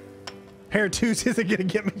 2s, but pair of 2s isn't gonna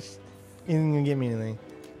get me. Isn't gonna give me anything.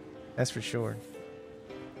 That's for sure.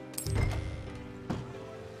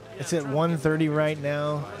 It's at 130 right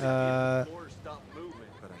now.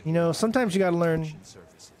 You know, sometimes you gotta learn.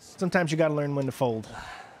 Sometimes you gotta learn when to fold.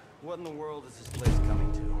 What in the world is this place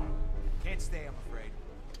coming to? Can't stay, I'm afraid.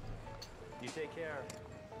 You take care.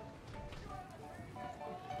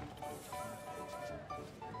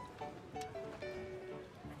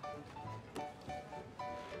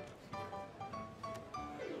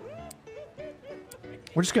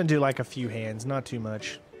 We're just gonna do like a few hands, not too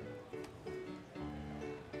much.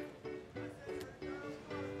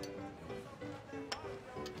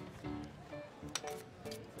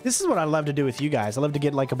 This is what I love to do with you guys. I love to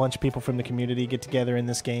get like a bunch of people from the community, get together in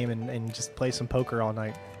this game and just play some poker all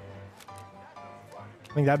night.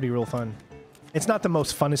 I think that'd be real fun. It's not the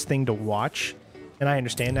most funnest thing to watch, and I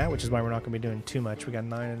understand that, which is why we're not gonna be doing too much. We got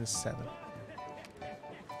 9 and a 7.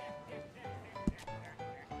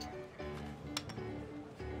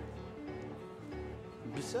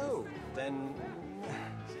 So, then...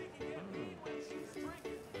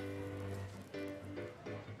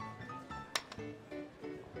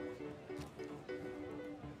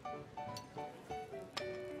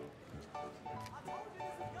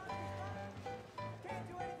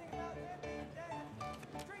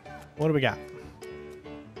 What do we got?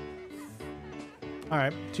 All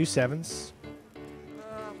right, 2 7s.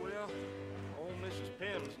 Well, old Mrs.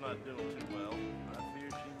 Pim's not doing too well. I fear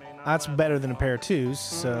she may not. That's better than a pair of 2s,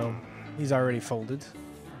 so he's already folded.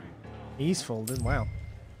 He's folded. Wow.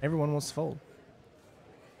 Everyone wants to fold.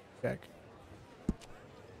 Check.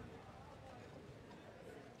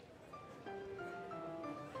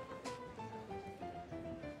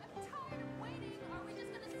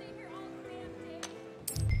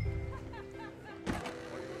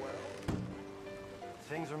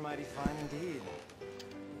 Things are mighty fine indeed.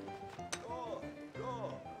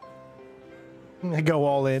 I go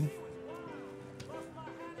all in.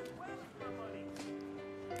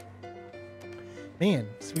 Man,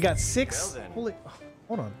 so we got 6. Well then. Holy,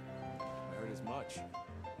 hold on. I heard as much.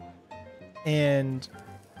 And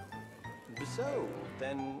So,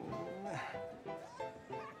 then...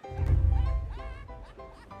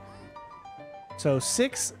 so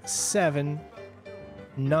 6, 7,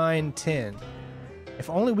 9, 10. If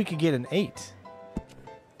only we could get an 8.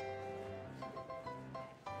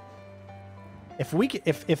 If we could,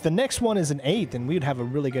 if the next one is an 8, then we'd have a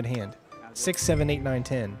really good hand. 6, 7, 8, 9,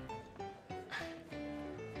 10.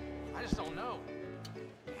 I just don't know.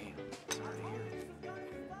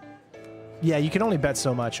 Yeah, you can only bet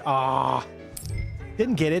so much. Ah,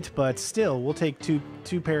 didn't get it, but still, we'll take two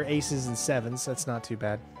pair aces and 7s. That's not too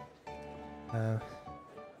bad.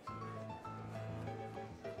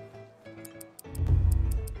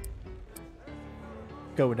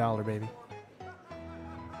 Go a dollar, baby.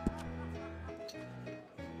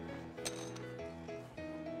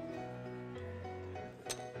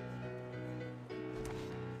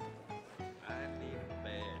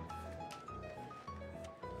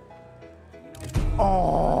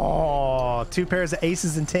 Oh, 2 pairs of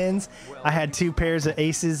aces and 10s. I had 2 pairs of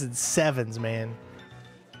aces and 7s, man.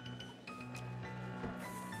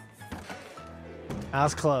 That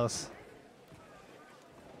was close.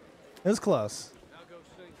 It was close. I'll go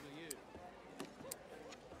sing for you.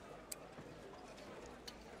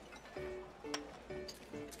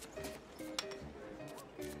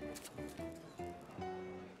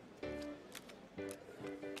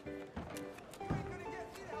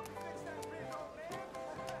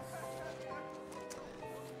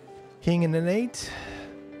 King and an 8.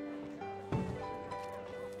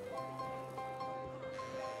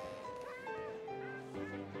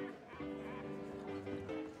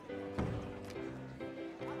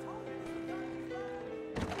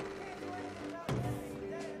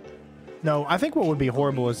 No, I think what would be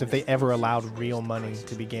horrible is if they ever allowed real money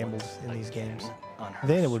to be gambled in these games.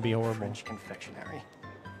 Then it would be horrible. French confectionery.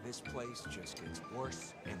 This place just gets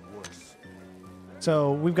worse and worse.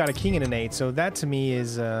 So we've got a king and an 8, so that to me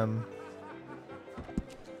is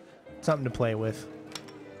something to play with.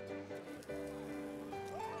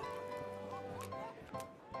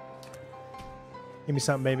 Give me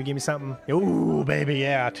something, baby. Give me something. Ooh, baby,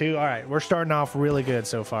 yeah, 2. All right, we're starting off really good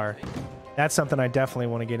so far. That's something I definitely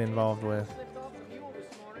want to get involved with.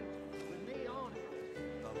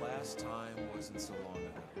 The last time wasn't so long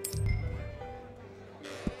ago.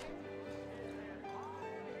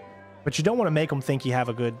 But you don't want to make them think you have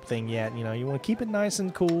a good thing yet. You know, you want to keep it nice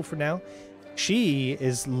and cool for now. She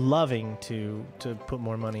is loving to put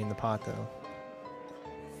more money in the pot, though.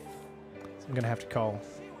 So I'm going to have to call.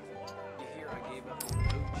 You hear I gave up on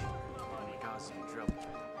Pooch? Money caused some trouble.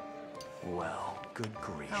 Well, good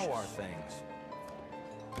grief. How are things?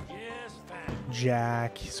 Yes, fine.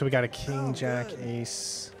 Jack. So we got a king, jack,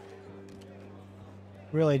 ace.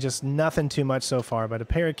 Really just nothing too much so far, but a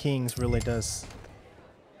pair of kings really does.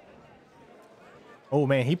 Oh,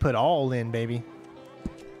 man, he put all in, baby.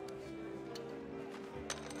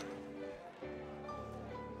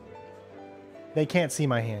 They can't see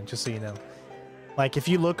my hand, just so you know. Like, if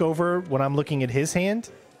you look over when I'm looking at his hand,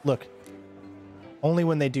 look. Only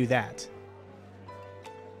when they do that.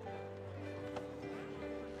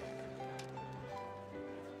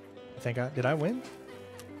 Did I win?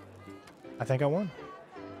 I think I won.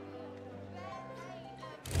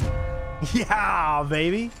 Yeah,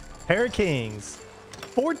 baby. Pair of kings.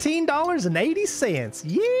 $14.80.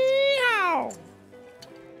 Yeah!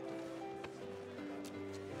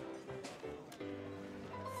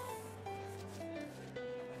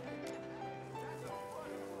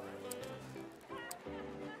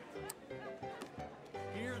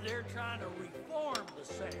 Here they're trying to reform the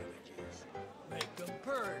savages. Make them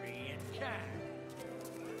purty and kind.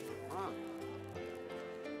 Huh.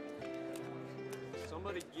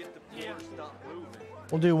 Somebody get the poor to stop moving.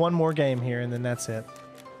 We'll do one more game here, and then that's it.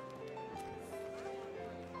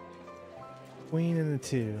 Queen and the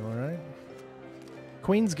 2, all right?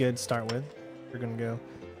 Queen's good to start with. We're going to go.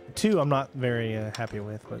 2 I'm not very happy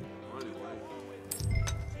with, but...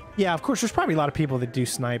 Yeah, of course, there's probably a lot of people that do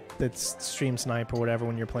snipe, that stream snipe or whatever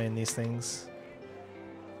when you're playing these things.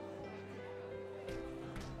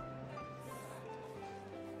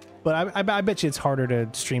 But I bet you it's harder to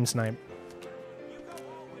stream snipe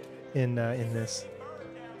in this.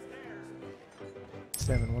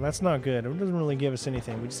 7. Well, that's not good. It doesn't really give us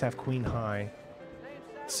anything. We just have queen high.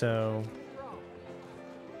 So...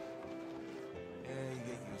 Yeah, you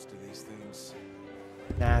get used to these things.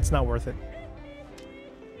 Nah, it's not worth it.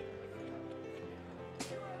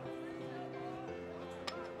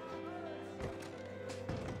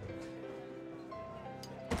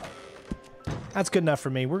 That's good enough for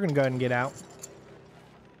me. We're going to go ahead and get out.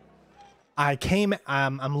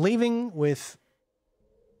 I'm leaving with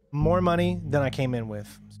more money than I came in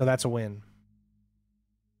with, so that's a win.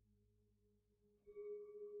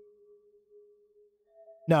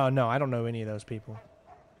 No, I don't know any of those people.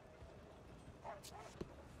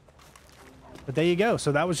 But there you go.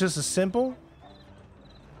 So that was just a simple.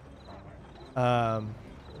 I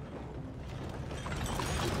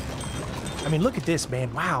mean, look at this,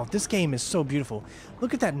 man. Wow, this game is so beautiful.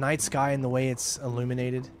 Look at that night sky and the way it's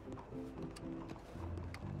illuminated.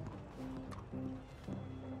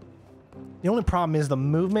 The only problem is the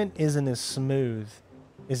movement isn't as smooth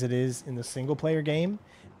as it is in the single-player game,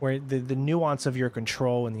 where the nuance of your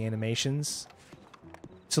control and the animations,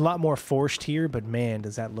 it's a lot more forced here, but man,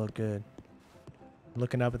 does that look good.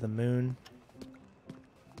 Looking up at the moon.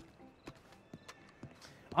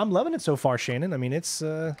 I'm loving it so far, Shannon. I mean, it's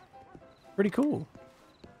pretty cool.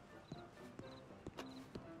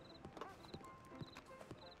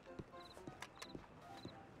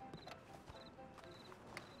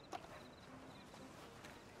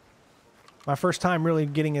 My first time really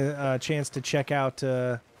getting a chance to check out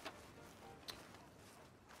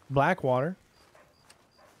Blackwater.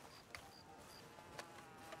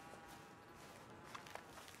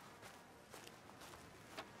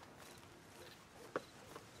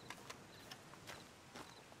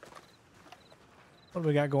 What do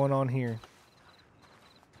we got going on here?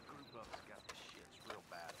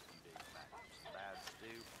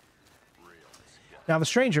 Now the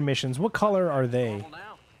stranger missions, what color are they? Ain't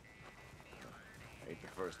the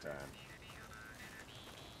first time.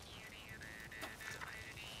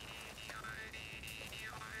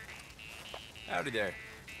 Howdy there.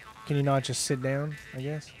 Can you not just sit down, I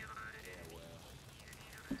guess?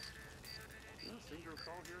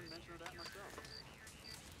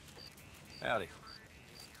 Howdy.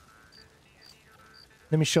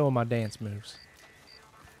 Let me show them my dance moves.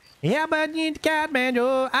 Yeah, but you cat man,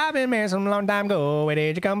 Joe. I've been married some long time ago. Where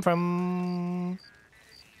did you come from?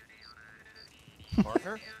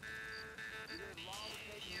 Partner?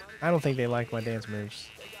 I don't think they like my dance moves.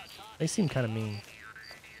 They seem kind of mean.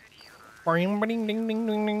 Ding, ding, ding, ding,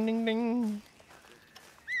 ding, ding, ding.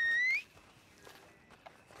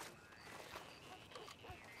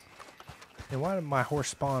 And why did my horse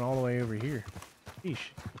spawn all the way over here? Sheesh.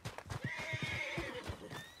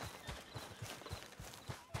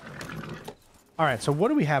 Alright, so what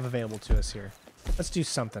do we have available to us here? Let's do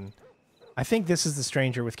something. I think this is the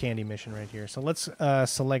stranger with candy mission right here. So let's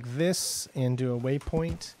select this and do a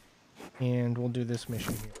waypoint. And we'll do this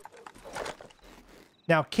mission here.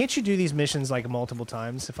 Now, can't you do these missions like multiple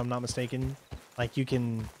times, if I'm not mistaken? Like you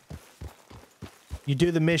can... You do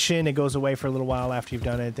the mission, it goes away for a little while after you've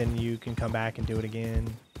done it, then you can come back and do it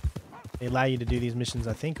again. They allow you to do these missions,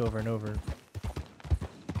 I think, over and over.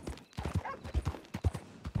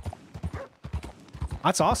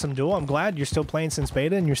 That's awesome, Duel. I'm glad you're still playing since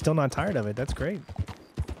beta and you're still not tired of it. That's great.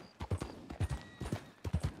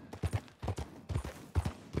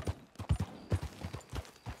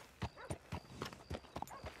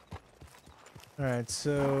 Alright,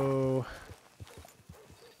 so...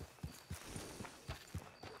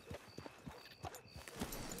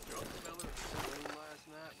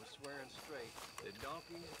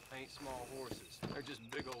 Ain't small horses. They're just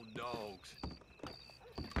big old dogs.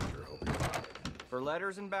 Sure hope you're right. For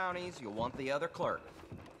letters and bounties, you'll want the other clerk.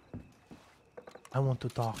 I want to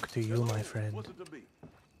talk to you, my friend. What's it to be?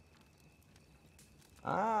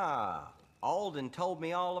 Ah, Alden told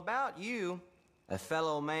me all about you. A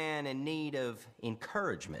fellow man in need of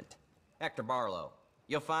encouragement. Hector Barlow.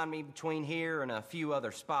 You'll find me between here and a few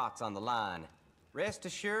other spots on the line. Rest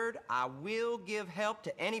assured, I will give help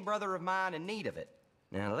to any brother of mine in need of it.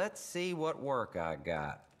 Now, let's see what work I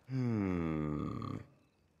got.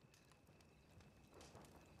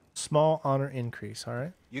 Small honor increase, all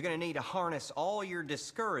right? You're gonna need to harness all your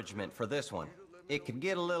discouragement for this one. It could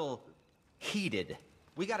get a little heated.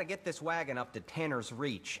 We gotta get this wagon up to Tanner's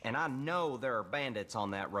Reach, and I know there are bandits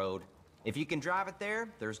on that road. If you can drive it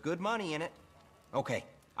there, there's good money in it. Okay,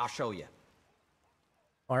 I'll show you.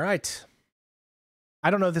 All right. I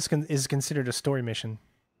don't know if this is considered a story mission.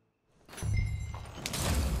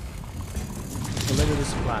 Deliver the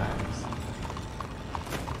supplies.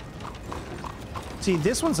 See,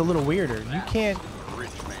 this one's a little weirder. You can't...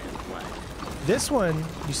 This one,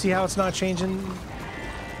 you see how it's not changing?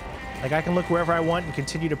 Like, I can look wherever I want and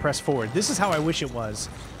continue to press forward. This is how I wish it was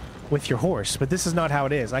with your horse, but this is not how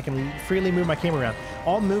it is. I can freely move my camera around.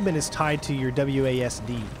 All movement is tied to your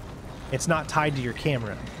WASD. It's not tied to your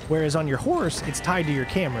camera. Whereas on your horse, it's tied to your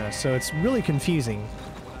camera, so it's really confusing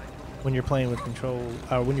when you're playing with control,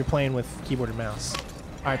 when you're playing with keyboard and mouse.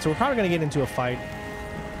 All right, so we're probably gonna get into a fight.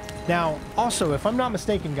 Now, also, if I'm not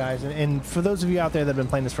mistaken, guys, and for those of you out there that have been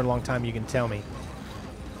playing this for a long time, you can tell me.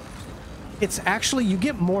 It's actually, you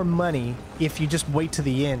get more money if you just wait to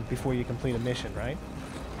the end before you complete a mission, right?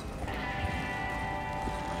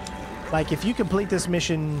 Like, if you complete this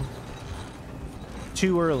mission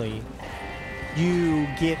too early, you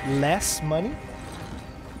get less money.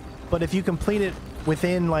 But if you complete it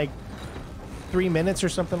within, like, 3 minutes or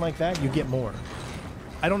something like that, you get more.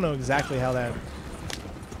 I don't know exactly how that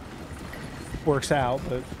works out,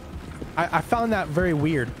 but I found that very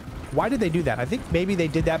weird. Why did they do that? I think maybe they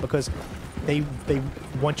did that because they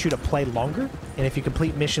want you to play longer, and if you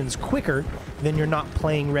complete missions quicker, then you're not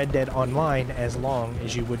playing Red Dead Online as long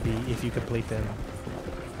as you would be if you complete them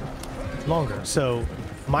longer. So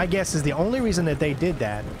my guess is the only reason that they did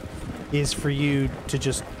that is for you to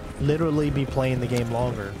just literally be playing the game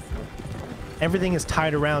longer. Everything is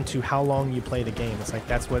tied around to how long you play the game. It's like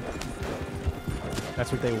that's what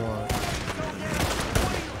they want.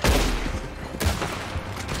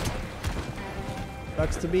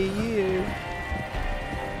 Sucks to be you.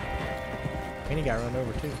 And he got run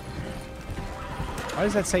over too. Why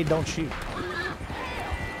does that say don't shoot?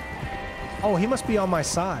 Oh, he must be on my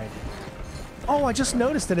side. Oh, I just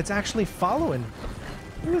noticed that it's actually following.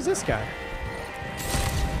 Who is this guy?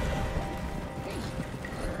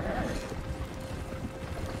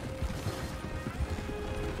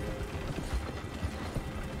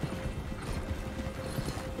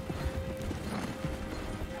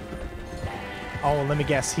 Oh, let me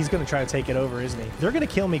guess. He's going to try to take it over, isn't he? They're going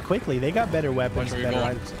to kill me quickly. They got better weapons, better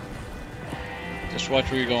items. Just watch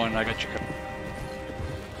where you're going. I got you covered.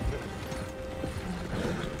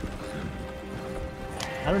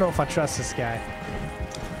 I don't know if I trust this guy.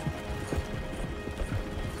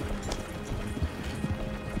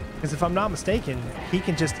 Because if I'm not mistaken, he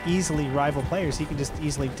can just easily rival players. He can just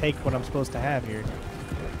easily take what I'm supposed to have here.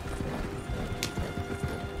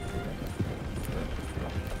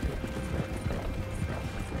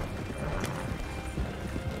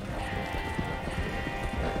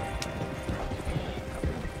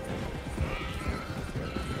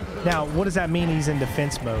 Now, what does that mean he's in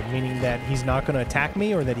defense mode? Meaning that he's not going to attack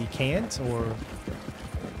me or that he can't? Or...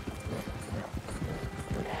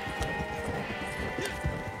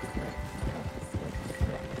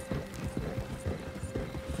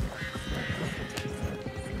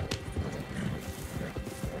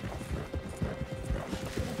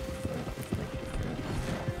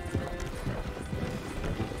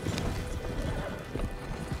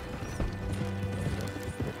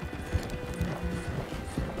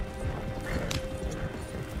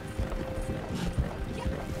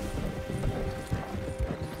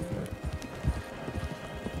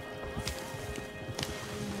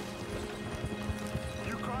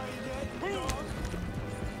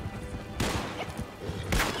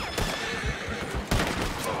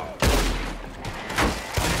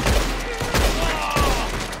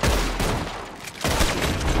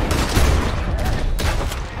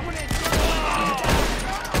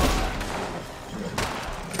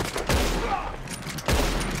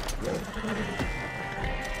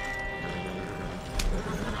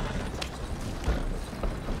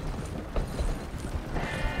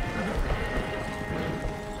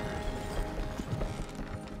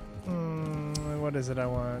 what is it I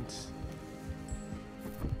want?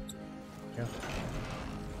 Yeah.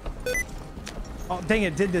 Oh, dang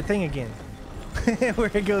it, did the thing again.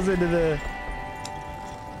 Where it goes into the...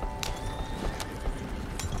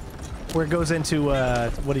 Where it goes into,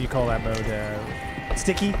 what do you call that mode?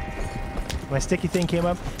 Sticky? My sticky thing came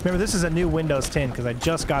up. Remember, this is a new Windows 10 because I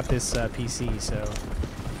just got this PC, so...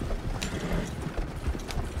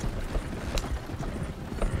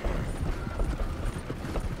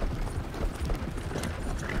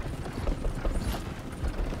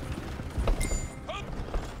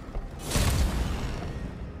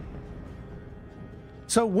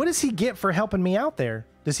 So what does he get for helping me out there?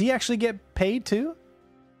 Does he actually get paid too?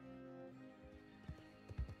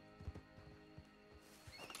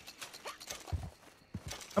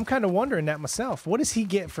 I'm kind of wondering that myself. What does he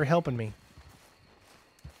get for helping me?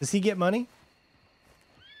 Does he get money?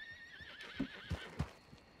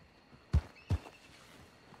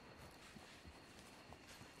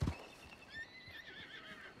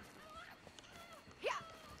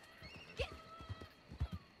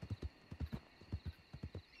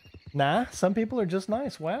 Nah, some people are just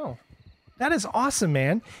nice. Wow. That is awesome,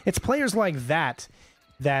 man. It's players like that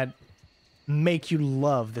that make you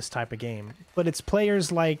love this type of game. But it's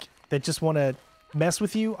players like that just want to mess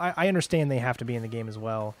with you. I understand they have to be in the game as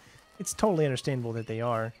well. It's totally understandable that they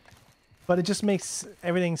are. But it just makes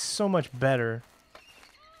everything so much better.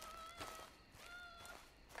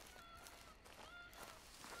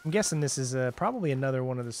 I'm guessing this is probably another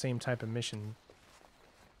one of the same type of mission.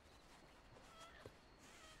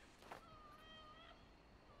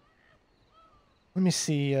 Let me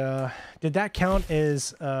see. Did that count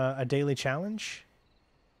as a daily challenge?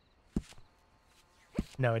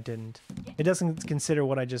 No, it didn't. It doesn't consider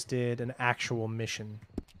what I just did an actual mission.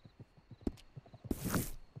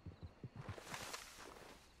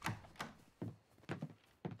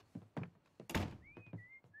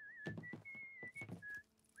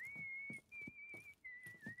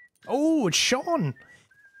 Oh, it's Sean!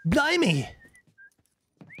 Blimey!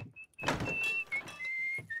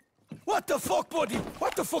 What the fuck, buddy?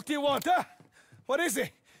 What the fuck do you want, huh? What is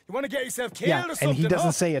it? You want to get yourself killed Yeah, or something, and he doesn't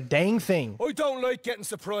huh? say a dang thing. I don't like getting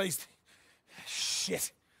surprised.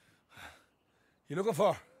 Shit. You looking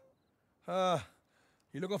for?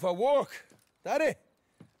 You looking for work? That it?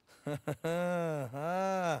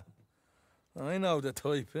 I know the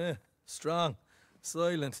type, eh? Strong,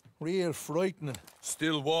 silent, real frightening.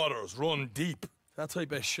 Still waters run deep. That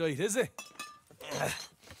type of shite, is it?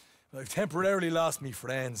 I've temporarily lost me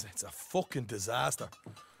friends. It's a fucking disaster.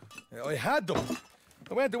 I had them.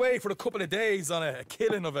 I went away for a couple of days on a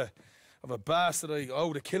killing of a bastard I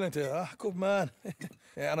owed a killing to. Ah, good man.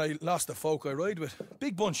 Yeah, and I lost the folk I ride with.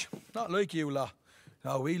 Big bunch. Not like you lot.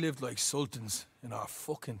 No, we lived like sultans in our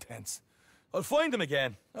fucking tents. I'll find them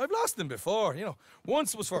again. I've lost them before, you know.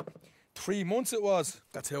 Once was for 3 months it was.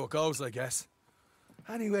 That's how it goes, I guess.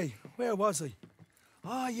 Anyway, where was I?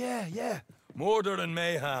 Oh, yeah. Murder and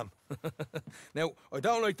mayhem. Now, I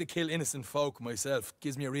don't like to kill innocent folk myself.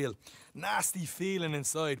 Gives me a real nasty feeling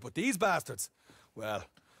inside. But these bastards, well,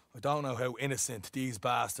 I don't know how innocent these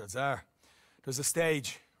bastards are. There's a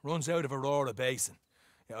stage, runs out of Aurora Basin.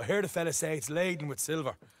 You know, I heard a fella say it's laden with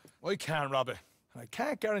silver. I can't rob it. And I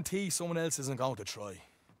can't guarantee someone else isn't going to try.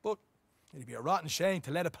 But it'd be a rotten shame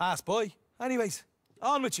to let it pass by. Anyways,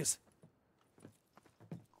 on with yous.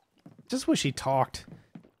 Just wish he talked.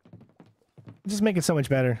 Just make it so much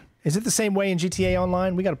better. Is it the same way in GTA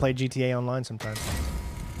Online? We gotta play GTA Online sometime.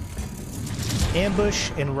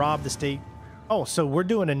 Ambush and rob the state. Oh, so we're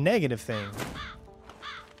doing a negative thing.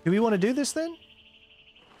 Do we want to do this then?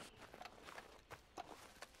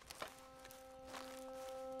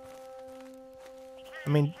 I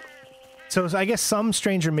mean, so I guess some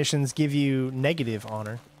stranger missions give you negative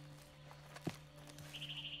honor.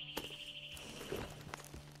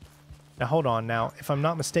 Now, hold on. Now, if I'm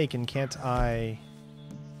not mistaken, can't I...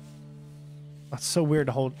 That's so weird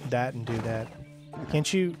to hold that and do that.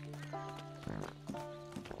 Can't you...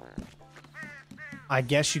 I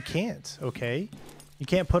guess you can't. Okay. You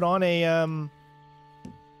can't put on a,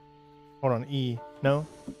 Hold on, E. No?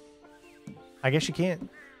 I guess you can't.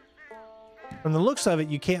 From the looks of it,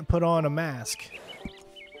 you can't put on a mask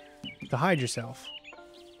to hide yourself.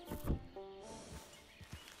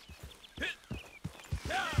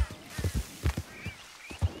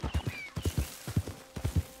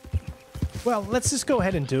 Well, let's just go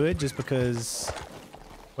ahead and do it, just because,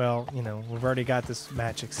 well, you know, we've already got this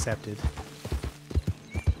match accepted.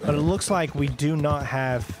 But it looks like we do not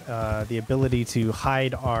have the ability to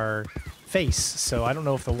hide our face, so I don't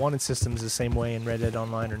know if the wanted system is the same way in Red Dead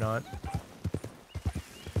Online or not.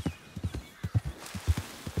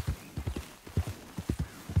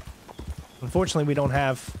 Unfortunately, we don't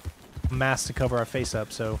have a mask to cover our face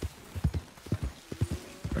up, so...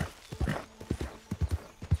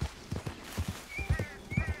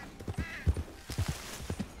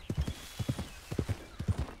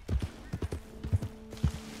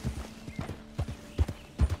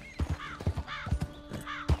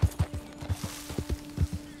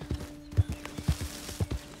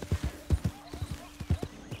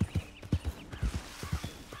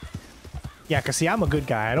 Yeah, because see, I'm a good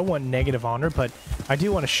guy. I don't want negative honor, but I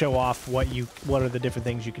do want to show off what are the different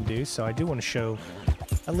things you can do. So I do want to show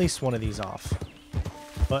at least one of these off.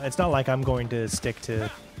 But it's not like I'm going to stick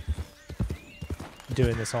to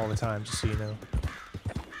doing this all the time, just so you know.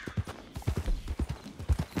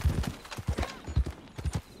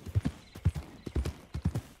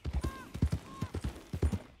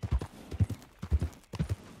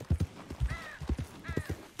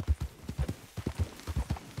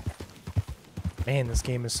 Man, this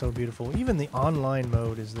game is so beautiful. Even the online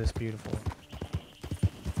mode is this beautiful.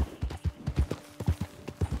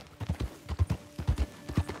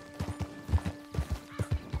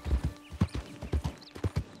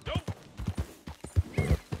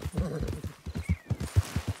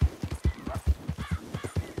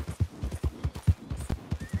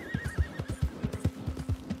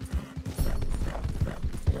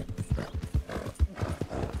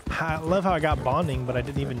 I love how I got bonding, but I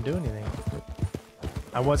didn't even do anything.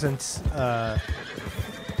 I wasn't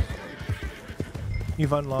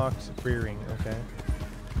You've unlocked rearing, okay.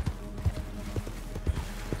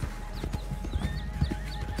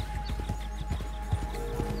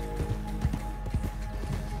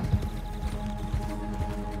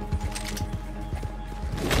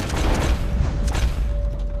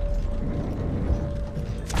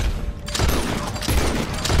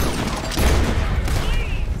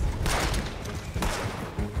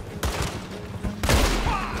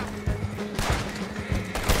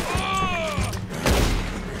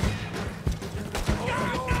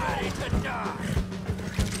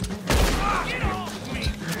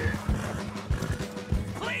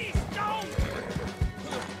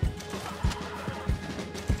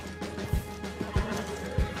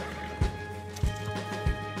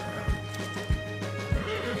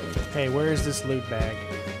 Hey, where is this loot bag?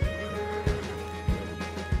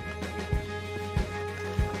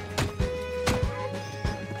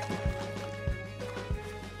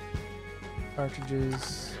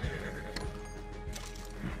 Cartridges.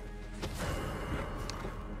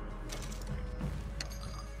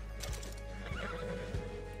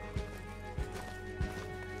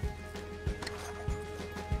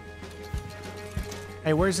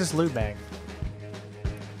 Hey, where's this loot bag?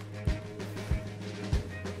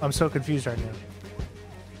 I'm so confused right now.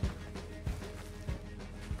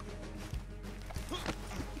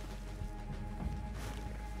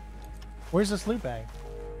 Where's this loot bag?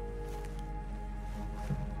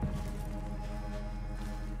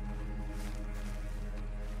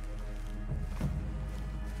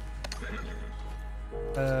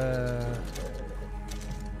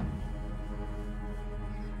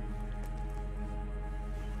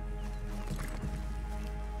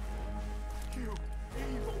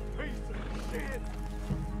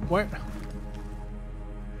 Where?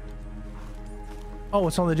 Oh,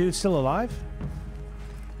 it's on the dude still alive?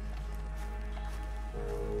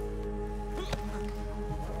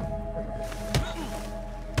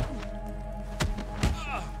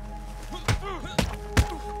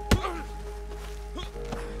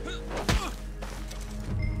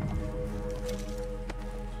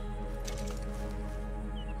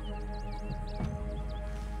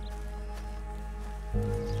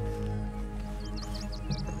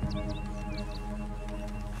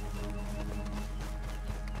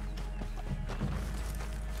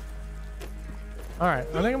 Alright,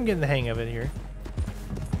 I think I'm getting the hang of it here.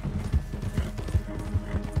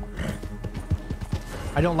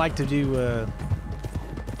 I don't like to do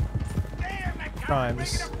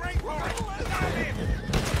crimes.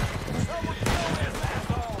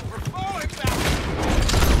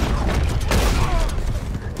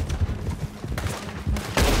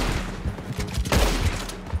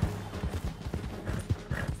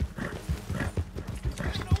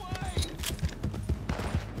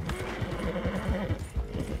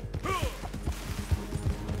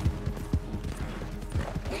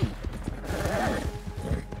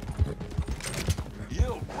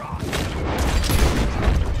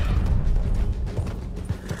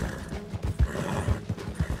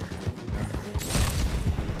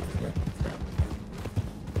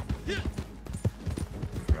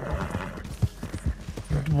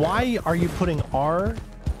 Why are you putting R?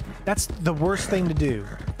 That's the worst thing to do,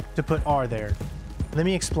 to put R there. Let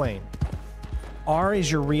me explain. R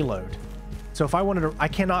is your reload. So if I wanted to, I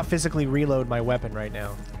cannot physically reload my weapon right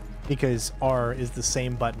now because R is the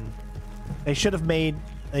same button. They should have made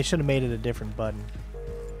it a different button.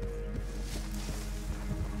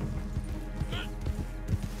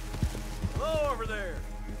 Hello over there.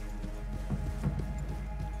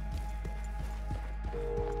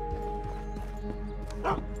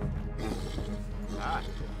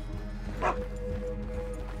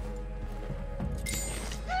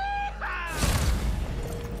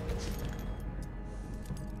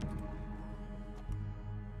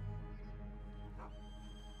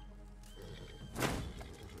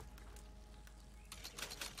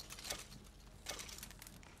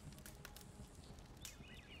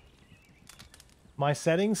 My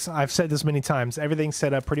settings, I've said this many times, everything's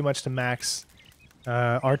set up pretty much to max.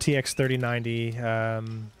 RTX 3090,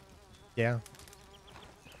 yeah.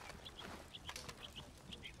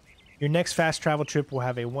 Your next fast travel trip will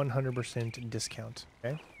have a 100% discount,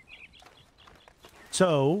 okay?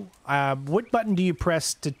 So, what button do you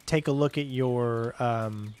press to take a look at your,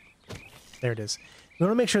 there it is. We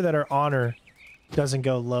want to make sure that our honor doesn't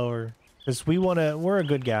go lower, because we're a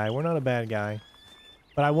good guy, we're not a bad guy.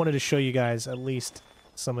 But I wanted to show you guys at least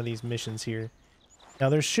some of these missions here. Now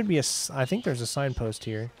there should be I think there's a signpost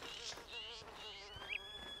here.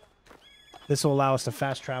 This will allow us to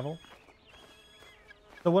fast travel.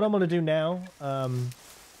 So what I'm going to do now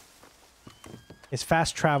is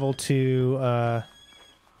fast travel to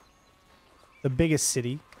the biggest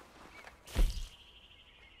city.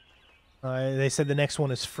 They said the next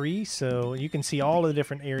one is free, so you can see all the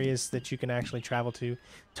different areas that you can actually travel to.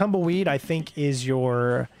 Tumbleweed, I think, is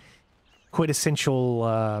your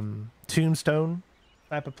quintessential tombstone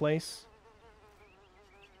type of place.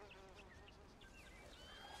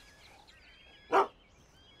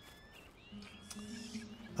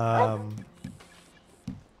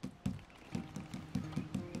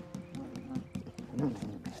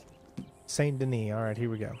 Saint Denis. All right, here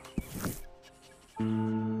we go.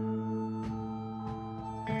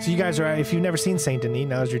 So you guys are, if you've never seen Saint Denis,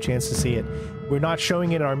 now's your chance to see it. We're not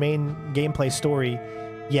showing it in our main gameplay story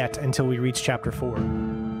yet until we reach chapter 4.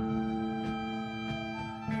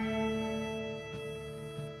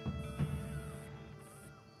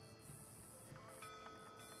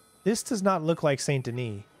 This does not look like Saint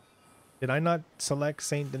Denis. Did I not select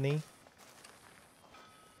Saint Denis?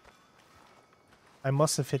 I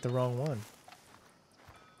must have hit the wrong one.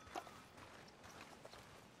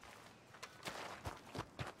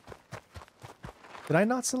 Did I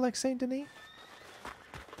not select Saint Denis?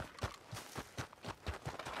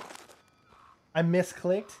 I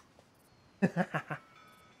misclicked.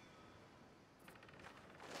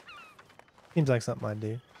 Seems like something I'd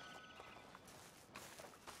do.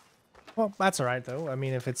 Well, that's alright though. I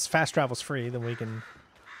mean, if it's fast travel's free, then we can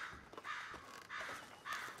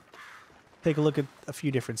take a look at a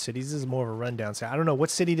few different cities. This is more of a rundown. So I don't know, what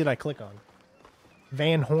city did I click on?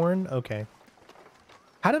 Van Horn? Okay.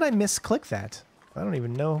 How did I misclick that? I don't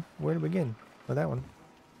even know where to begin with that one.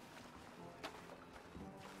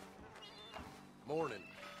 Morning.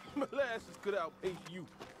 Molasses could outpace you.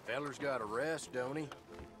 Feller's got a rest, don't he?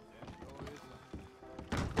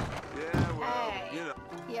 Yeah, well, Hey, you know.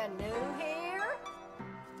 you new here?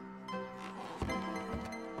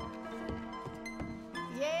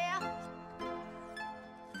 Yeah.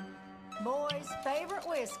 Boy's favorite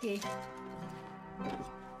whiskey.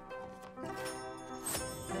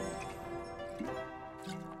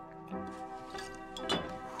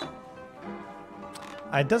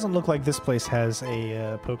 It doesn't look like this place has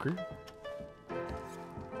a poker.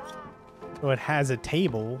 Well, it has a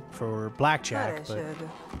table for blackjack, Hi but there, sugar.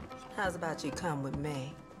 How's about you come with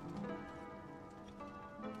me?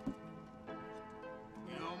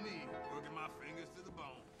 You know me, working my fingers to the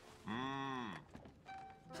bone.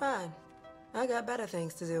 Fine. I got better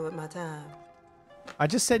things to do with my time. I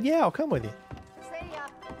just said, yeah, I'll come with you. See ya.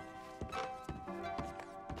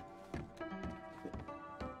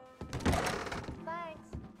 Thanks.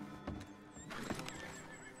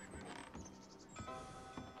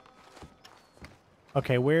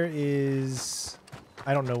 Okay, where is...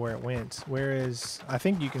 I don't know where it went. Where is... I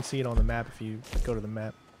think you can see it on the map if you go to the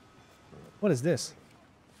map. What is this?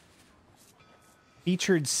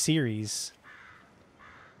 Featured series.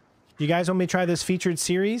 Do you guys want me to try this featured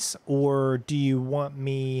series? Or do you want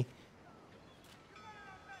me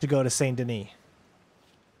to go to Saint Denis?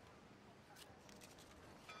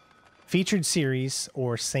 Featured series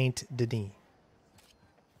or Saint Denis?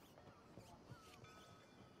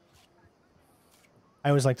 I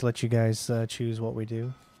always like to let you guys choose what we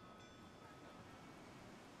do.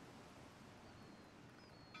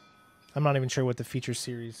 I'm not even sure what the feature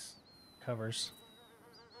series covers.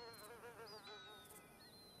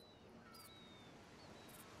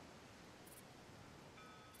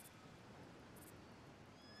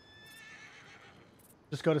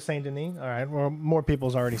 Just go to Saint Denis? All right. Well, more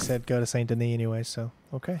people's already said go to Saint Denis anyway, so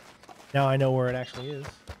okay. Now I know where it actually is.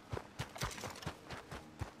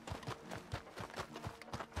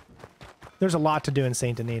 There's a lot to do in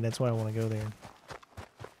Saint Denis. That's why I want to go there.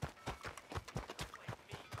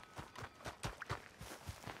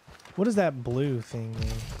 What is that blue thing there?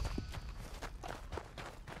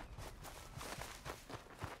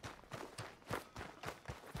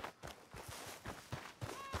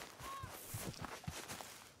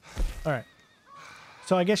 All right.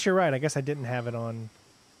 So I guess you're right. I guess I didn't have it on.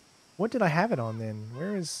 What did I have it on then?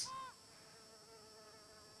 Where is...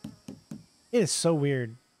 It is so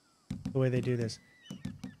weird the way they do this.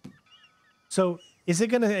 So is it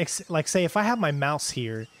going to, like, say if I have my mouse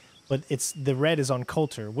here, but it's the red is on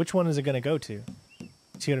Coulter, which one is it going to go to?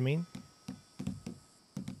 See what I mean?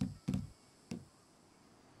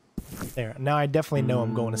 There. Now I definitely know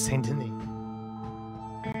I'm going to Saint Denis.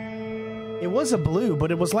 It was a blue,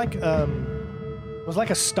 but it was like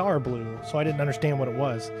a star blue, so I didn't understand what it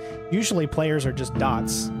was. Usually players are just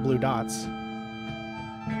dots, blue dots.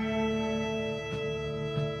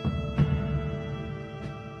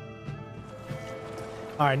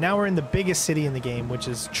 All right, now we're in the biggest city in the game, which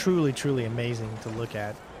is truly, truly amazing to look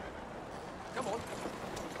at. Come on.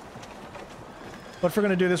 But if we're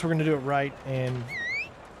going to do this, we're going to do it right and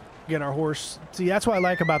get our horse. See, that's what I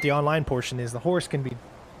like about the online portion is the horse can be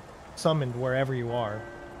summoned wherever you are.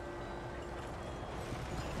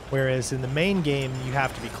 Whereas in the main game, you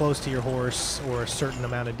have to be close to your horse or a certain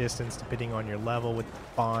amount of distance depending on your level with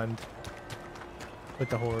bond with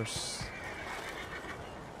the horse.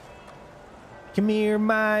 Come here,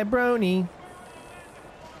 my brony.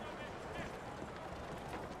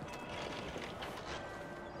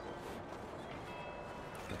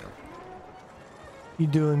 You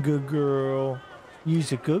doing good, girl.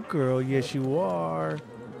 You's a good girl. Yes, you are.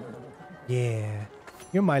 Yeah.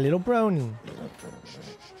 You're my little brony.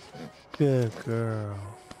 Good girl.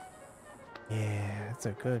 Yeah, that's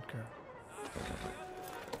a good girl.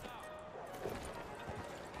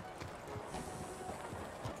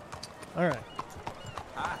 All right.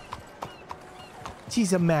 Hi.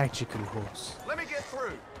 She's a magical horse. Let me get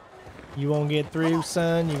through. You won't get through,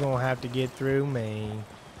 son. You're gonna have to get through me.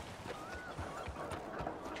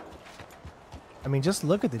 I mean, just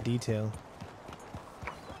look at the detail.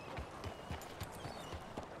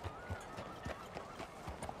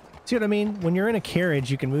 See what I mean? When you're in a carriage,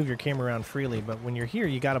 you can move your camera around freely, but when you're here,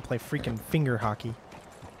 you gotta play freaking finger hockey.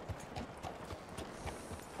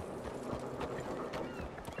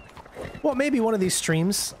 Well, maybe one of these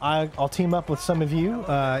streams, I'll team up with some of you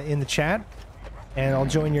in the chat, and I'll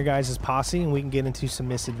join your guys' posse, and we can get into some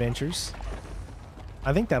misadventures.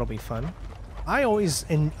 I think that'll be fun. I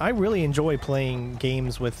really enjoy playing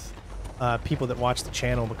games with people that watch the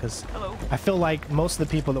channel because I feel like most of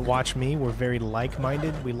the people that watch me were very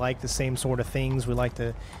like-minded. We like the same sort of things. We like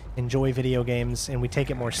to enjoy video games, and we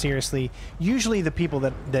take it more seriously. Usually the people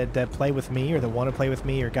that play with me or that want to play with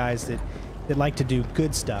me are guys that like to do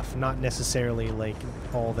good stuff, not necessarily like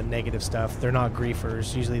all the negative stuff. They're not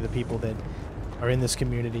griefers. Usually the people that are in this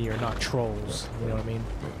community are not trolls. You know what I mean?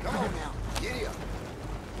 Come on now, giddy up.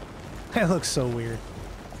 That looks so weird.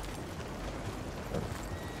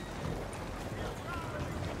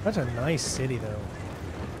 That's a nice city, though.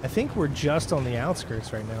 I think we're just on the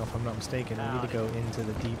outskirts right now, if I'm not mistaken. We need to go into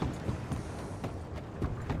the deep.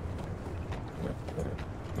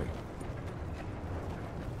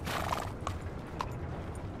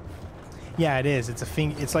 Yeah, it is. It's a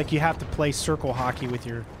It's like you have to play circle hockey with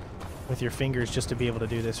your fingers just to be able to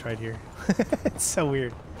do this right here. It's so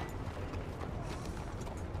weird.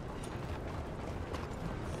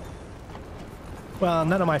 Well,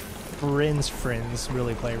 none of my friends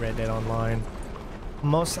really play Red Dead Online.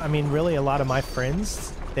 I mean, really, a lot of my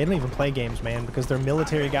friends, they don't even play games, man, because they're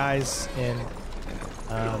military guys, and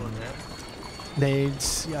they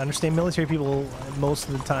understand military people most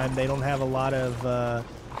of the time. They don't have a lot of,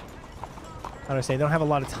 how do I say, they don't have a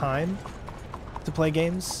lot of time to play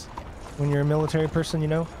games when you're a military person, you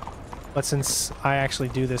know? But since I actually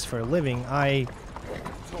do this for a living, I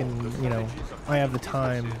can, you know, I have the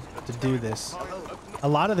time to do this. A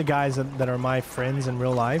lot of the guys that are my friends in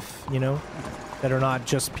real life, you know, that are not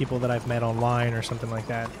just people that I've met online or something like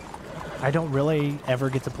that, I don't really ever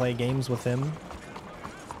get to play games with them.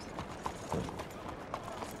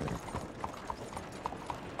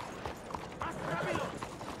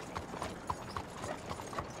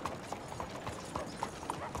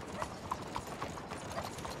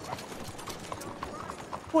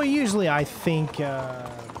 Well, usually I think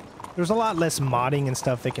there's a lot less modding and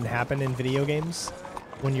stuff that can happen in video games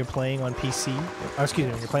when you're playing on PC. Oh, excuse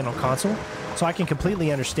me, when you're playing on console. So I can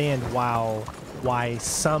completely understand why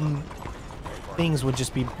some things would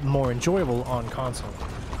just be more enjoyable on console.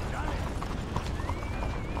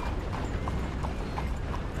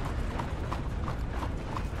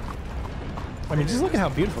 I mean, just look at how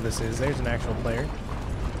beautiful this is. There's an actual player.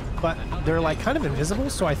 But they're like kind of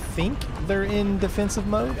invisible, so I think they're in defensive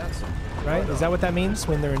mode, right? Is that what that means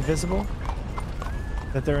when they're invisible?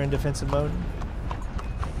 That they're in defensive mode?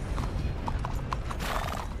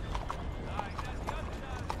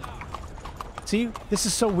 See, this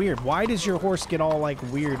is so weird. Why does your horse get all like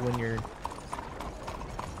weird when you're...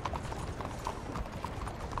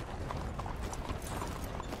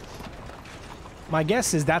 My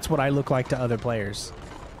guess is that's what I look like to other players,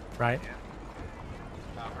 right?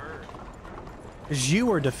 Because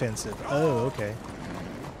you are defensive. Oh, okay.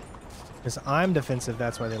 Because I'm defensive,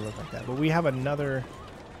 that's why they look like that. But we have another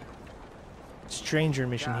stranger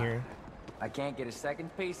mission here. I can't get a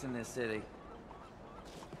second piece in this city.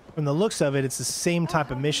 From the looks of it, it's the same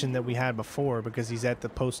type of mission that we had before because he's at the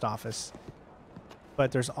post office.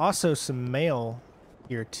 But there's also some mail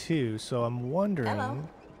here too, so I'm wondering... Hello.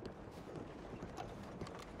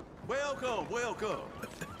 Welcome, welcome.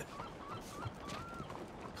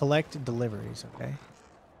 Collect deliveries, okay?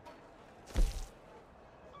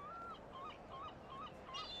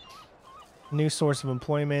 New source of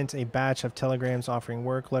employment, a batch of telegrams offering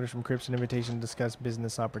work, letters from Crips, and invitation to discuss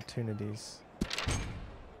business opportunities.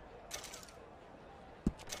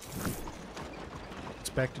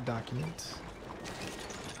 Inspect a document.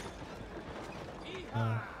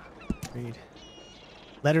 Read.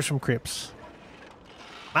 Letters from Crips.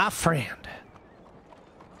 My friend,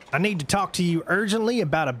 I need to talk to you urgently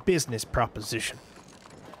about a business proposition.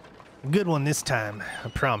 A good one this time, I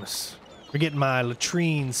promise. Forget my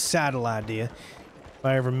latrine saddle idea, if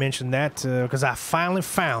I ever mentioned that, because I finally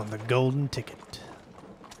found the golden ticket.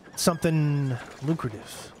 Something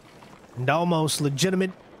lucrative and almost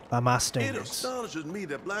legitimate by my standards.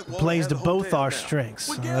 It plays to both our strengths.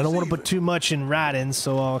 I don't want to put too much in writing,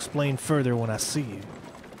 so I'll explain further when I see you.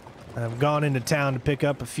 I've gone into town to pick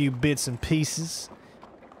up a few bits and pieces.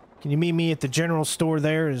 Can you meet me at the general store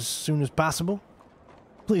there as soon as possible?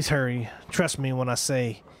 Please hurry. Trust me when I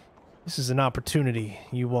say this is an opportunity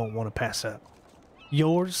you won't want to pass up.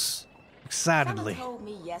 Yours, excitedly, Someone told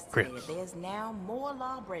me yesterday Crips. that there's now more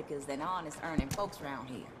lawbreakers than honest earning folks around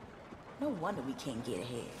here. No wonder we can't get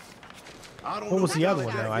ahead. What was the other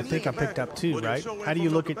one, though? I think I picked up two, right? How do you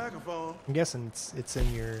look at... I'm guessing it's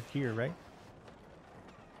in your... here, right?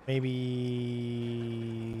 Maybe...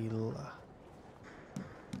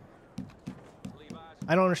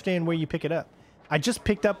 I don't understand where you pick it up. I just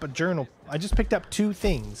picked up a journal. I just picked up two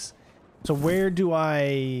things. So where do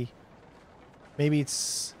I... Maybe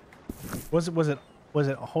it's... Was it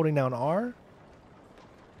holding down R?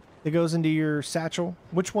 That goes into your satchel?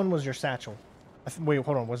 Which one was your satchel? Wait,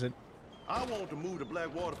 hold on. Was it... I want to move to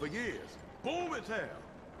Blackwater for years. Boom in town.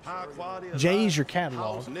 High quality. J is your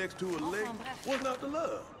catalog. House next to a lake. What's not to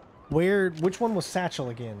love? Where... Which one was satchel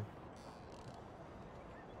again?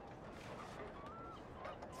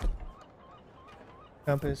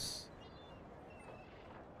 Compass.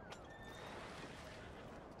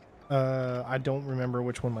 I don't remember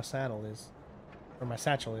which one my saddle is. Or my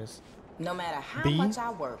satchel is. No matter how B? much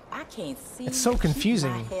I work, I can't see. It's so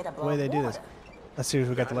confusing keep my head the way they above do this. water. Let's see if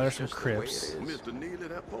we got the letters from Crips. Mr. Neely,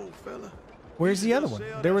 that poor fella. Where's the other one?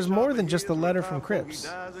 There was more than just the letter from Crips.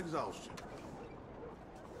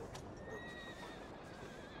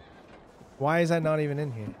 Why is that not even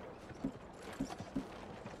in here?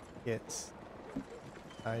 It's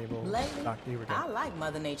valuable. Lately, Here we go. I like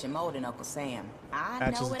Mother Nature more than Uncle Sam. I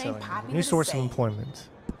Patches know of it ain't telegram. popular New to source of say. employment.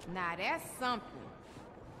 Now that's something.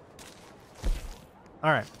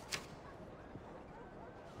 All right.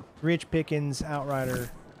 Rich Pickens, Outrider.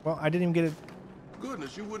 Well, I didn't even get it.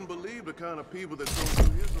 Goodness, you wouldn't believe the kind of people that come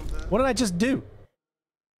through here sometimes. What did I just do?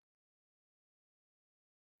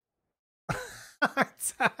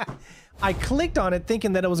 I clicked on it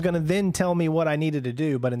thinking that it was going to then tell me what I needed to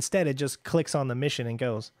do, but instead it just clicks on the mission and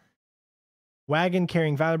goes. Wagon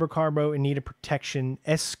carrying valuable cargo in need of protection.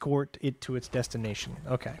 Escort it to its destination.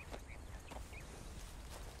 Okay.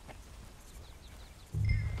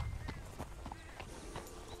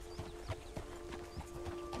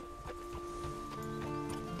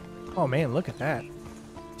 Oh man, look at that.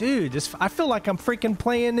 Dude, I feel like I'm freaking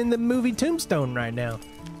playing in the movie Tombstone right now.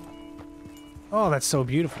 Oh, that's so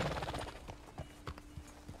beautiful.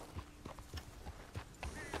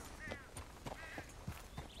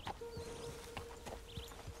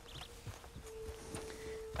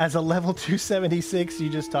 As a level 276, you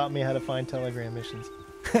just taught me how to find telegram missions.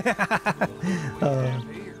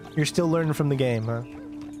 You're still learning from the game, huh?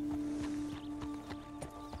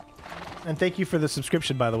 And thank you for the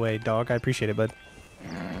subscription, by the way, dog. I appreciate it, bud.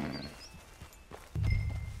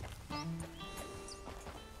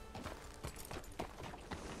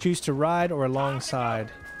 Choose to ride or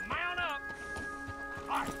alongside.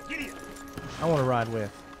 I want to ride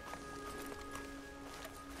with.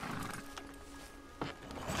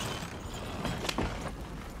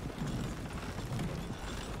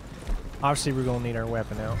 Obviously, we're going to need our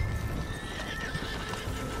weapon out.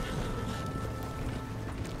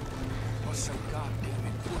 Well, so goddamn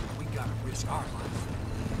important, we gotta risk our life.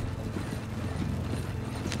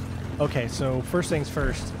 Okay, so first things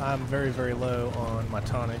first, I'm very, very low on my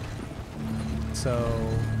tonic. So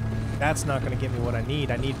that's not going to get me what I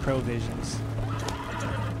need. I need provisions.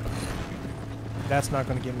 That's not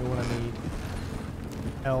going to give me what I need.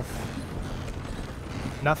 Health.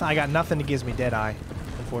 Nothing. I got nothing that gives me Deadeye,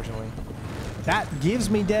 unfortunately. That gives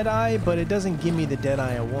me Deadeye, but it doesn't give me the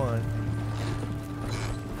Deadeye I want.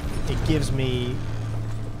 It gives me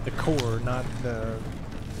the core, not the...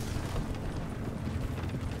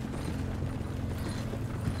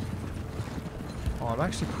 Oh, I'm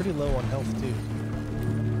actually pretty low on health, too.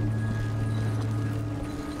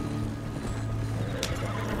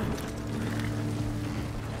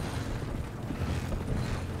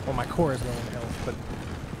 Oh, my core is low in health, but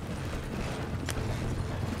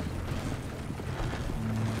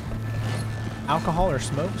alcohol or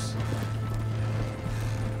smokes?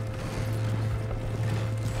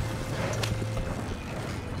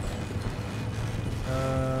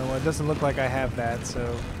 Well, it doesn't look like I have that,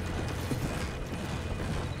 so.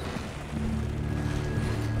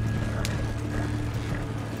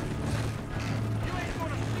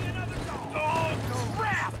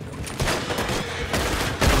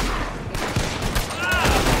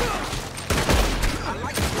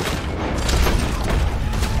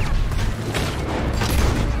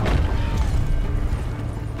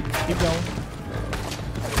 Keep going.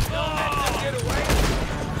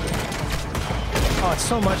 Oh, it's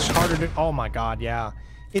so much harder to. Oh my god, yeah.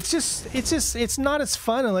 It's not as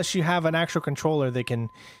fun unless you have an actual controller that can.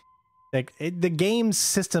 Like the game's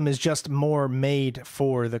system is just more made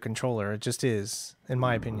for the controller. It just is, in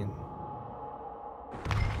my opinion.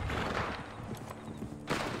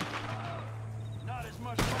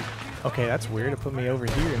 Okay, that's weird. It put me over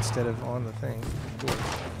here instead of on the thing. Cool.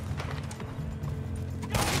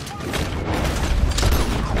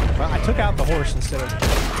 Well, I took out the horse instead of...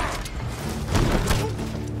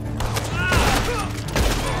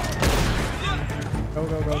 Go,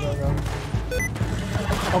 go, go, go, go.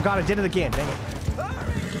 Oh god, I did it again. Dang it.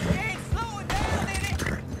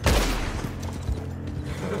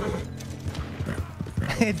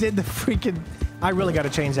 It did the freaking... I really got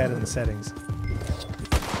to change that in the settings.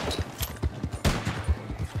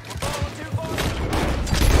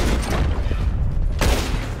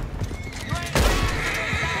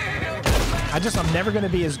 I'm never going to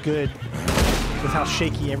be as good with how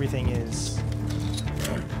shaky everything is.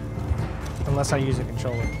 Unless I use a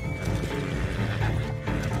controller.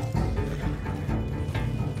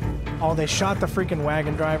 Oh, they shot the freaking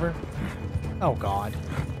wagon driver? Oh, God.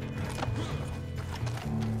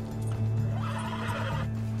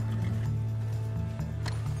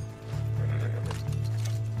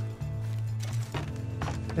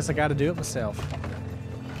 Guess I got to do it myself.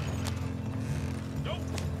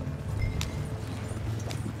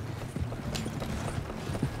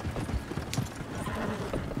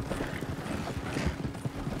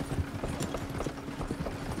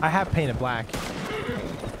 I have painted black.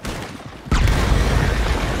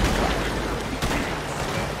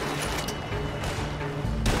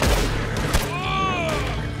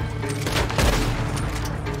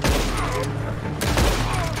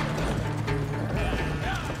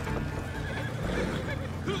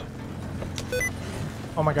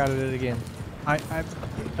 Oh my god, I did it again. I'm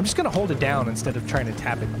just gonna hold it down instead of trying to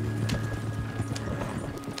tap it.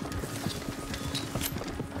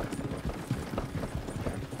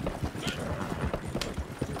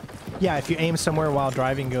 Yeah, if you aim somewhere while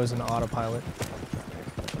driving, it goes into autopilot.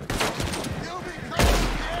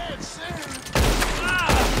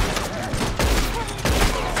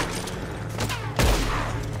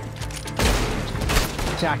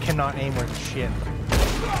 Yeah, I cannot aim worth shit.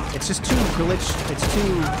 It's just too glitched. It's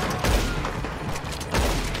too...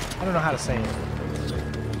 I don't know how to say it.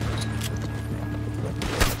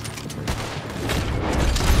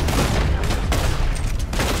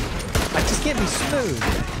 I just can't be smooth.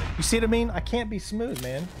 You see what I mean? I can't be smooth,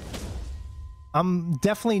 man. I'm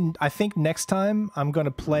definitely... I think next time I'm going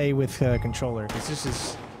to play with a controller. Because this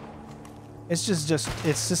is... It's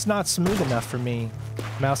just not smooth enough for me.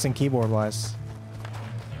 Mouse and keyboard wise.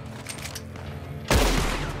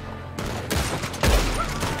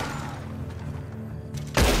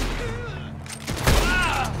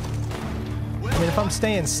 I mean, if I'm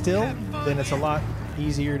staying still, then it's a lot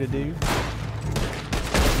easier to do.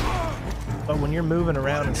 But when you're moving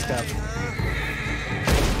around and stuff,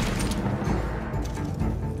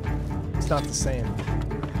 it's not the same.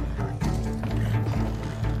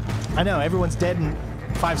 I know, everyone's dead in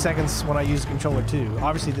 5 seconds when I use the controller too.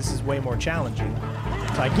 Obviously, this is way more challenging,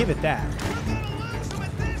 so I give it that.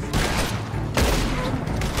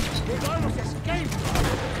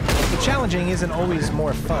 The challenging isn't always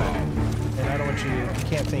more fun, and I don't want you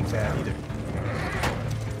can't think that either.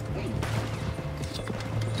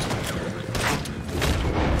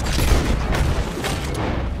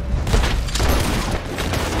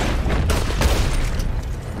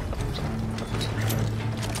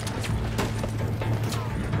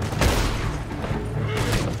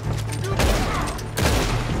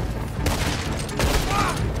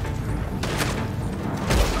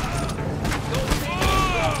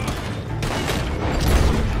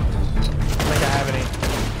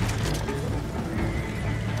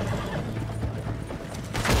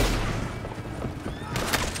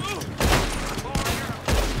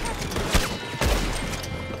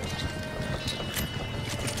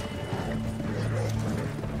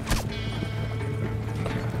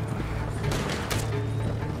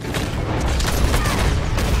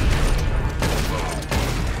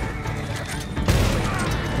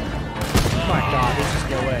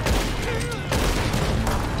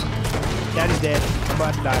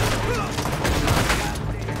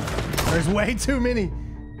 way too many.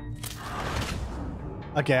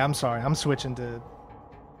 Okay, I'm sorry. I'm switching to...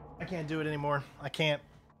 I can't do it anymore. I can't.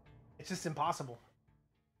 It's just impossible.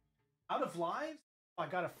 Out of lives? Oh, I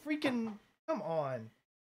got a freaking... Come on.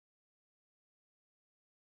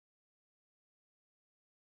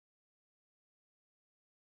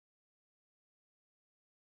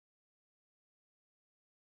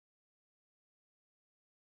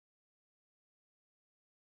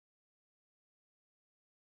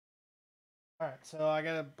 Alright, so I'm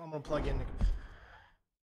gonna plug in the...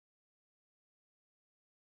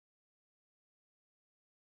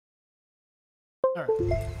 Alright.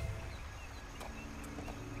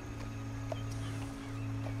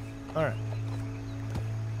 Alright.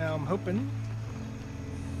 Now I'm hoping...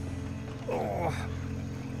 Oh.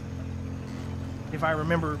 If I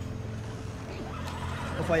remember...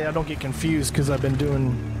 Hopefully I don't get confused because I've been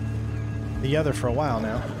doing the other for a while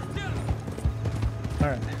now.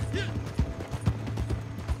 Alright.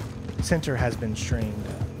 Center has been strained.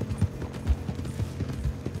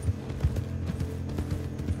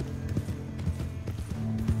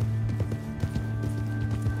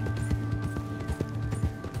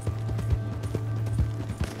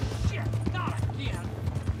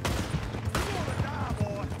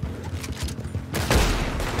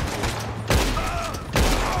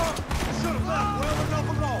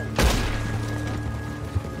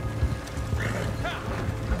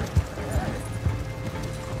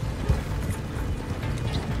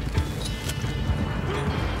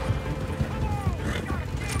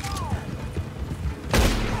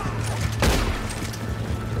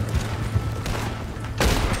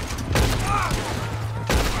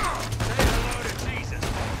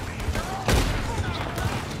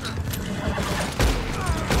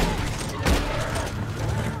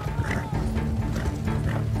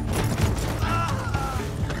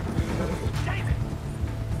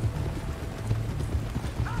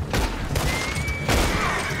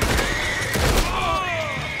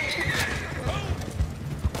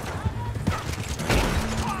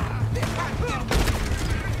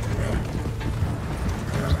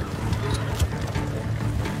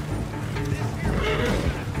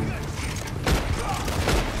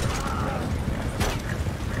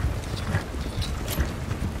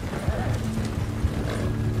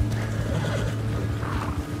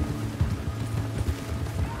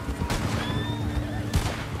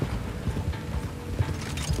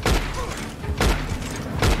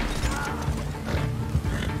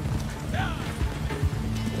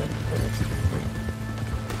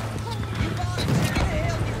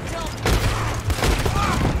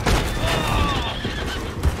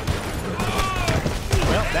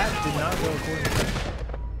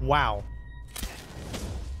 Wow.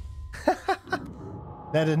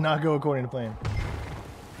 That did not go according to plan.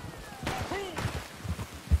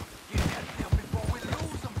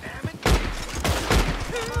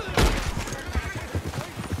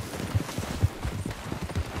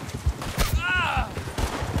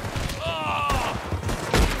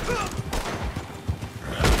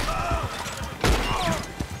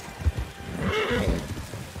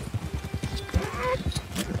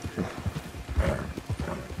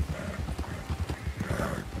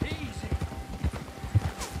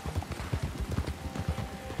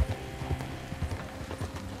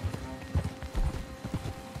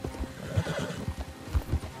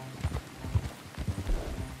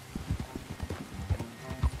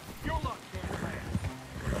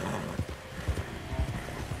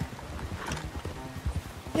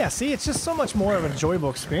 Yeah, see, it's just so much more of an enjoyable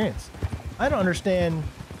experience. I don't understand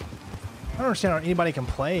how anybody can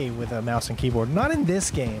play with a mouse and keyboard. Not in this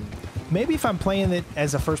game. Maybe if I'm playing it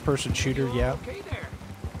as a first-person shooter, yeah. Okay there.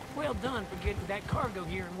 Well done for getting that cargo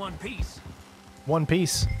here in one piece. One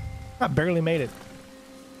piece. I barely made it.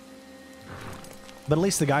 But at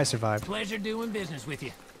least the guy survived. Pleasure doing business with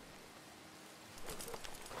you.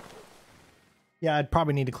 Yeah, I'd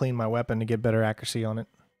probably need to clean my weapon to get better accuracy on it.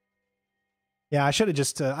 Yeah, I should have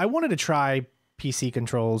just... I wanted to try PC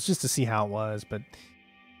controls just to see how it was, but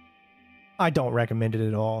I don't recommend it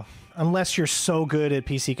at all. Unless you're so good at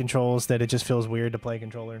PC controls that it just feels weird to play a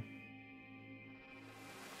controller.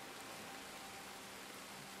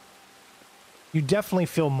 You definitely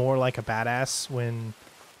feel more like a badass when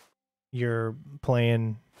you're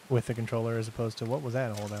playing with the controller as opposed to... What was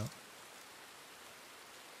that all about?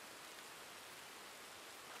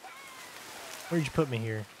 Where'd you put me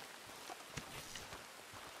here?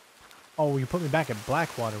 Oh, you put me back at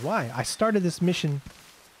Blackwater. Why? I started this mission...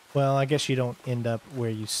 Well, I guess you don't end up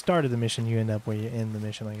where you started the mission. You end up where you end the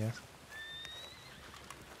mission, I guess.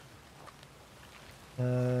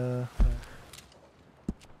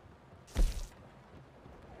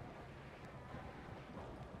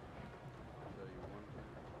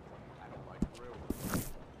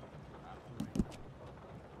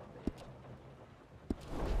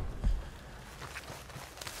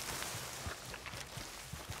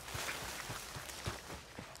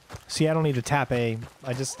 See, I don't need to tap A.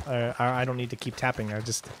 I don't need to keep tapping. I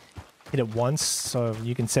just hit it once. So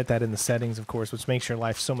you can set that in the settings, of course, which makes your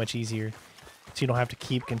life so much easier. So you don't have to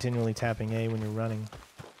keep continually tapping A when you're running.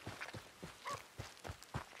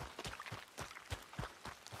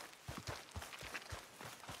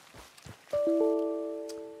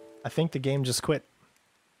 I think the game just quit.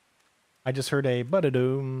 I just heard a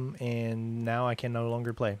ba-da-doom, and now I can no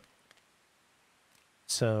longer play.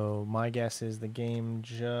 So my guess is the game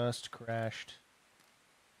just crashed.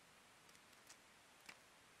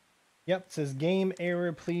 Yep, it says game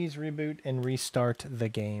error, please reboot and restart the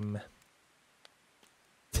game.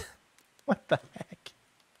 What the heck?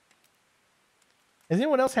 Has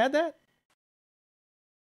anyone else had that?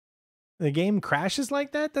 The game crashes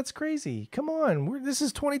like that? That's crazy. Come on, this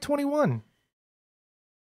is 2021.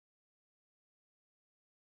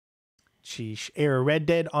 Sheesh. Error, Red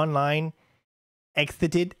Dead Online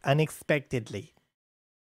exited unexpectedly.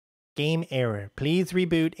 Game error. Please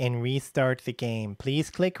reboot and restart the game. Please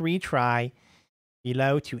click retry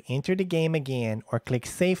below to enter the game again, or click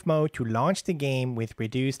safe mode to launch the game with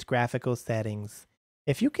reduced graphical settings.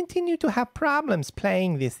 If you continue to have problems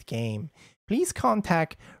playing this game, please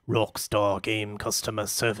contact Rockstar Game Customer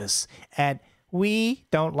Service at We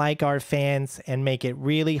Don't Like Our Fans and make it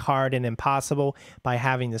really hard and impossible by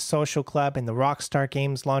having the social club and the Rockstar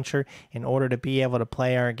Games launcher in order to be able to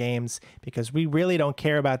play our games, because we really don't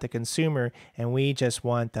care about the consumer and we just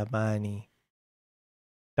want the money.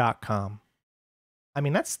 .com. I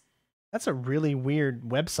mean, that's a really weird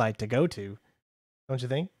website to go to, don't you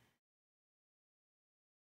think?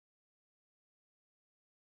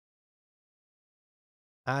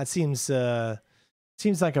 It seems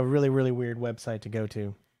like a really, really weird website to go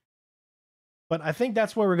to. But I think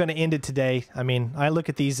that's where we're going to end it today. I mean, I look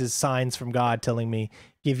at these as signs from God telling me,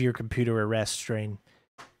 give your computer a rest, Strain.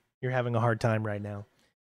 You're having a hard time right now.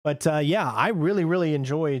 But yeah, I really, really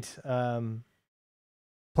enjoyed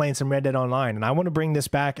playing some Red Dead Online, and I want to bring this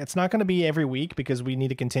back. It's not going to be every week because we need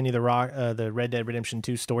to continue the Red Dead Redemption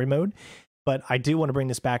 2 story mode, but I do want to bring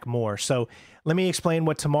this back more. So let me explain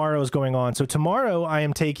what tomorrow is going on. So tomorrow I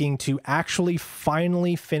am taking to actually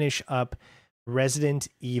finally finish up Resident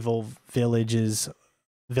Evil Village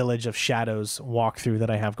of Shadows walkthrough that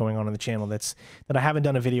I have going on the channel that I haven't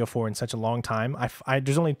done a video for in such a long time.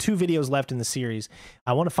 There's only 2 videos left in the series.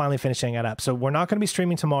 I want to finally finish that up. So we're not going to be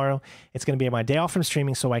streaming tomorrow. It's going to be my day off from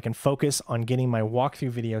streaming so I can focus on getting my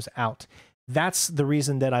walkthrough videos out. That's the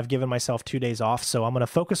reason that I've given myself 2 days off. So I'm going to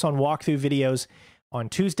focus on walkthrough videos on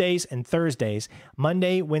Tuesdays and Thursdays.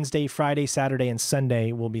 Monday, Wednesday, Friday, Saturday, and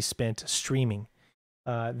Sunday will be spent streaming.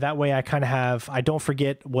 That way I don't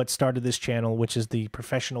forget what started this channel, which is the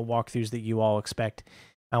professional walkthroughs that you all expect.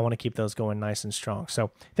 I want to keep those going nice and strong.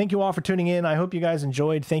 So thank you all for tuning in. I hope you guys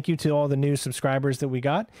enjoyed. Thank you to all the new subscribers that we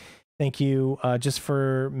got. Thank you just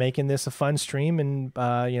for making this a fun stream and,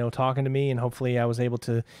 talking to me. And hopefully I was able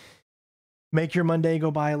to make your Monday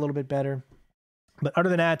go by a little bit better. But other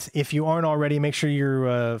than that, if you aren't already, make sure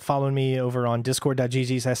you're following me over on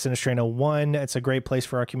discord.gg/Sinistrano1. It's a great place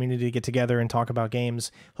for our community to get together and talk about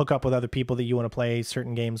games, hook up with other people that you want to play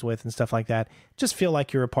certain games with and stuff like that. Just feel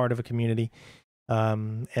like you're a part of a community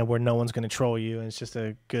and where no one's going to troll you. And it's just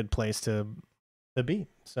a good place to be.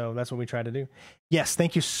 So that's what we try to do. Yes,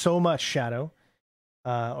 thank you so much, Shadow.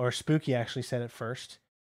 Or Spooky actually said it first.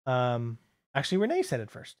 Actually, Renee said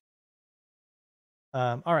it first.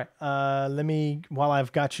 All right, while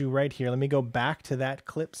I've got you right here, let me go back to that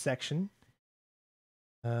clip section.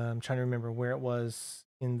 I'm trying to remember where it was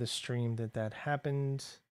in the stream that happened.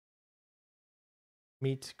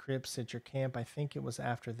 Meet Crips at your camp. I think it was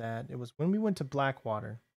after that. It was when we went to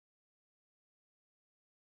Blackwater.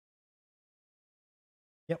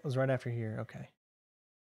 Yep, it was right after here. Okay.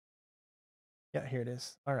 Yeah, here it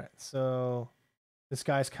is. All right, so this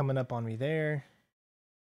guy's coming up on me there.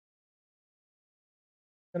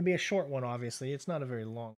 Going to be a short one, obviously. It's not a very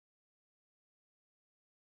long.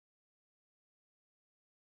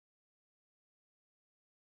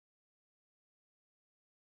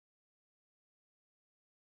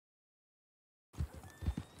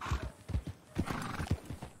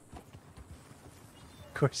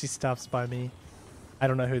 Of course, he stops by me. I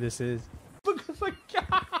don't know who this is. Look at the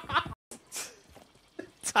guy!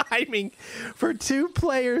 Timing for 2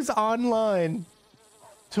 players online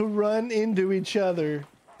to run into each other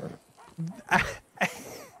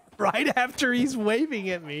right after he's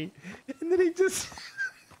waving at me, and then he just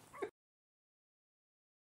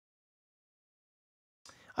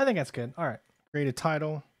I think that's good. All right, create a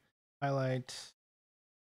title, highlight.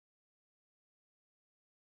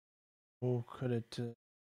 We'll put it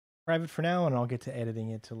private for now, and I'll get to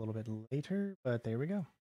editing it a little bit later, but there we go.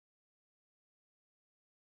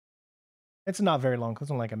 It's not very long.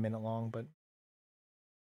 It's only like a minute long, but.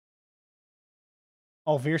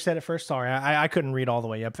 Oh, Veer said it first. Sorry, I couldn't read all the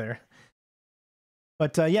way up there.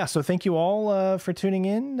 But yeah, so thank you all for tuning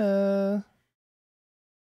in.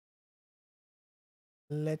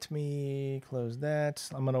 Let me close that.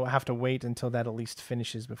 I'm going to have to wait until that at least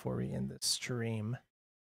finishes before we end the stream.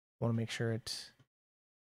 I want to make sure it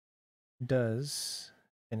does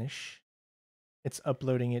finish. It's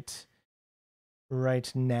uploading it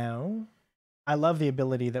right now. I love the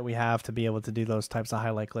ability that we have to be able to do those types of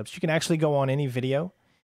highlight clips. You can actually go on any video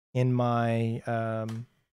in my...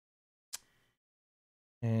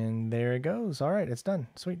 and there it goes. All right, it's done.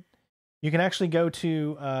 Sweet. You can actually go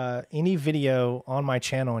to any video on my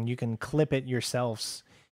channel and you can clip it yourselves.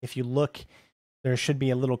 If you look, there should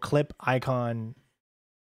be a little clip icon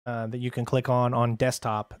that you can click on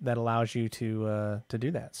desktop that allows you to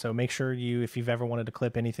do that. So make sure if you've ever wanted to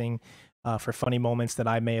clip anything for funny moments that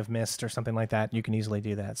I may have missed or something like that, you can easily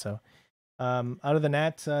do that. So other than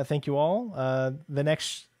that, thank you all. The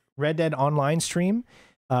next Red Dead Online stream,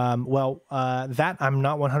 that I'm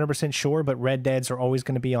not 100% sure, but Red Deads are always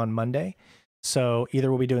going to be on Monday. So either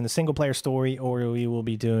we'll be doing the single player story or we will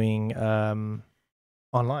be doing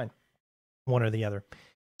online, one or the other.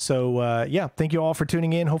 So yeah, thank you all for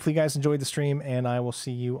tuning in. Hopefully you guys enjoyed the stream and I will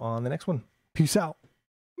see you on the next one. Peace out.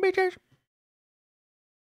 Bitches.